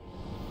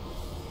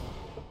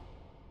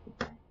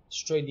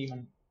stray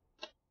demon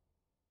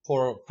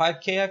for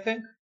 5k, I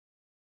think.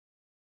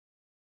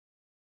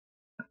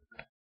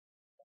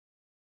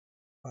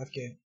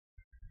 5k.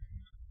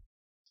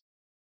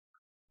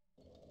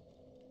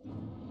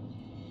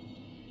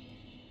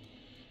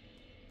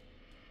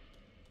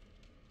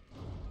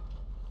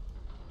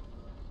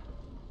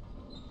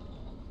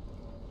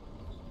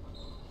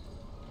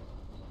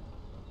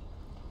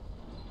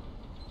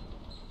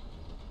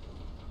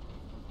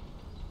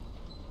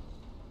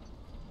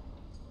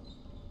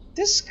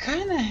 This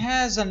kind of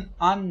has an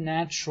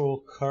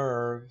unnatural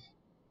curve.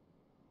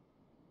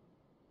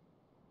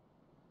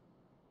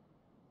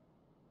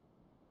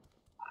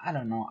 I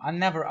don't know. I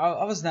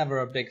was never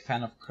a big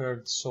fan of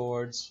curved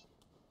swords.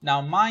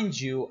 Now, mind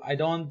you, I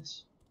don't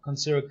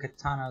consider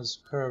katanas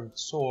curved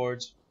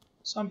swords.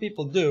 Some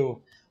people do.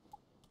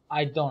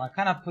 I don't. I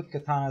kind of put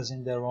katanas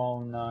in their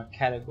own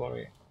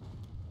category.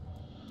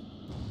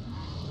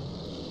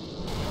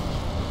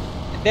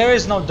 There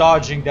is no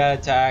dodging that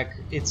attack.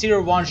 It's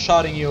either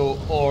one-shotting you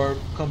or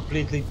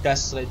completely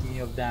desolating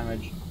you of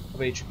damage, of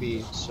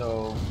HP.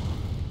 So,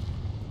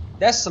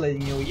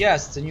 desolating you,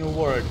 yes, it's a new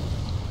word.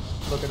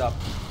 Look it up.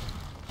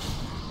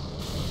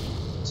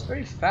 It's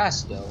very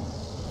fast though.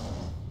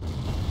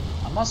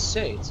 I must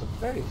say, it's a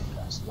very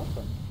fast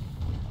weapon.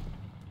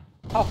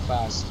 How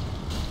fast?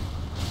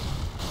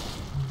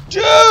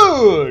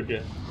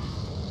 Dude!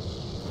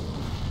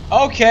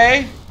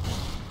 Okay.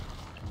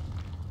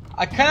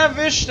 I kind of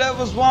wish that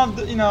was one of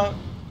the, you know,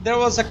 there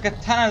was a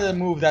katana that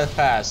moved that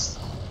fast.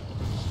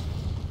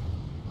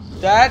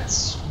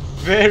 That's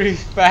very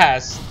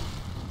fast.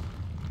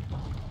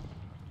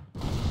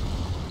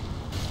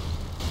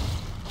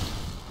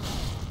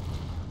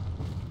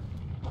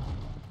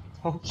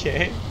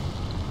 Okay.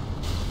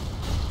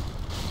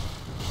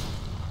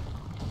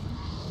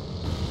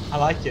 I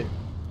like it.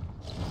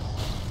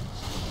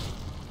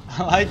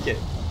 I like it.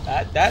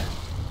 That.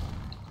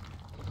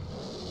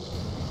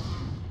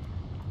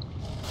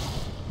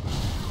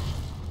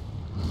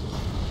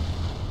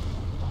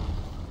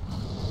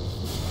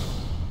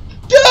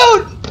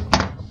 Dude!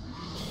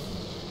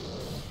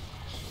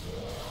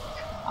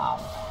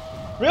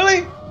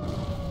 Really?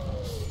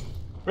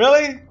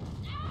 Really?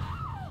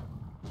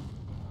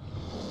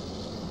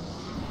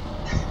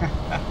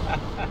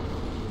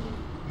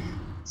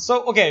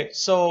 So okay,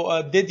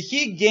 so did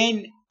he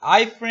gain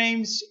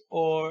iframes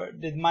or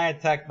did my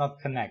attack not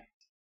connect?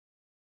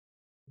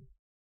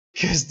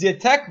 Because the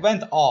attack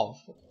went off.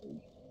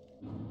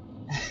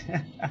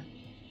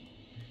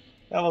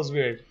 That was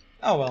weird.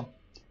 Oh well.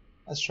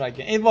 Let's try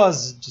again. It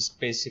was just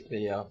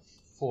basically a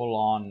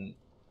full-on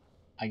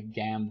a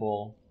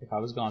gamble if I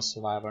was gonna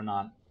survive or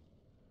not.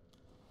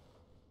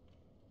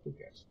 Who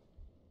cares?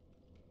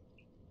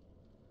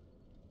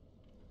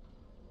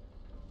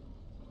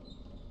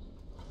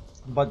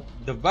 But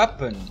the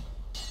weapon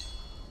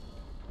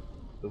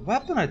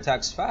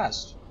attacks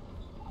fast.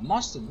 I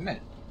must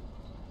admit.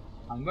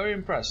 I'm very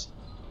impressed.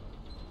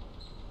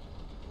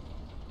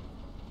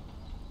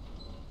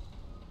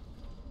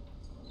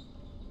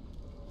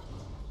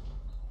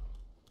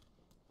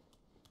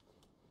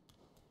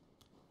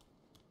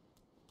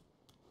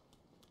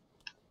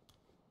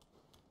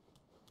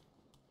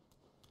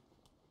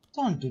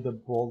 Don't do the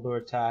boulder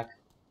attack.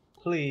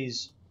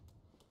 Please.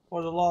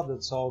 For the love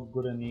that's all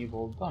good and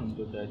evil, don't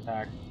do the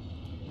attack.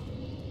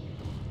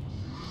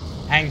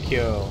 Thank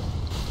you.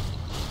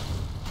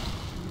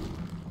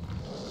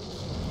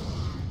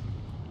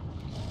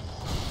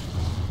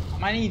 I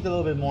might need a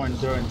little bit more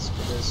endurance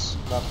for this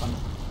weapon.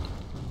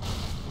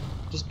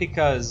 Just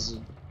because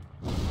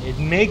it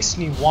makes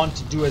me want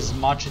to do as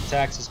much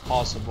attacks as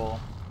possible.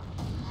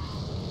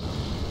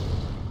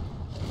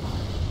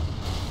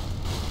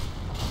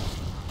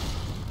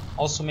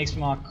 Also makes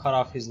me want to cut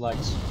off his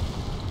legs.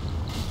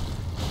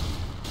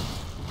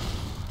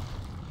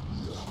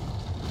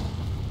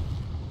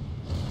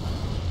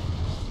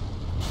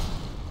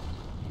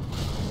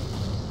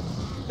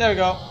 There we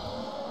go.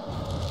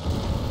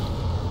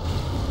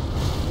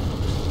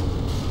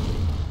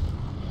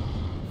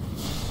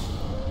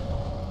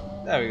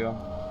 There we go.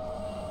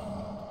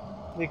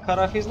 We cut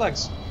off his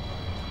legs.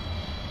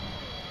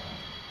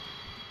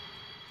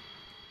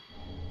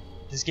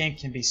 This game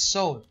can be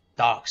so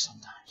dark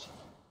sometimes.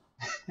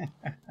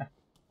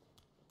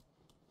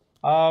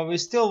 We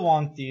still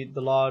want the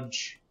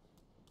large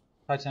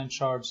Titan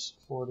shards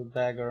for the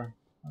dagger.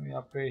 Let me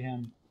upgrade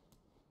him.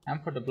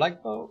 And for the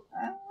black bow,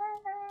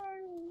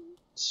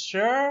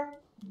 sure.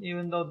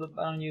 Even though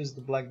I don't use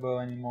the black bow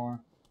anymore,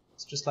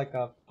 it's just like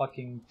a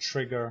fucking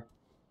trigger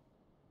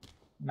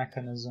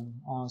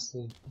mechanism.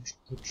 Honestly,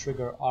 to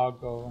trigger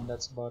Argo, and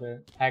that's about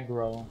it.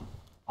 Aggro,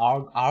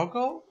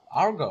 Argo,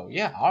 Argo,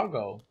 yeah,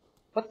 Argo.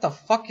 What the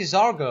fuck is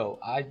Argo?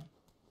 I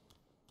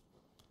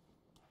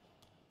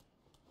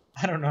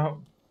don't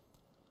know.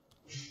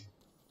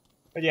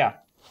 But yeah,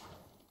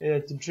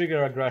 to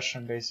trigger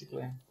aggression,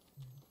 basically.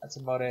 That's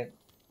about it.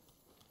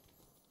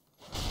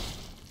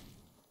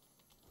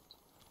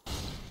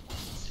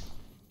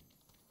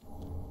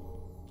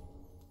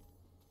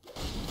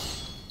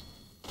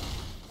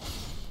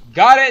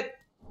 Got it!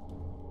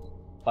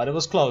 But it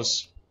was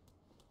close.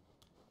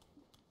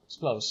 It's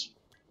close.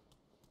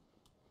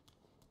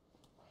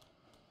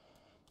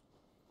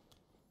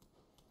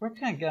 Where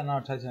can I get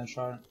another Titan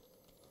shard?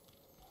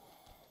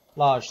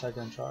 Large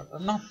Titan shard.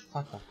 No,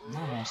 fuck off.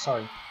 No,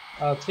 sorry.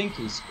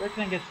 Twinkies. Where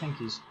can I get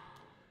Twinkies?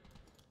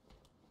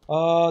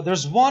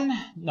 There's one.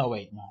 No,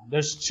 wait, no.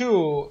 There's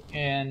two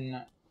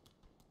in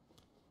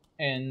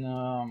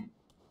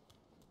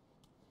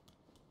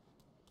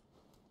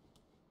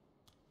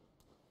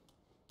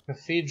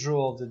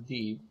Cathedral of the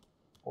Deep,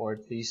 or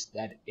at least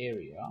that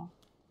area.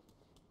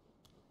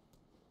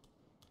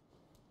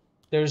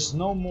 There's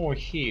no more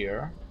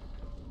here.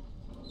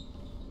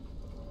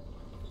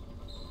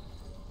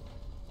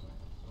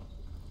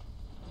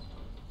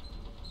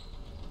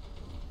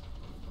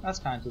 That's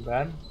kind of too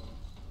bad.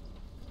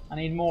 I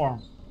need more.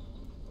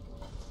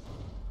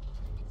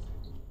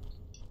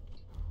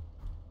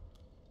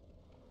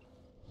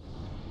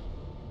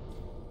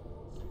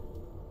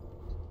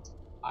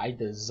 I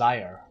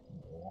desire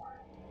more.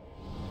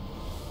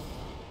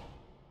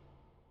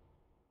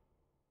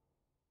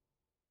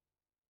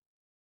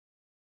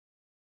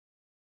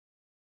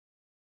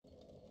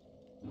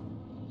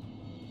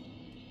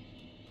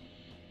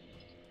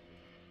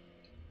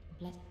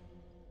 Bless.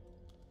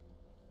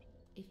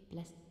 If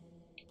blessed.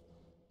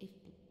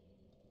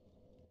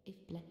 If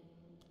blessed.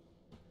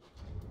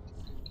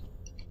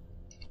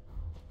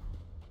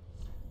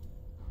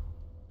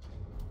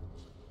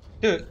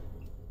 Dude.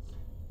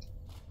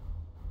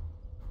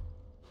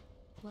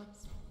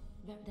 Works.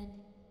 Then.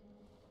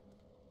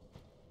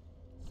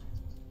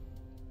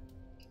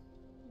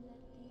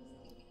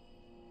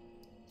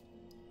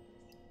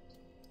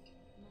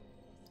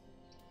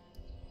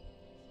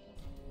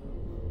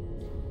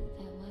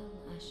 Farewell,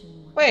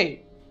 Ashen One.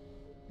 Wait.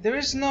 There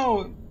is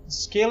no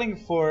scaling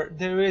for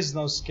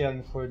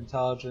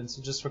intelligence.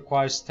 It just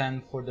requires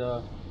 10 for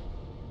the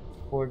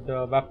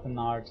weapon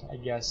art, I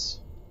guess.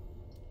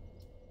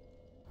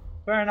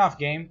 Fair enough,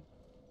 game.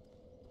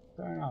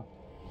 Fair enough.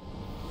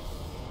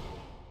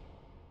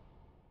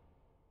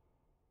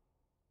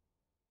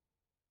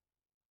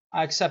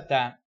 I accept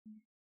that.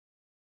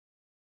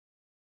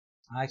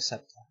 I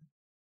accept that.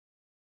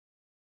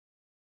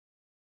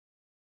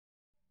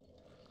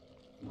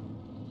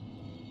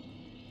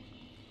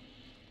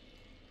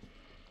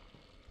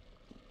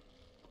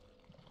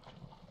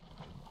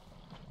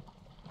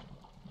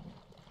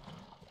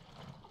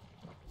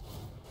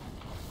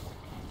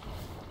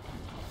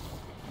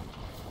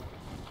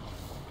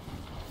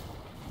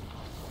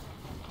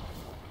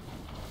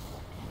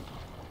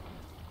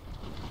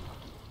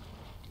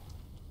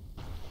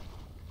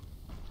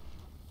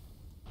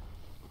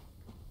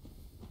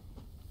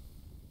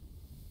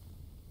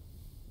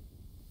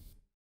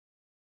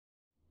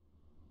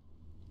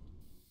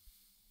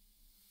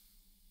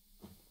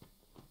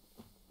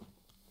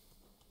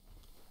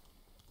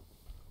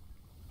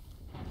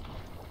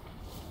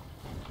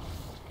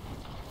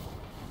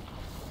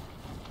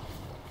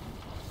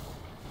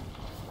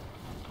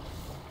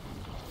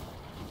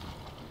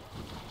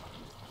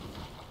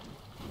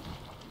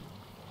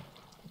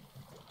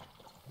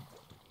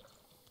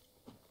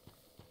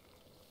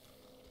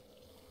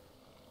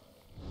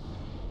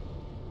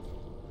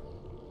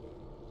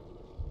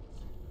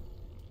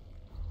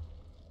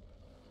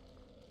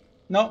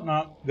 No,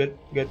 no, good,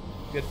 good,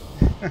 good.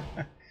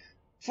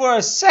 For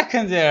a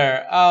second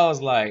there, I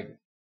was like,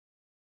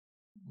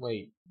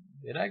 wait,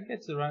 did I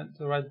get to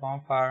the right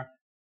bonfire?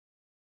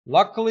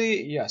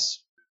 Luckily,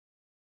 yes.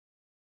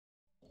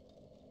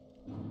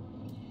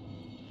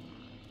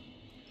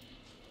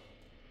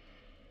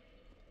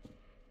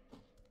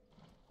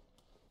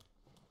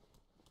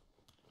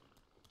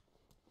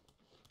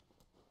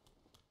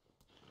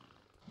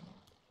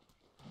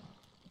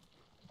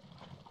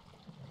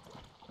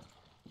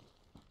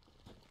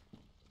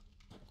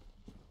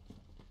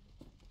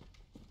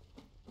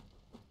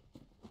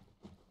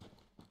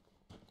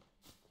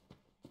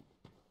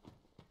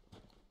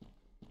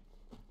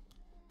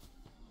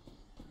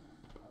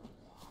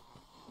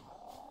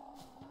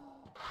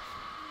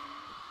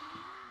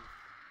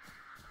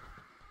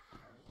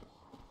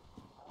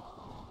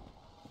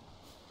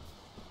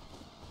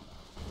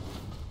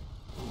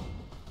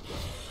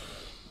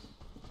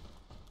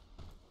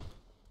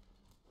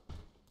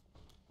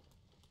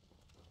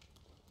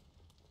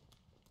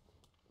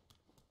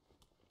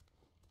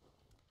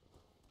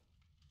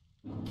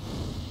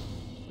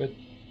 Good.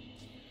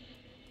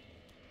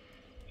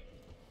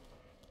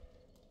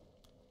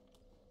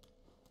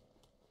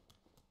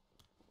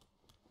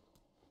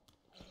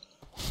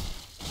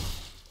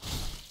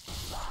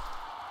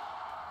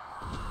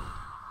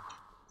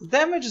 The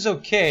damage is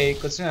okay,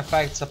 considering the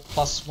fact it's a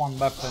 +1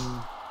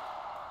 weapon.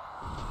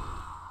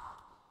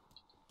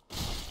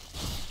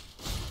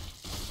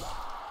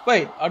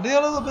 Wait, are they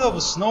a little bit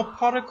of snow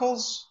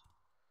particles?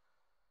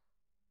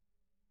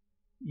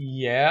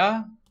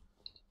 Yeah.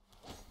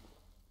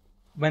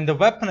 When the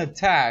weapon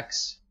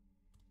attacks.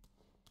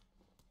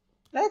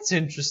 That's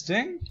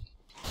interesting.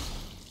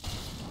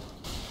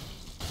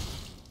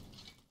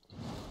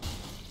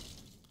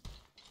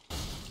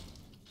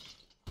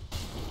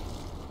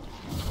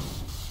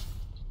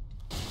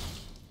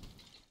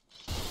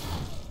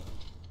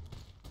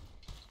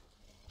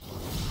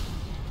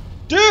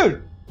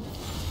 Dude!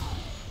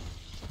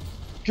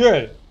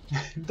 Good.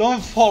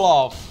 Don't fall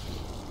off.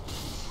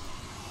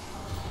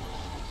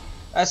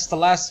 That's the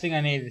last thing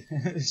I need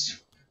is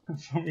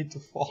for me to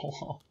fall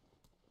off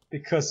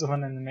because of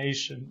an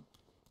animation.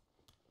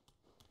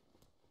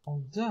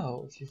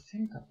 Although, if you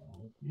think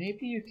about it,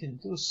 maybe you can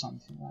do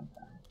something like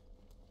that.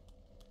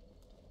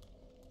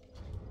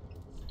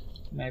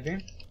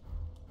 Maybe.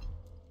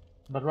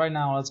 But right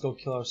now, let's go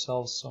kill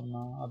ourselves some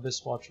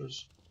Abyss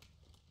Watchers.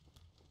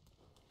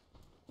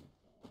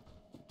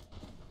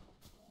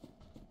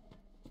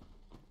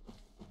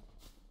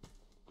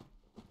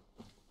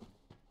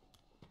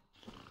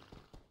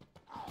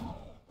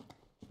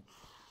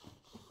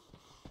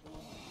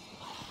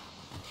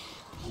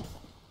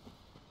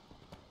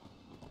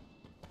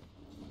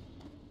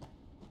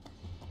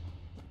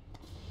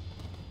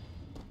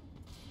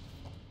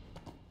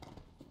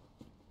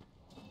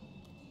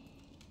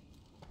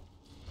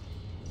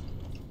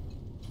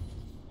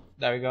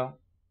 There we go.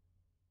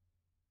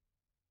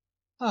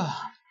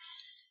 Ah.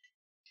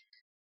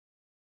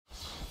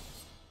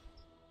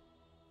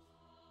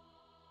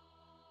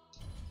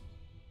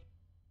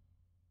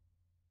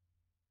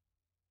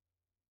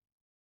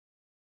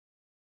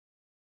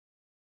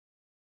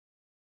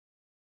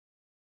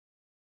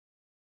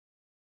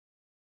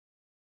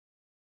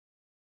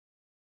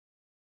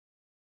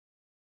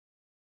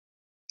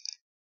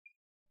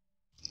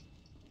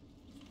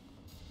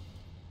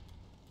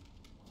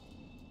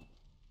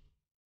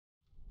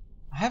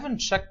 I haven't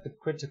checked the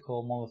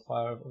critical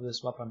modifier of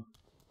this weapon.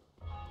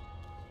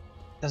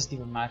 Does it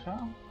even matter?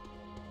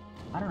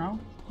 I don't know.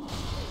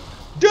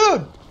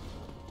 Dude!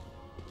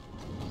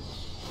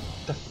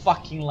 The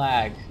fucking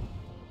lag.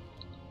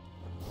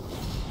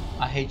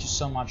 I hate you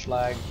so much,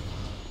 lag.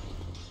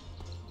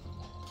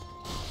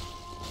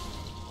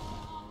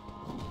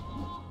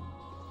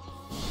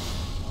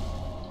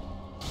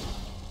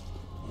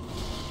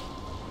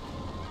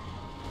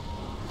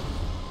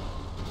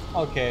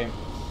 Okay.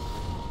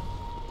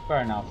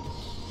 Fair enough.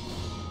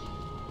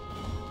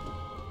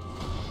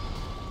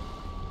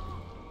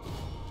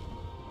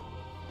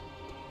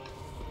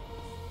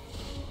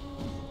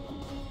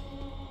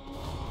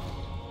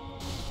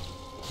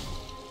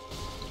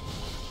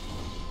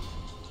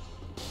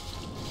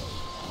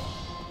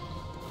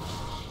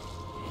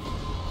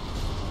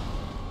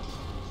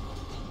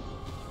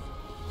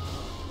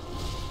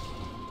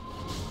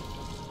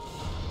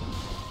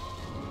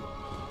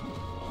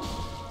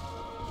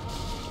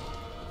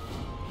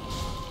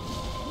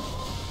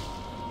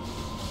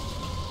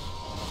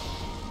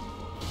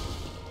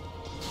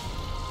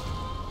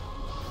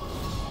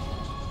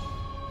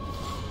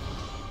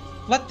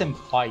 Let them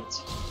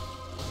fight.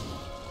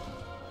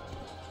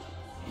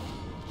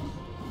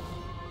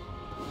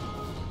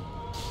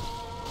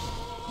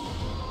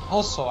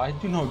 Also, I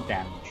do no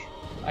damage.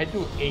 I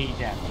do A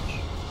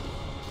damage.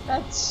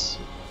 That's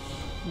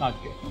not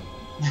good.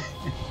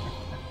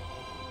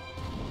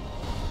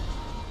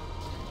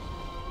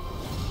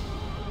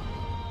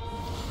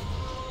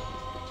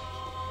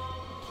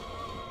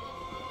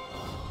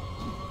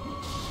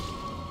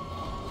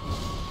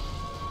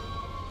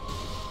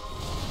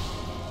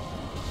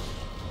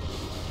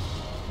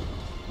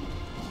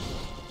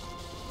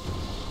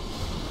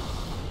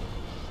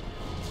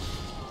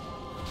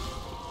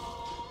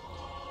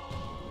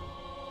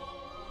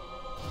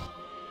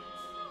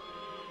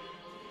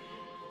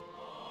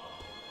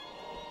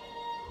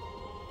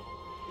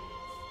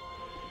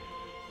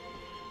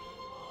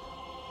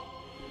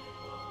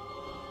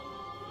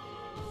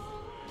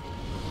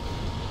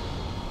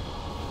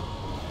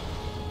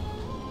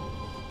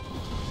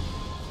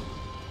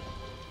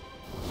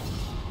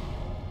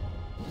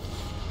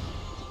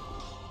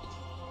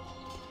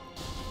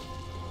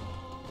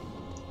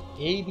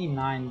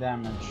 89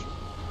 damage.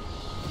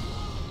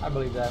 I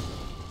believe that.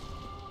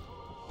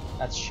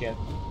 That's shit.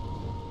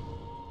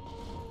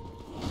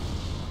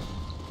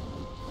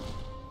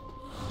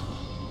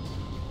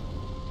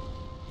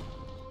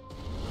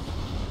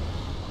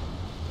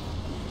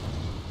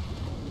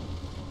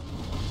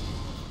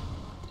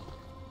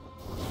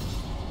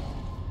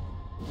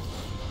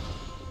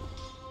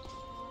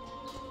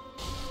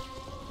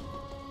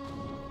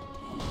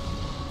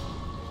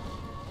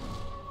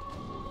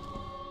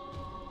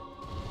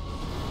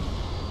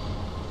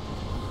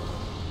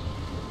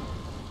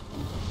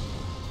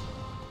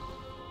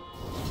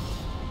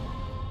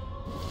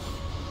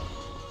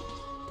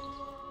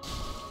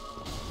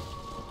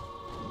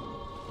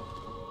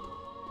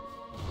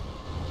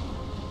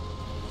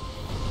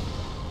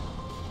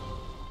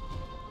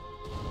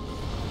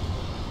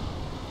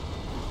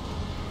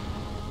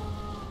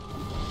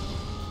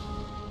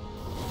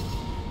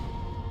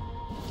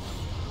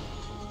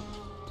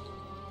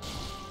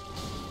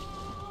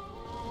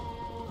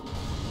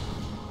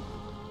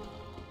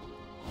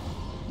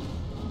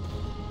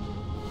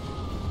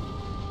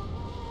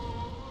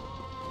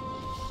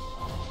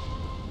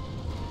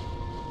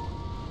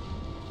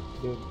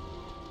 Dude,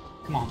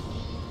 come on,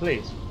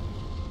 please.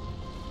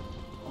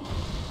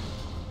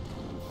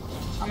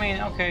 I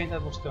mean, okay,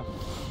 that was good.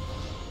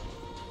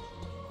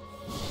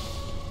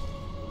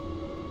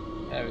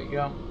 There we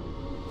go.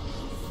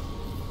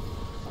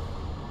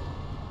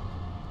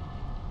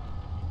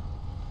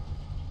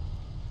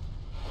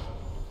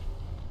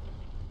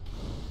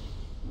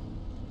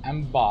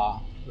 Ember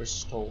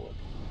restored.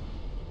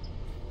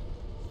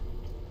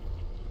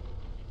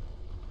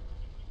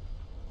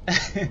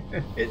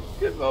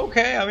 It's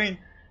okay, I mean,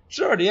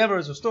 sure, the Ember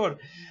is restored.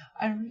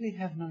 I really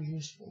have no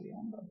use for the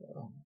Ember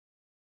though.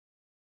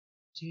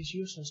 It is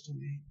useless to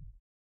me.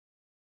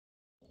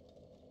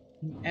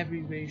 In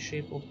every way,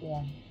 shape or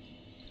form.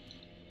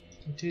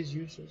 It is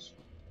useless.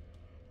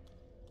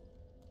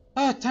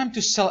 Ah, time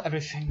to sell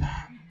everything.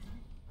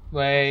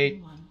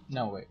 Wait.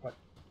 No, wait, what?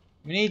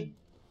 We need...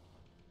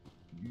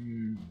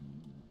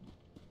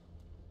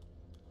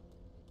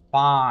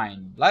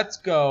 Fine, let's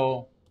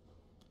go.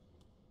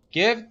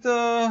 Give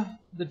the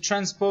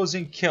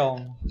transposing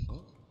kiln.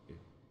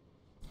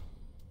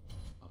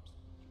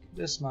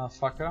 This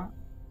motherfucker.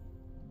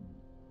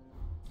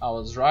 I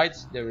was right,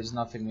 there is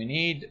nothing we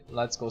need.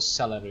 Let's go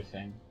sell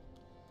everything.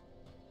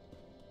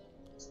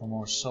 For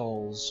more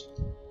souls.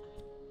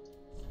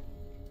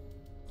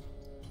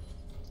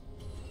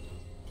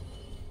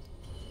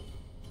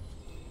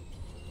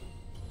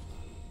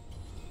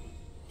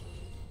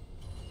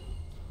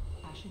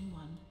 Ashen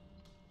one.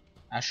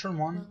 Ashen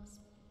one. Works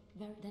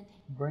better than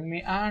Bring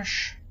me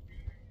ash.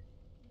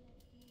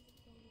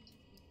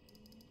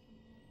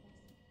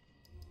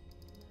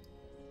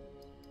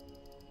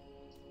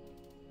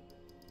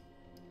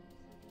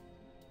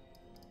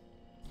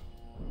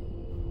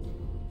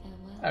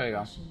 There we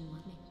go.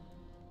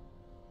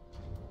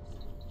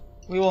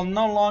 We will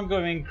no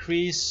longer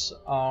increase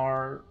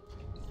our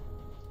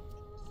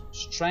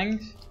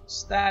strength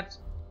stat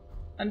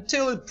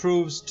until it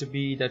proves to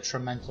be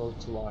detrimental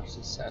to our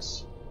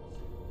success.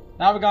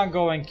 Now we're gonna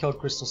go and kill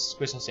crystal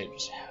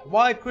sages.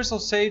 Why crystal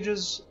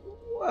sages?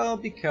 Well,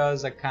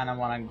 because I kind of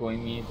want to go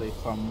immediately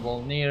from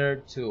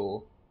Volnir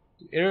to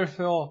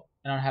Irithyll.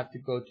 I don't have to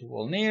go to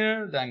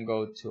Volnir, then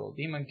go to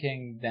Demon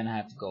King, then I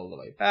have to go all the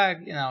way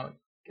back. You know,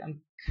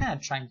 I'm kind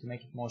of trying to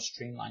make it more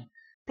streamlined.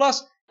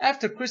 Plus,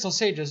 after Crystal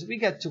Sages, we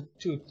get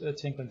two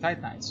Twinkling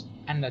Titanites,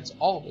 and that's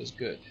always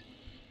good.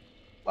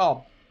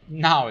 Well,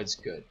 now it's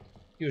good.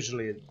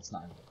 Usually it's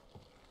not good.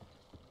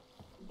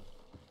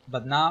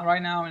 But now,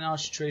 right now in our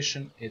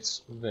situation,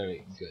 it's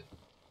very good.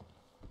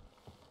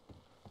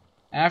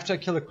 After I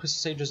kill the Crystal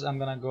Sages, I'm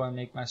gonna go and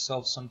make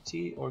myself some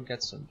tea or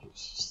get some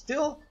juice.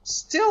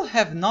 Still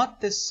have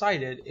not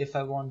decided if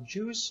I want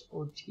juice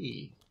or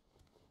tea.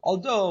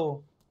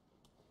 Although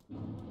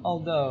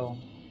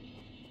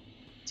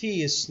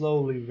tea is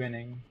slowly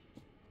winning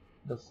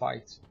the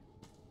fight.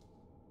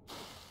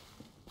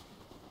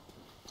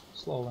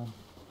 Slowly.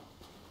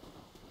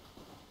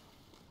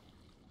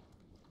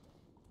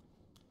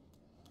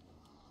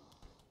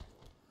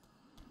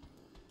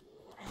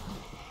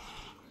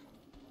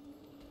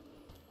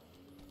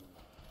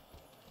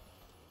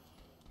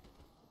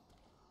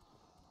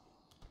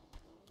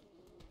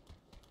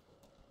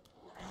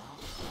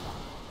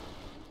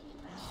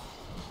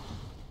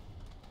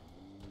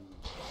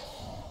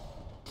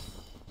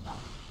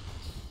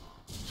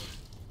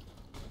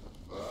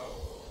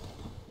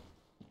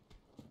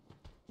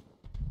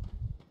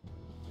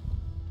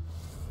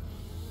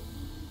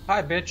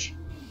 Hi, bitch.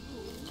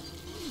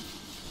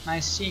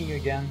 Nice seeing you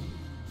again.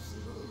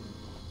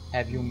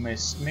 Have you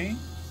missed me?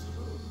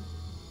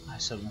 I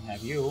certainly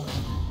have you.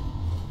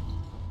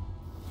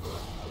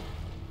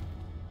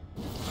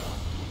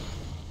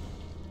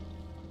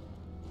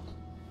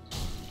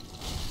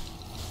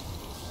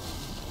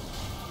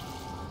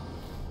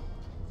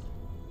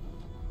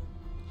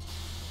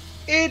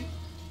 It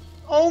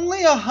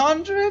only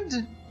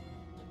 100?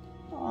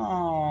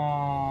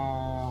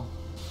 Oh.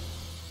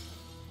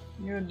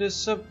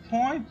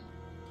 disappoint.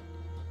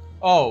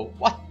 Oh,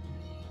 what?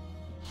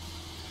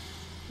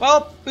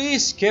 Well, we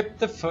skipped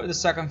the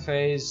second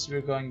phase. We're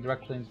going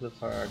directly into the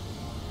third.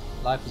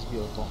 Life is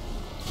beautiful.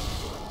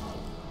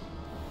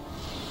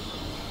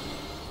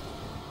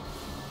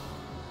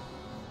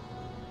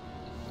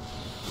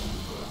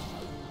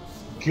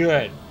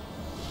 Good.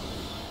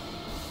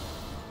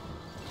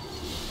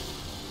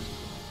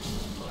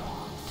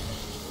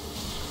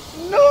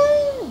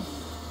 No!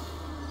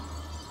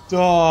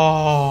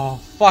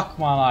 Oh, fuck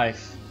my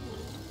life.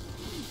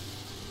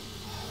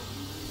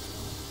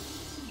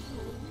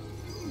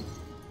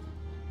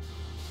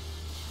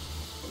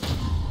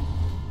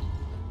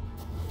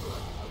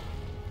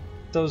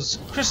 Those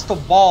crystal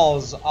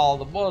balls are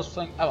the worst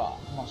thing ever,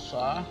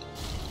 sir.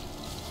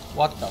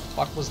 What the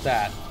fuck was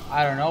that?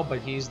 I don't know, but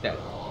he's dead.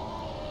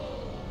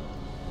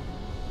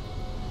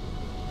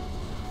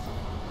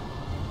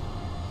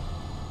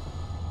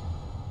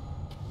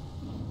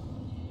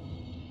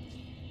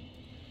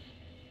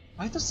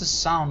 Why does the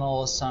sound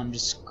all of a sudden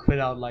just quit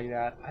out like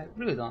that? I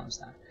really don't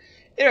understand.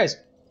 Anyways,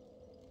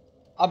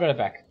 I'll be right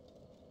back.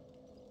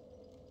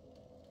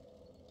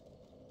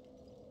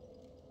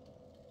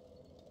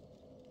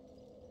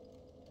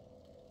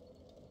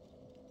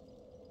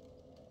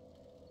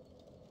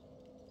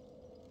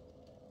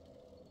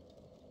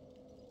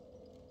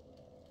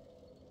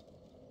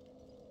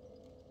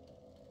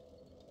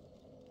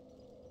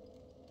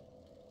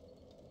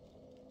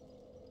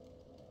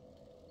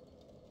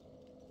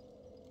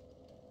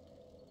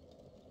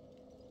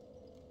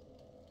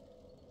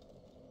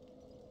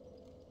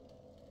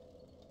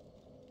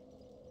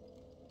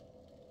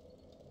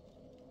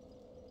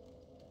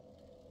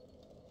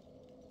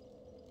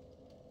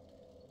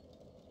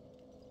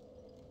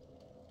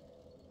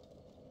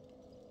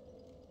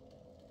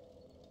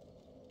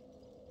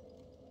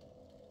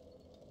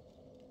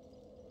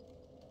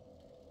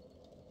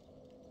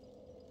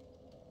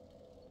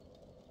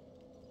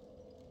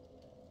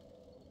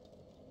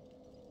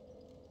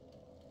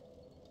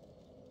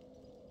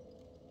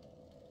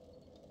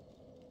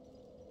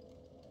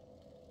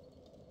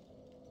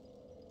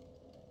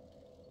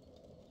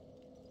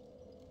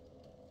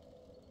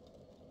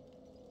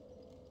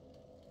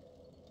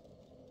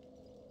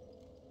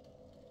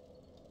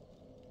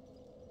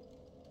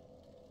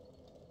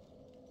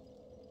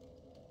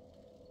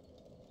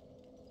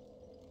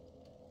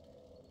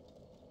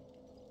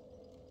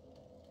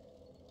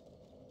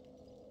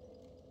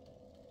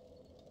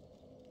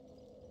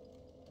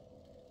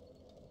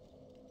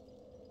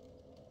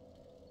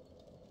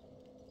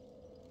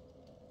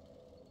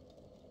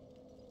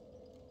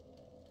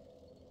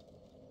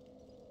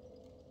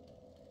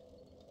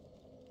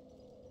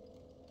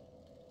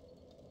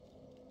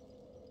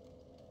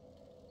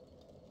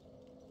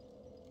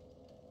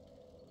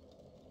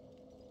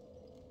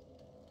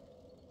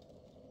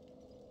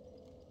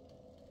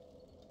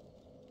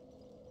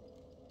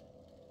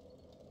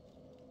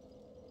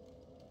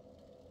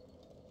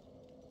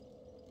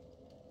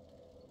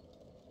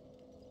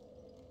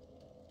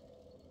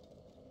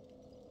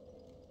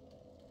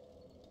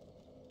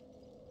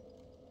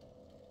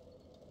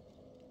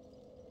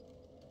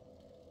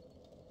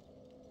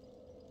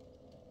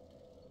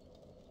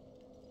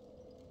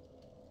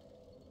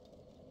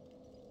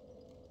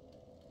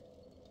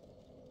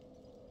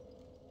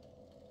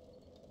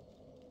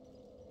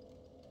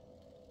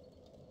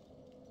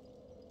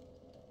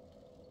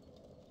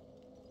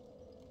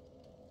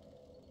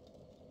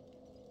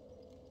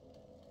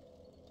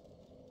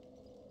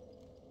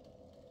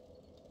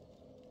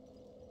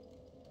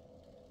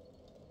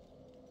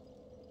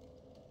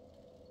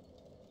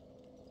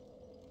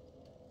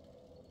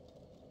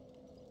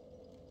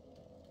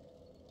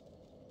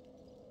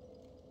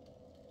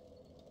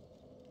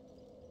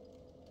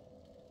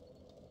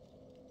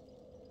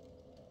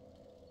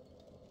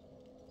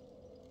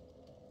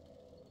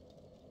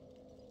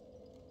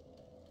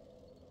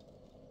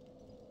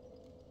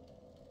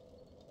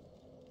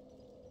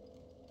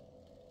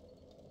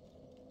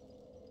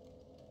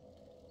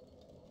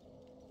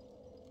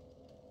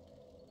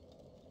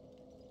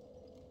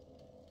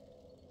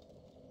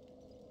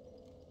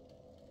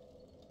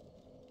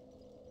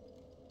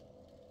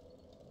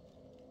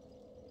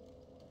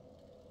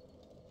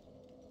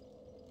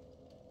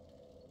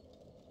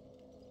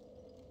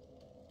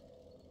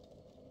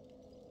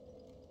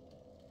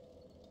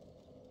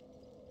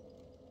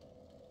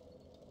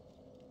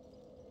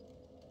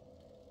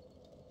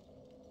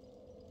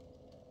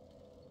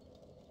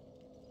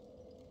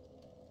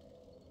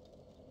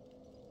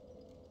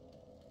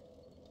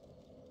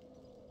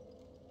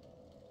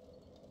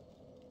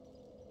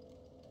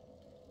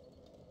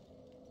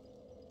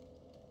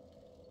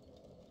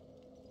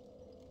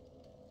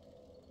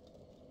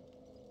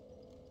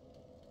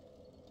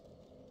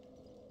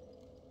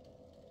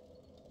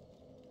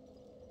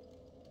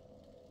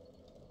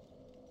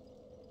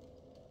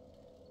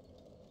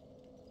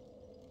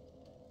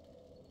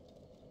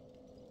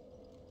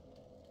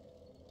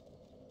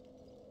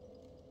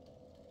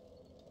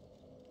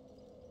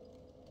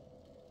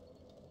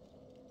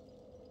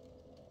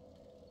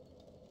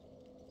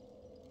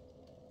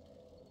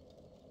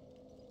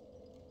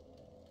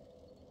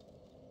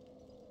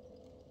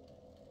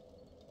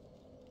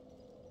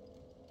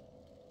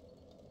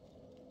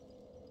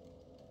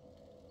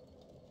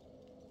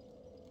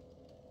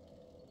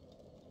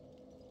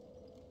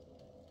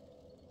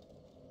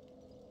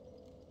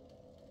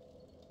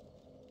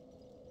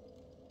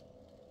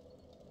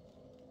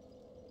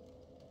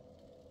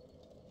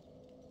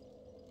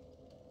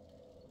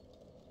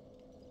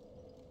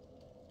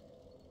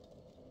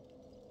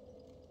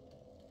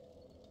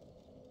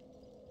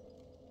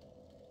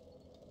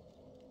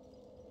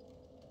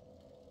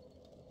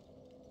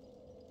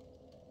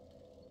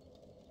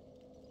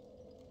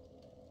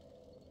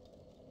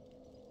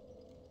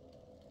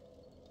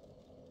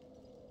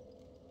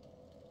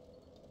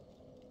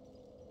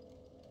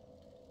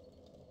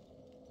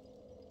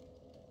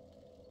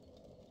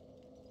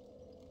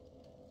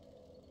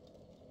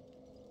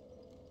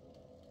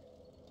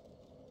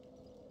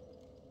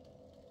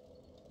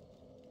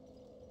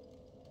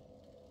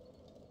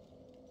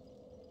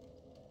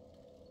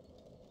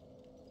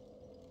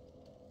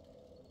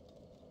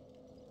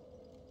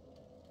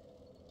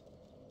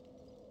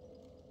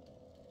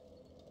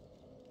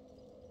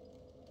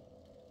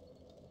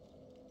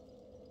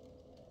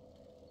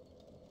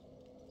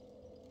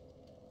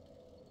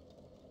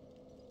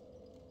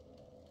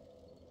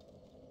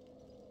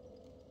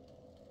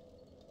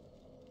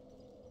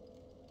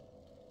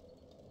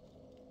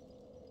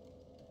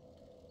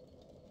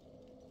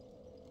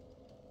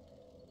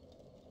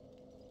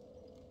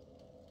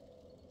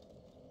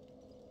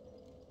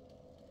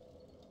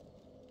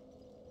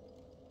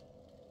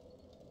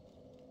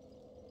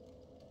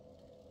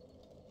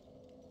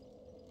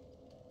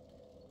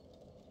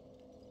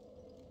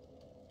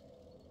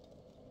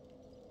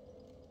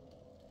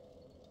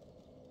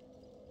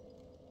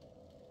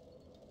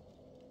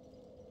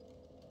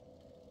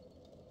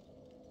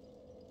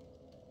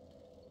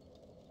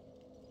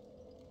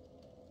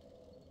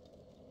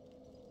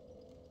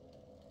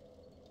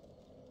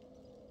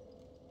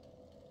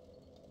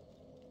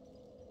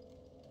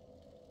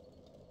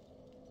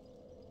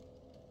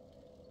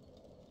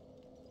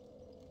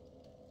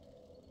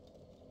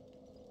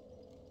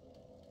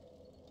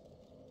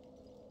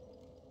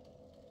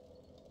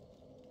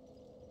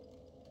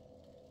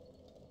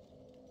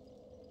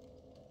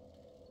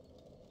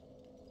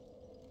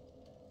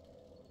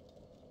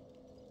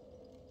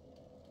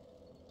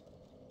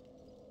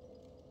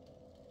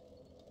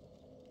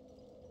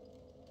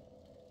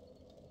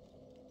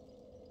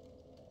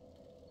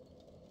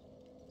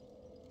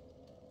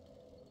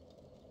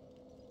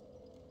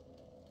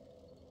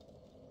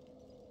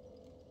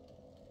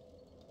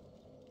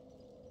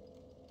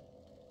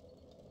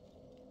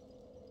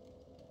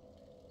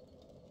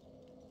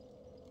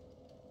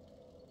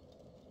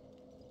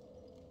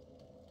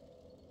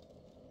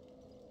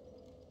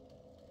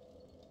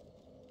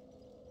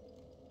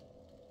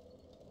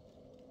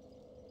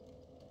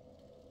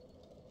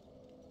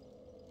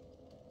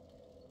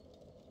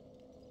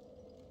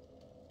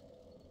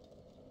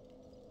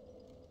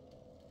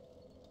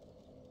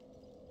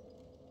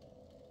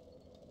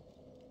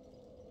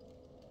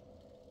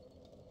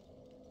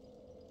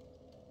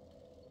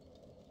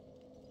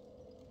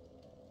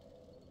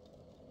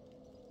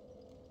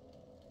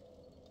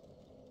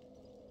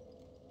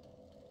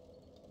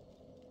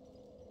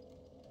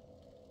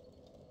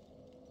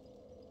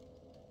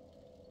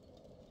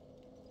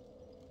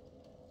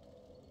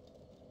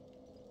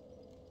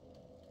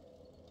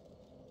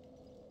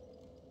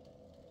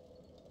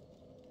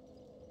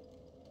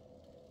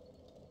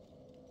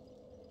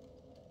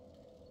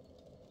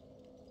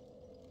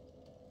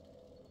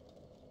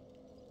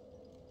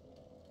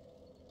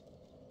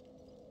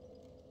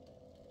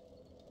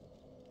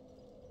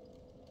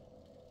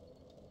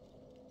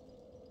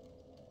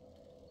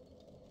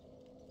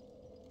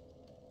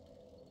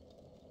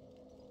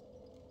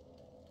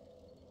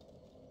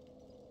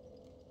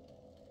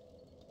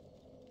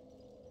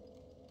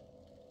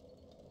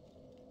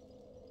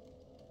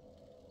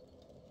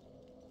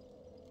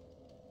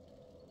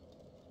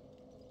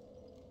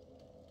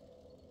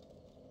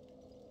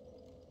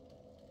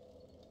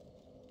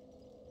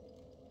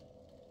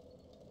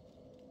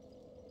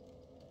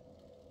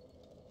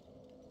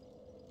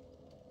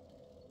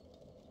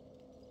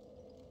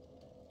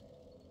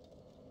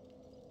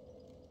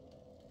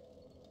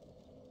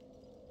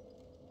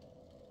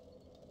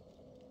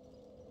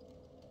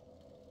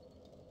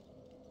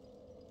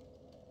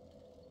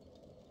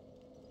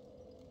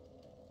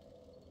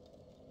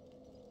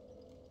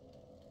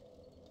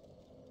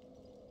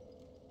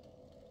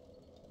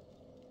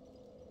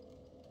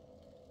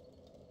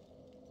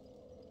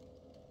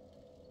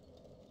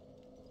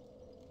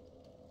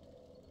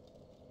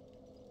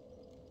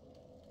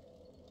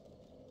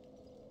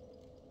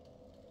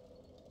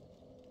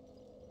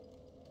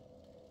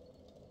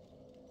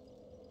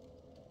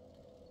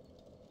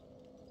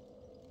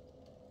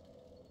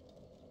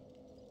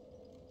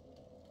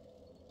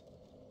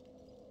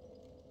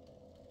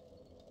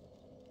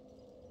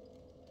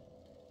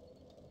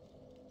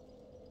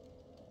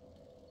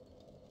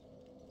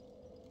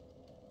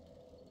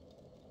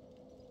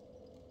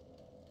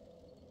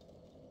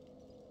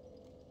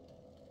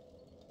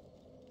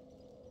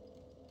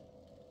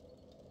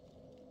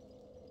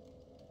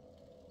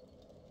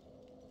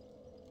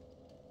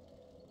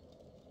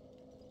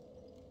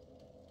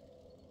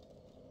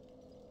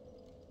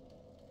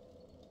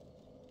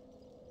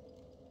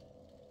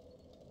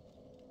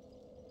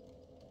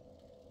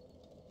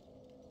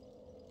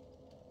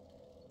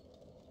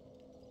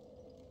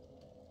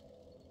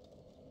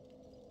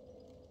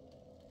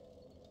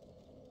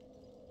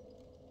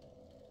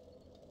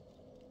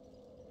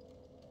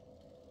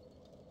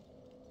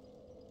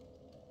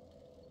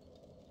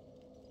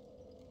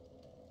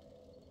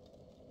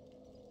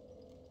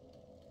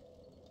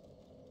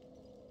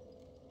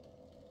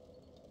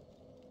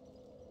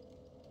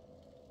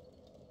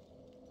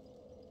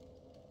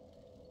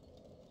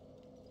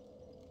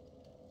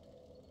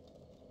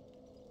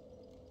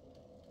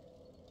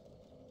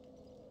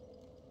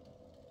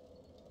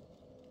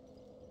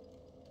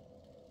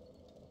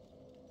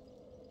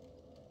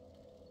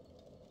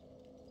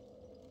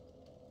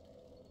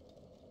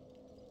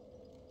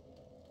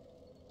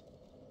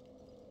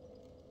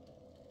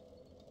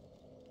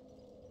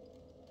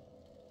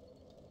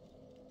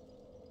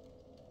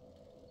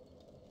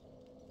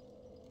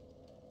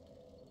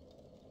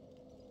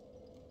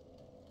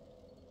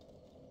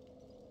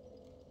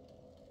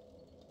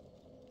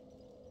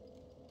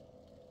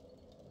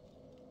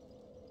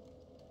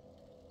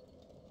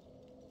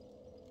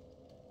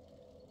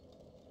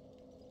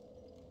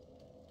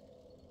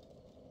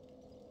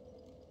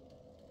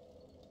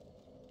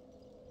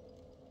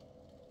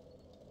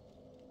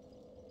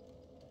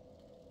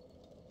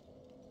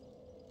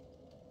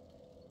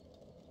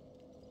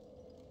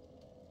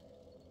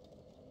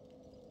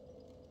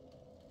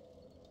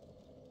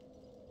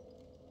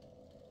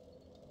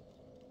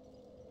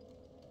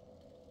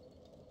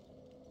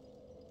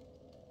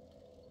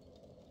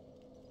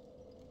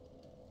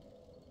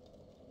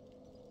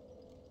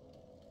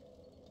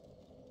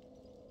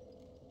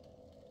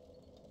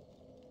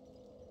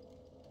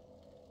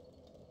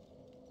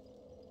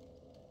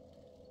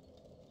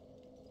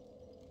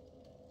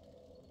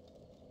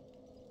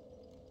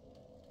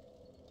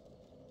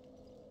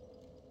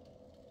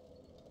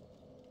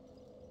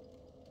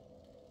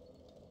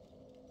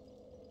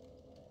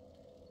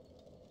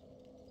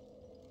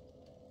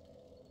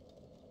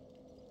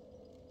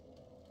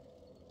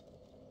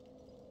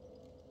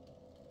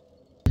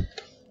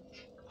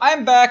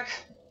 I'm back,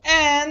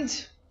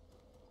 and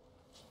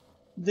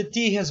the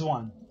tea has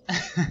won.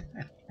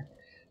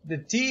 The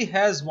tea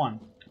has won.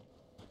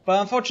 But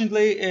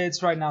unfortunately,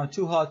 it's right now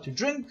too hot to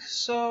drink,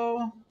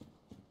 so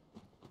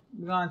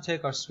we're gonna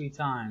take our sweet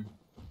time.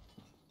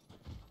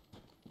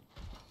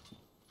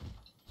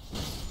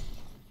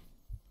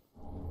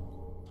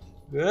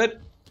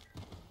 Good.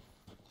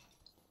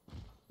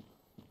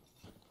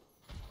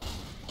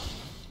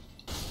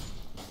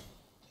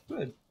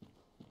 Good.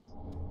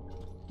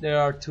 There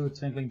are 2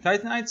 Twinkling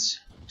Titanites.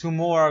 2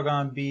 more are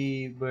gonna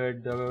be where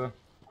the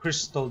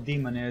Crystal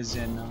Demon is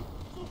in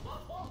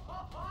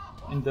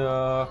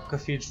the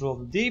Cathedral of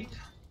the Deep.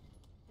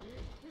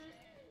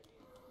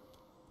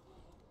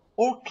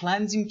 Or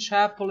Cleansing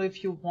Chapel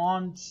if you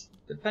want,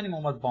 depending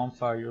on what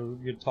bonfire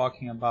you're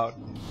talking about.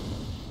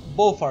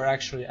 Both are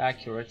actually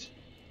accurate.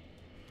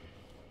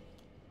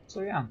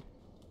 So yeah.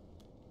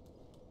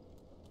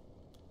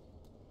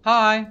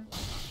 Hi!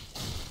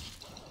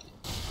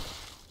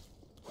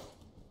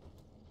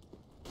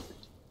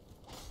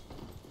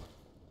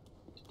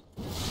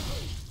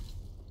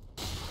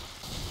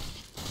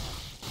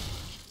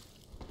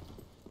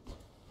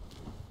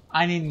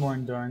 I need more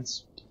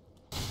endurance.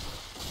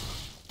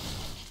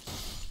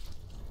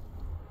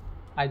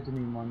 I do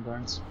need more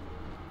endurance.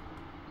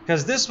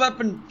 Because this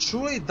weapon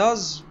truly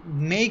does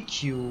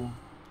make you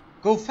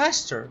go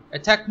faster.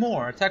 Attack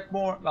more.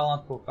 Well,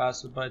 not go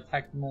faster, but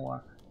attack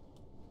more.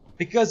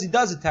 Because it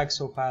does attack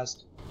so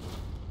fast.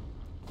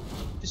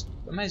 Just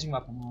amazing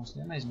weapon,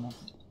 honestly. Amazing weapon.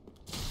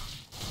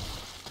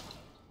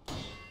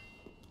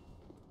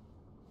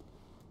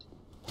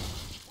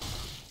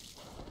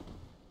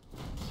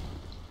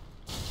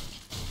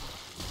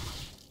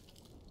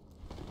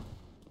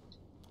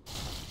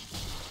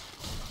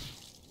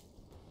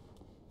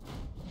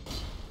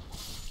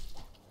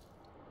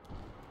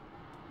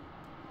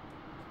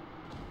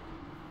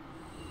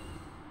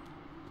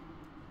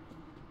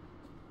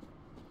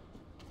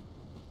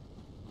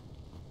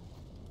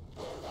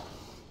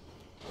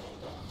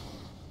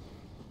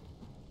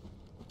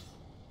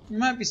 You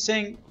might be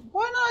saying,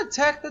 why not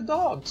attack the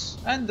dogs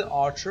and the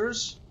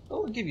archers?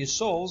 They'll give you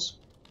souls.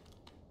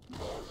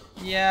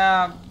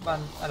 Yeah, but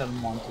I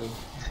don't want to.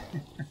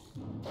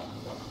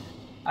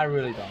 I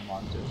really don't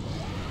want to.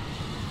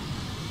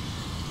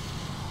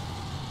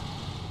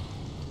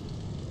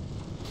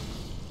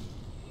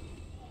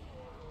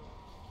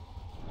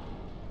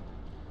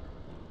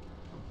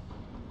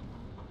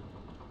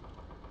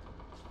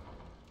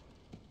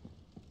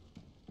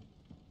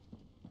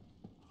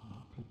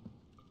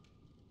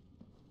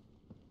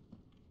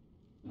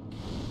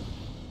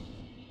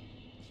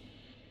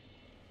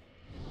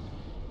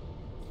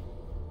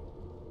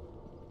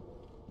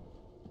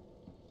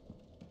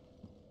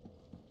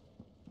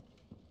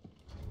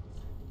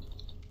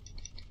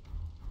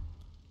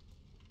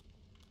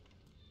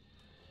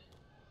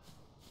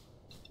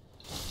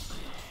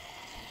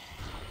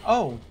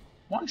 Oh,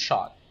 1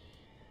 shot.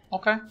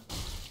 Okay.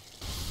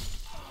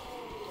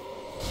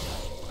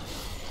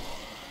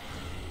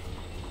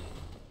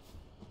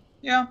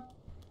 Yeah.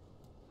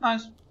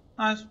 Nice.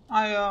 Nice.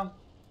 Yeah.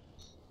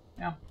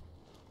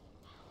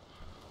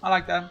 I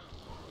like that.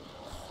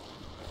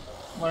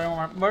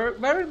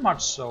 Very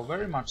much so.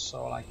 Very much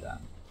so. I like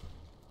that.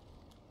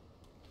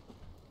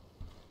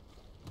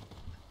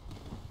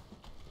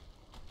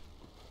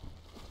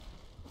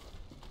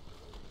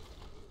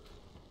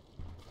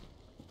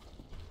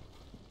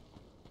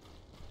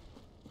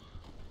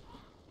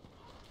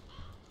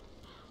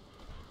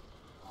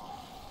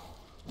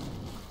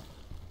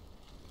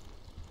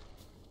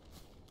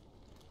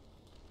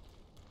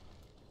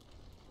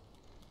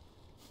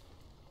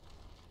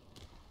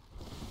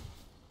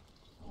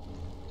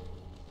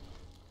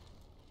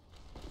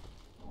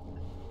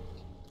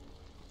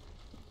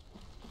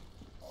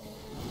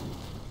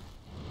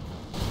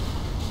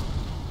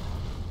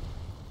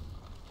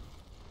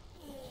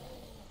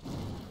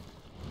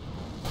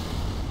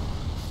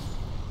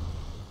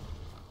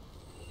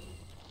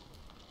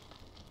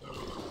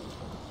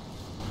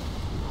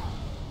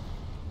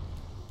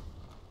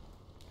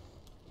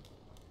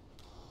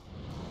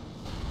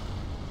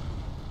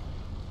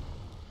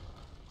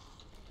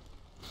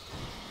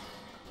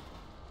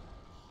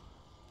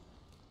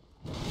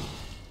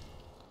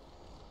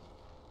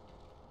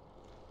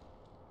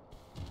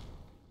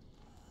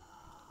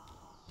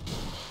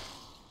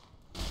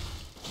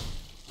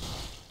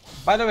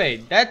 By the way,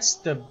 that's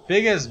the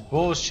biggest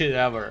bullshit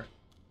ever.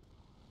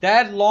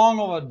 That long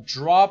of a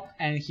drop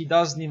and he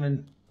doesn't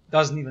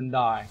even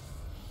die.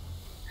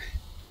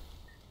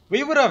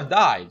 We would have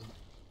died.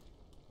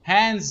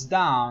 Hands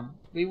down,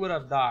 we would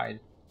have died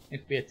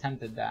if we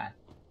attempted that.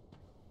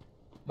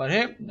 But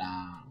him,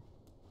 nah.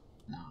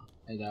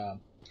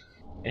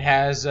 It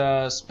has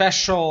a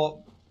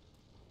special.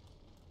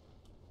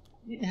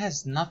 It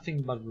has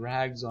nothing but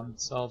rags on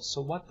itself.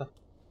 So what the?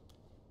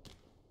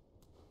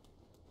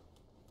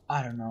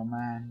 I don't know,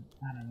 man.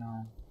 I don't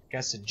know.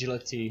 Guess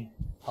agility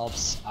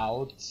helps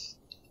out.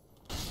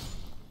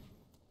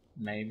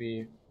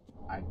 Maybe.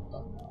 I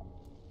don't know.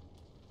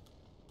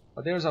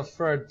 But there's a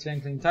third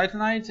twinkling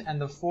titanite, and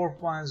the fourth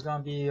one is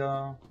gonna be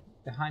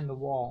behind the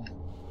wall.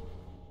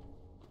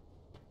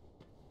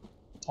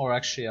 Or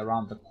actually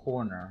around the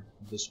corner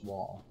of this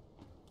wall.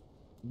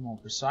 Be more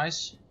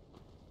precise.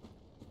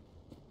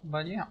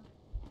 But yeah.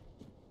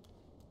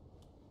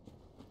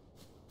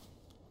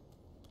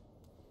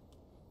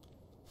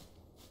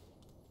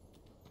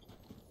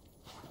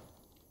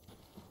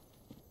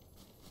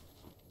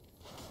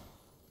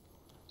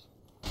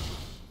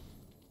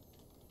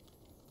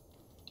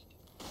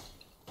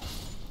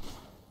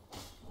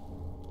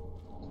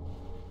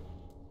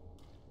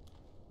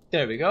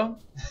 There we go.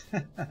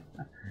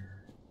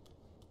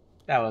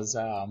 That was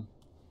I'm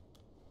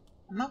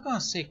not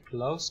gonna say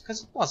close,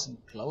 because it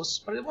wasn't close,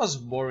 but it was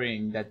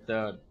worrying that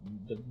the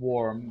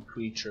worm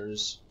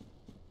creatures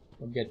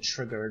will get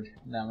triggered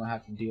and then we'll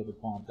have to deal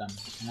with one of them.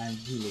 And I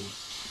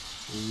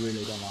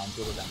really don't want to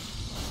deal with them.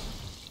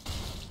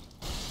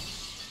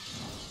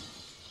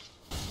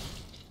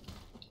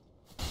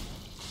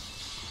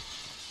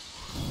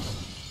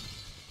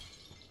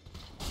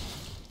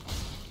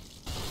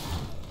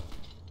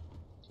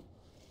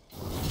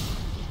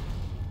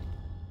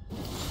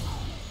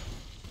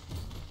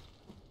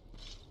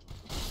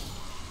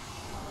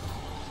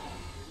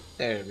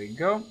 There we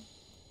go.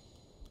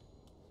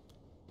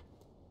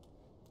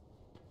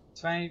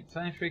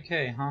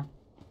 23k, huh?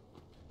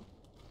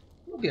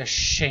 It would be a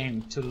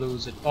shame to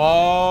lose it.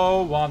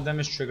 Oh, one of them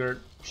is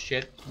triggered.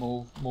 Shit,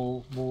 move.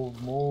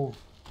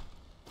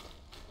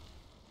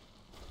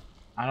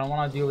 I don't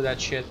want to deal with that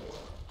shit.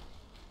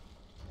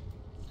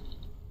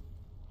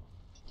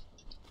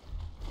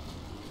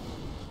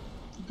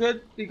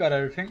 Good, we got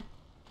everything.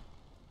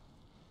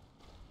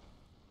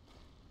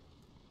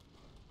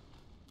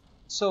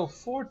 So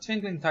 4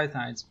 twinkling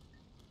titanites.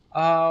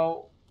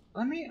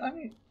 Let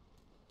me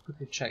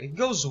quickly check. It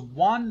goes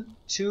 1,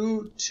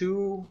 2,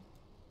 2,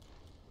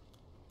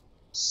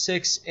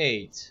 6,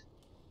 8,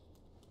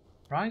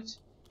 right?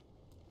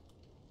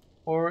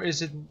 Or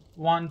is it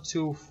 1,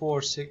 2,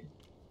 4, 6?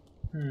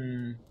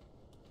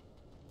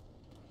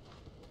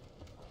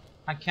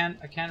 I can't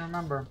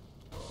remember.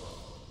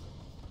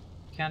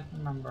 Can't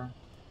remember.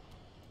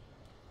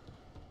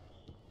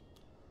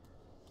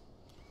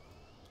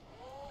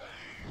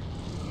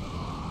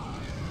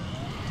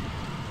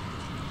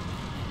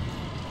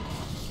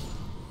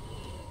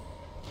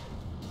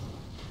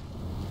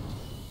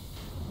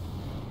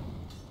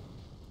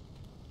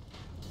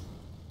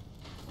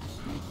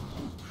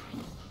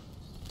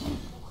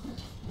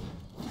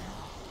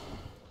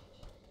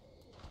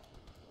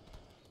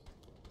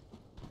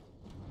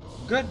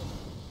 Good,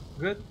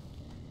 good.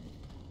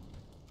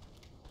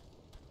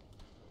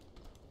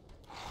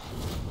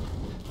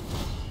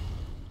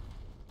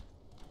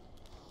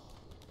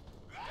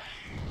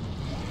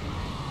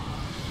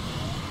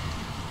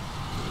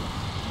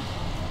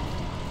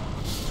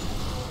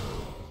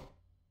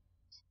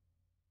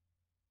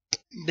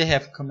 They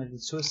have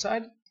committed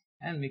suicide,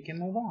 and we can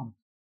move on.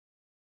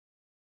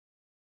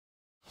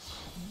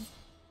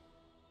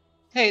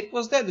 Hey, it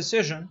was their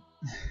decision.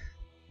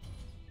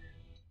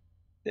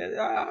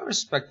 I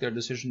respect their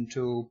decision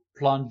to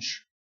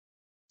plunge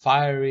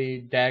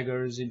fiery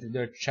daggers into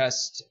their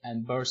chest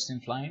and burst in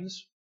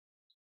flames.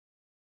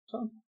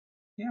 So,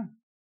 yeah.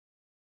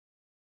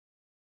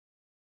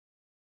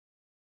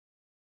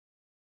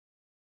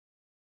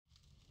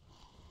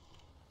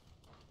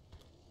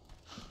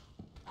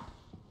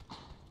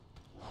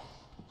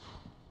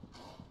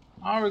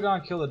 Are we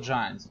gonna kill the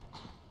giant?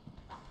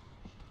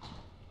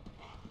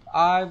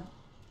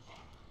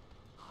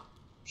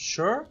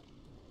 Sure.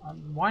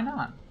 Why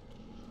not?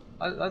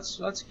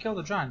 Let's kill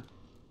the giant.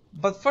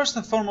 But first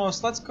and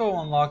foremost, let's go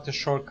unlock the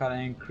shortcut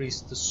and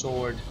increase the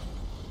sword,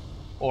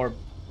 or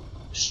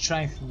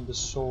strengthen the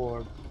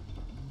sword,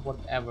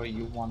 whatever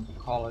you want to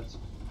call it.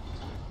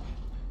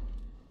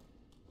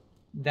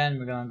 Then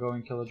we're gonna go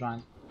and kill the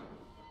giant,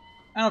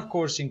 and of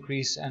course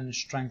increase and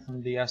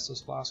strengthen the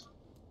Estus flask.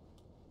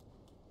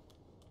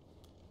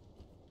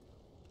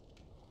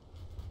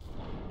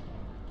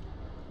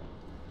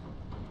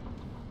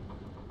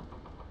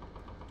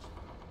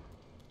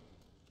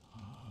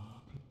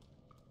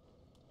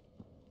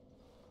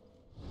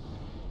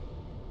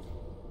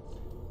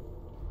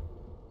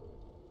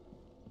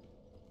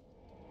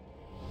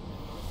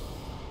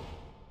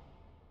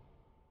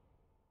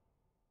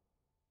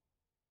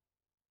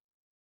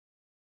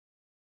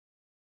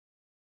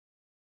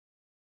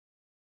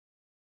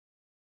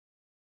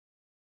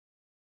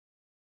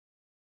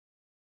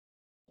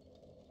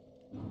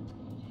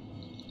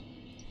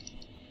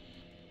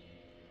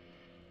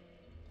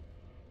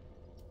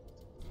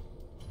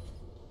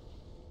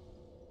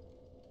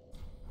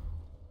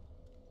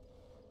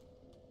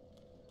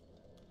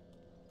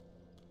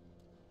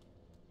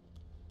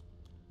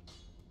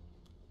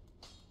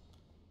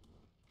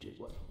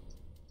 What?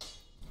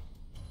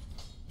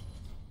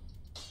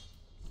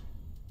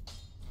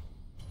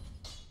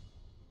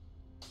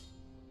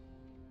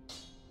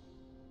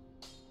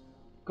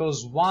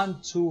 Goes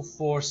 1, 2,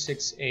 4,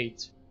 6,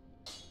 8.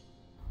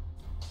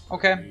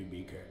 Okay.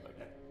 Be careful.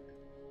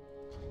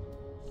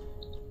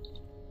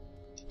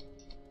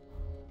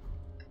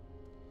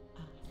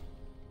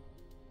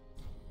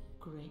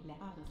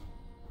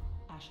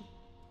 Ashen.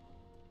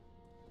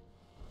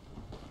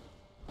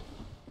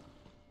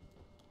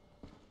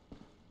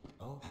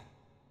 Oh,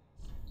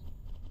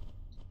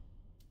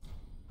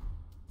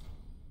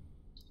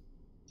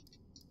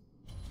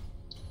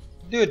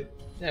 Dude,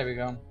 there we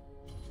go.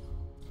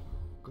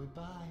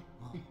 goodbye.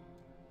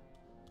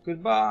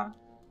 Goodbye,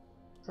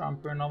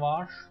 champion of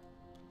Ash.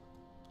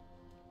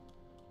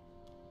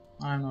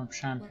 I'm no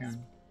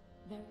champion.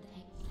 Where the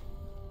heck?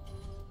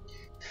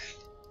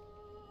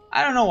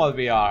 I don't know what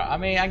we are. I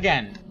mean,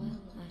 again, Well,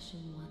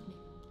 Ashen want me.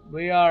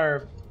 we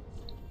are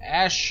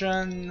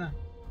Ashen.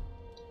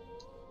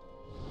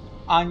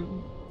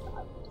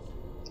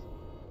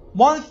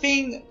 One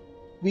thing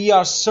we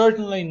are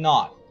certainly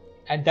not,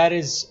 and that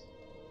is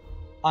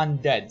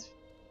undead.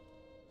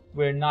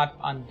 We're not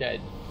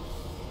undead.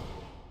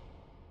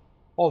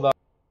 Hold up.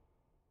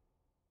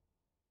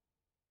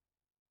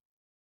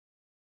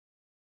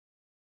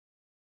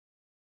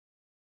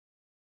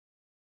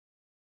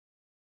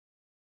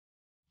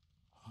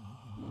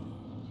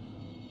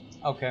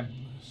 Okay.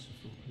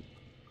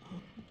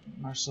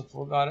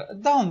 Merciful goddess.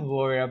 Don't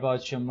worry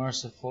about your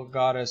merciful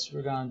goddess.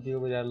 We're gonna deal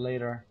with that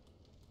later.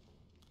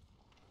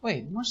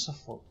 Wait,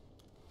 merciful.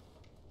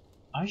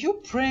 Are you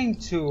praying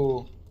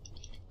to...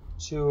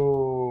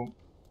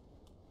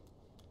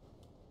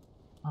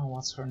 Oh,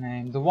 what's her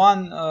name? The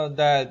one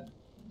that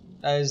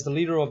is the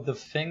leader of the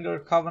Finger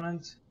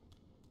Covenant?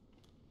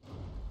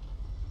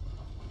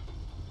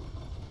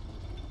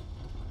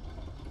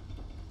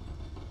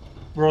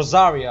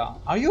 Rosaria.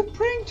 Are you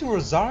praying to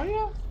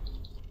Rosaria?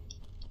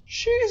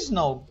 She is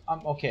no...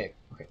 okay.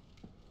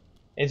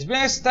 It's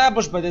been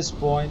established by this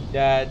point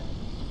that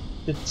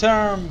the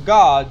term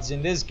gods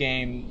in this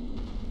game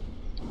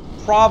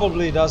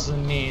probably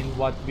doesn't mean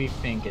what we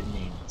think it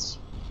means.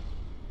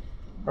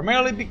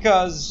 Primarily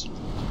because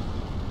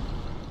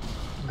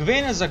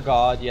Gwyn is a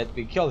god, yet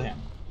we kill him.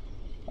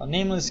 A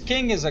nameless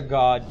king is a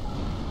god,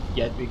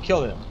 yet we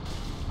kill him.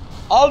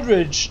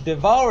 Aldrich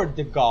devoured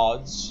the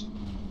gods,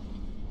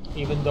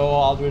 even though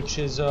Aldrich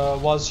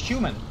was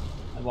human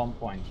at one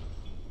point.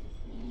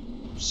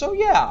 So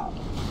yeah,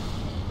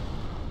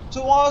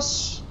 to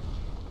us,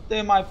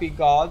 they might be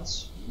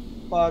gods,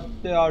 but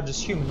they are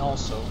just human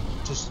also.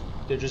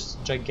 They're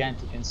just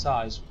gigantic in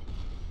size.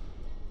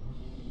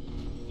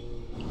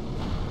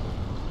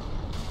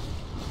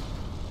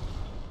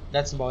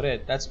 That's about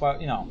it. That's why,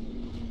 you know.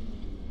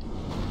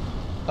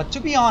 But to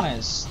be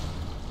honest,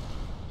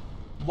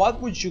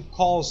 what would you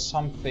call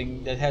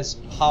something that has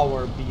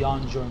power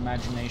beyond your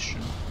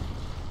imagination?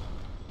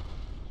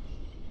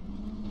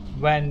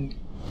 When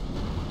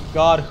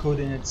godhood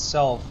in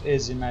itself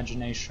is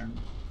imagination.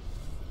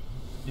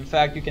 In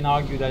fact, you can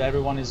argue that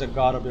everyone is a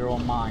god of their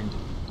own mind.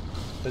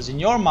 Because in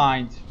your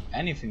mind,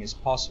 anything is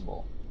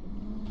possible.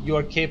 You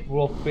are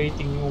capable of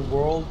creating new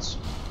worlds,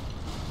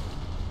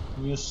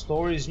 new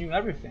stories, new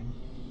everything.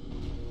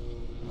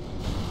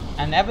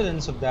 And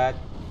evidence of that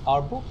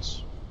are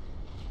books.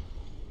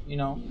 You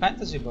know,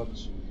 fantasy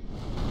books.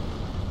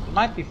 It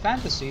might be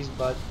fantasies,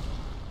 but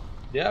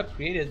they are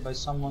created by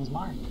someone's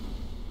mind.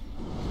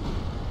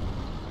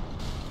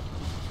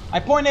 My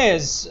point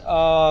is,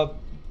 I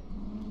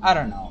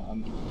don't know.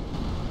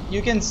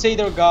 You can say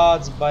they're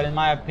gods, but in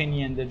my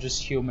opinion, they're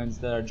just humans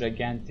that are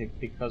gigantic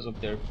because of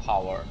their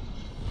power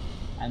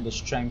and the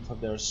strength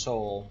of their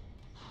soul.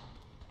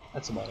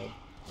 That's about it.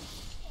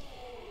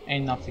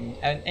 Ain't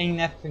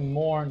nothing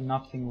more,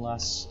 nothing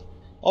less.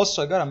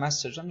 Also, I got a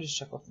message. Let me just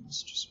check off the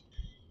messages.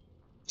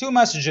 2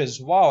 messages.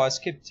 Wow, I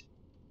skipped.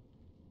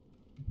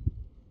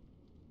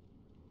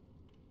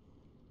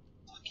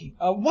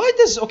 Why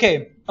does...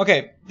 Okay.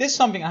 This is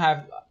something I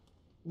have...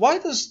 Why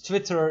does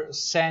Twitter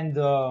send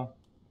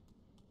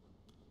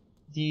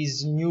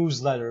these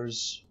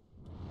newsletters?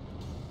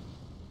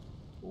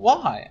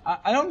 Why?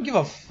 I don't give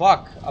a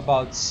fuck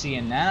about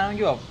CNN. I don't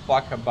give a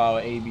fuck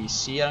about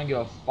ABC. I don't give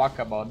a fuck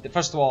about...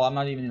 First of all, I'm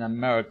not even in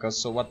America,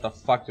 so what the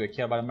fuck do I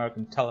care about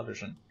American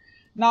television?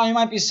 Now, you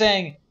might be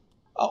saying,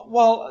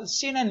 well,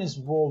 CNN is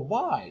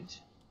worldwide.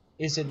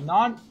 Is it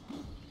not?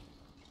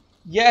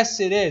 Yes,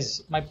 it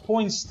is. My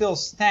point still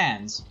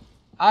stands.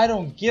 I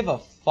don't give a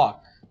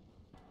fuck.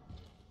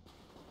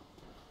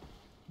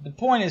 The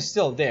point is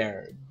still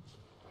there.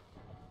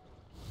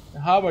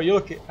 However you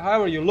look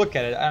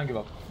at it, I don't give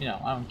a,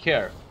 I don't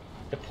care.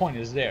 The point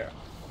is there.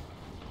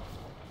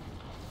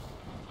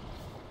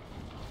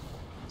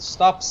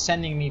 Stop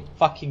sending me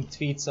fucking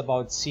tweets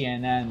about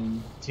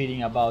CNN,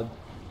 tweeting about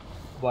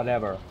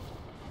whatever.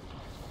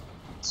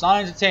 It's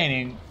not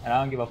entertaining, and I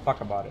don't give a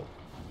fuck about it.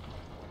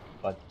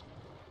 But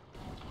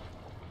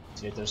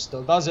Twitter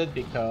still does it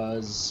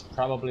because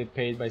probably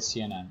paid by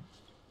CNN.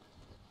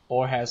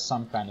 Or has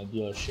some kind of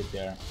dealership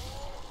there.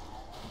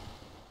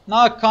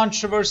 Not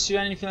controversy or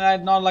anything like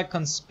that, not like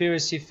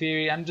conspiracy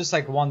theory. I'm just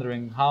like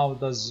wondering how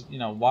does,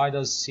 why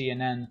does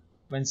CNN,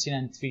 when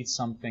CNN tweets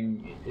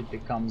something, it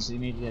becomes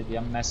immediately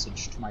a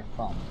message to my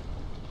phone.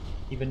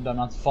 Even though I'm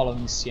not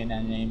following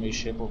CNN in any way,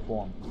 shape or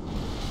form.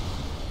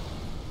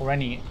 Or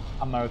any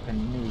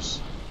American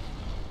news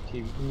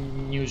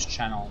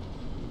channel.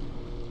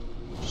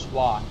 Just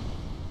why?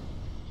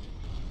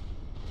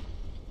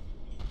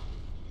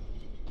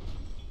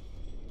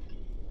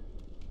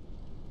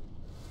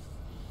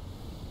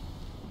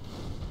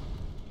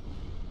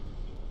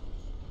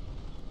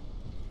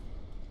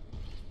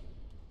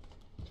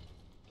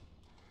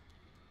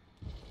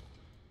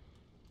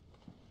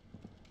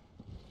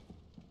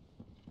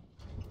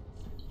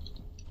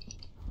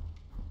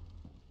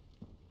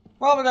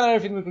 Well, we got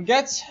everything we could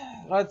get.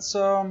 Let's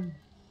do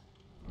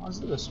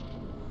this.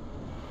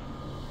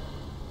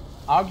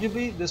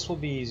 Arguably, this will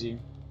be easy.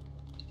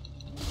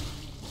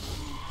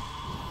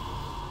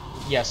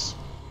 Yes,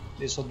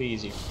 this will be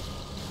easy.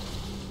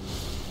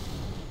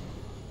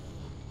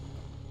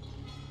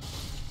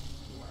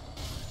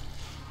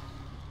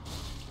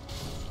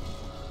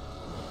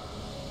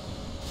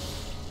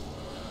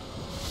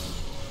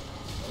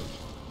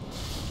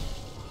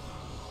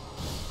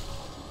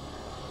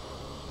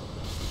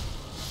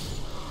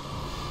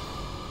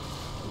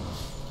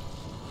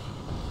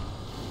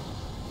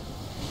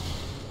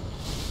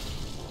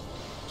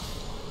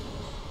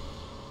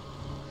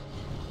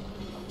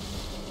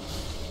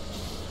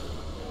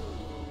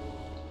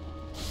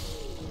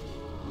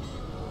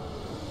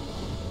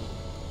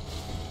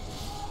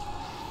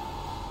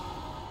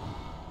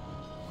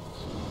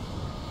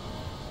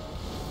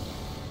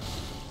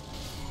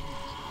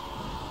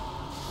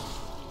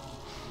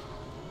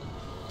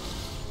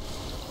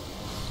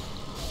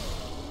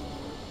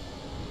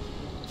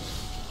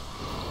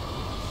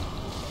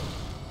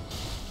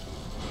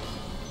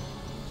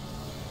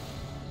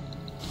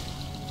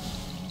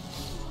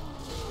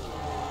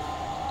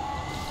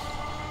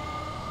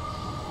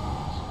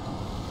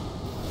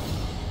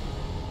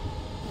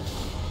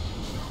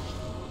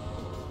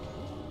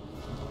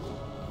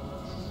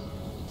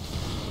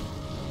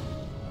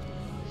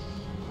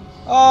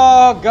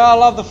 Oh god, I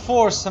love the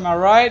Force, am I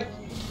right?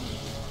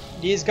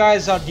 These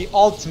guys are the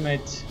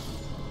ultimate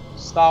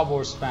Star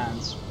Wars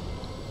fans.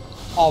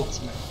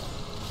 Ultimate.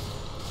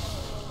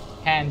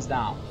 Hands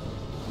down.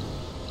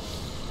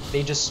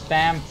 They just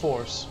spam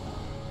Force.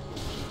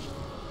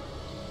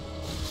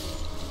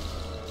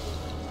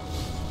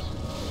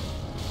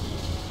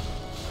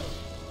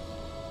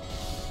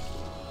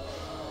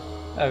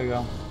 There we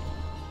go.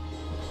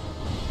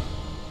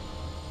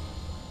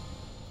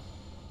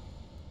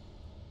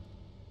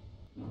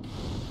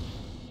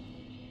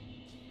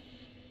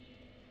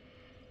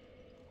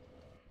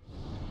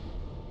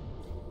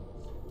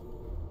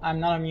 I'm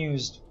not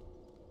amused.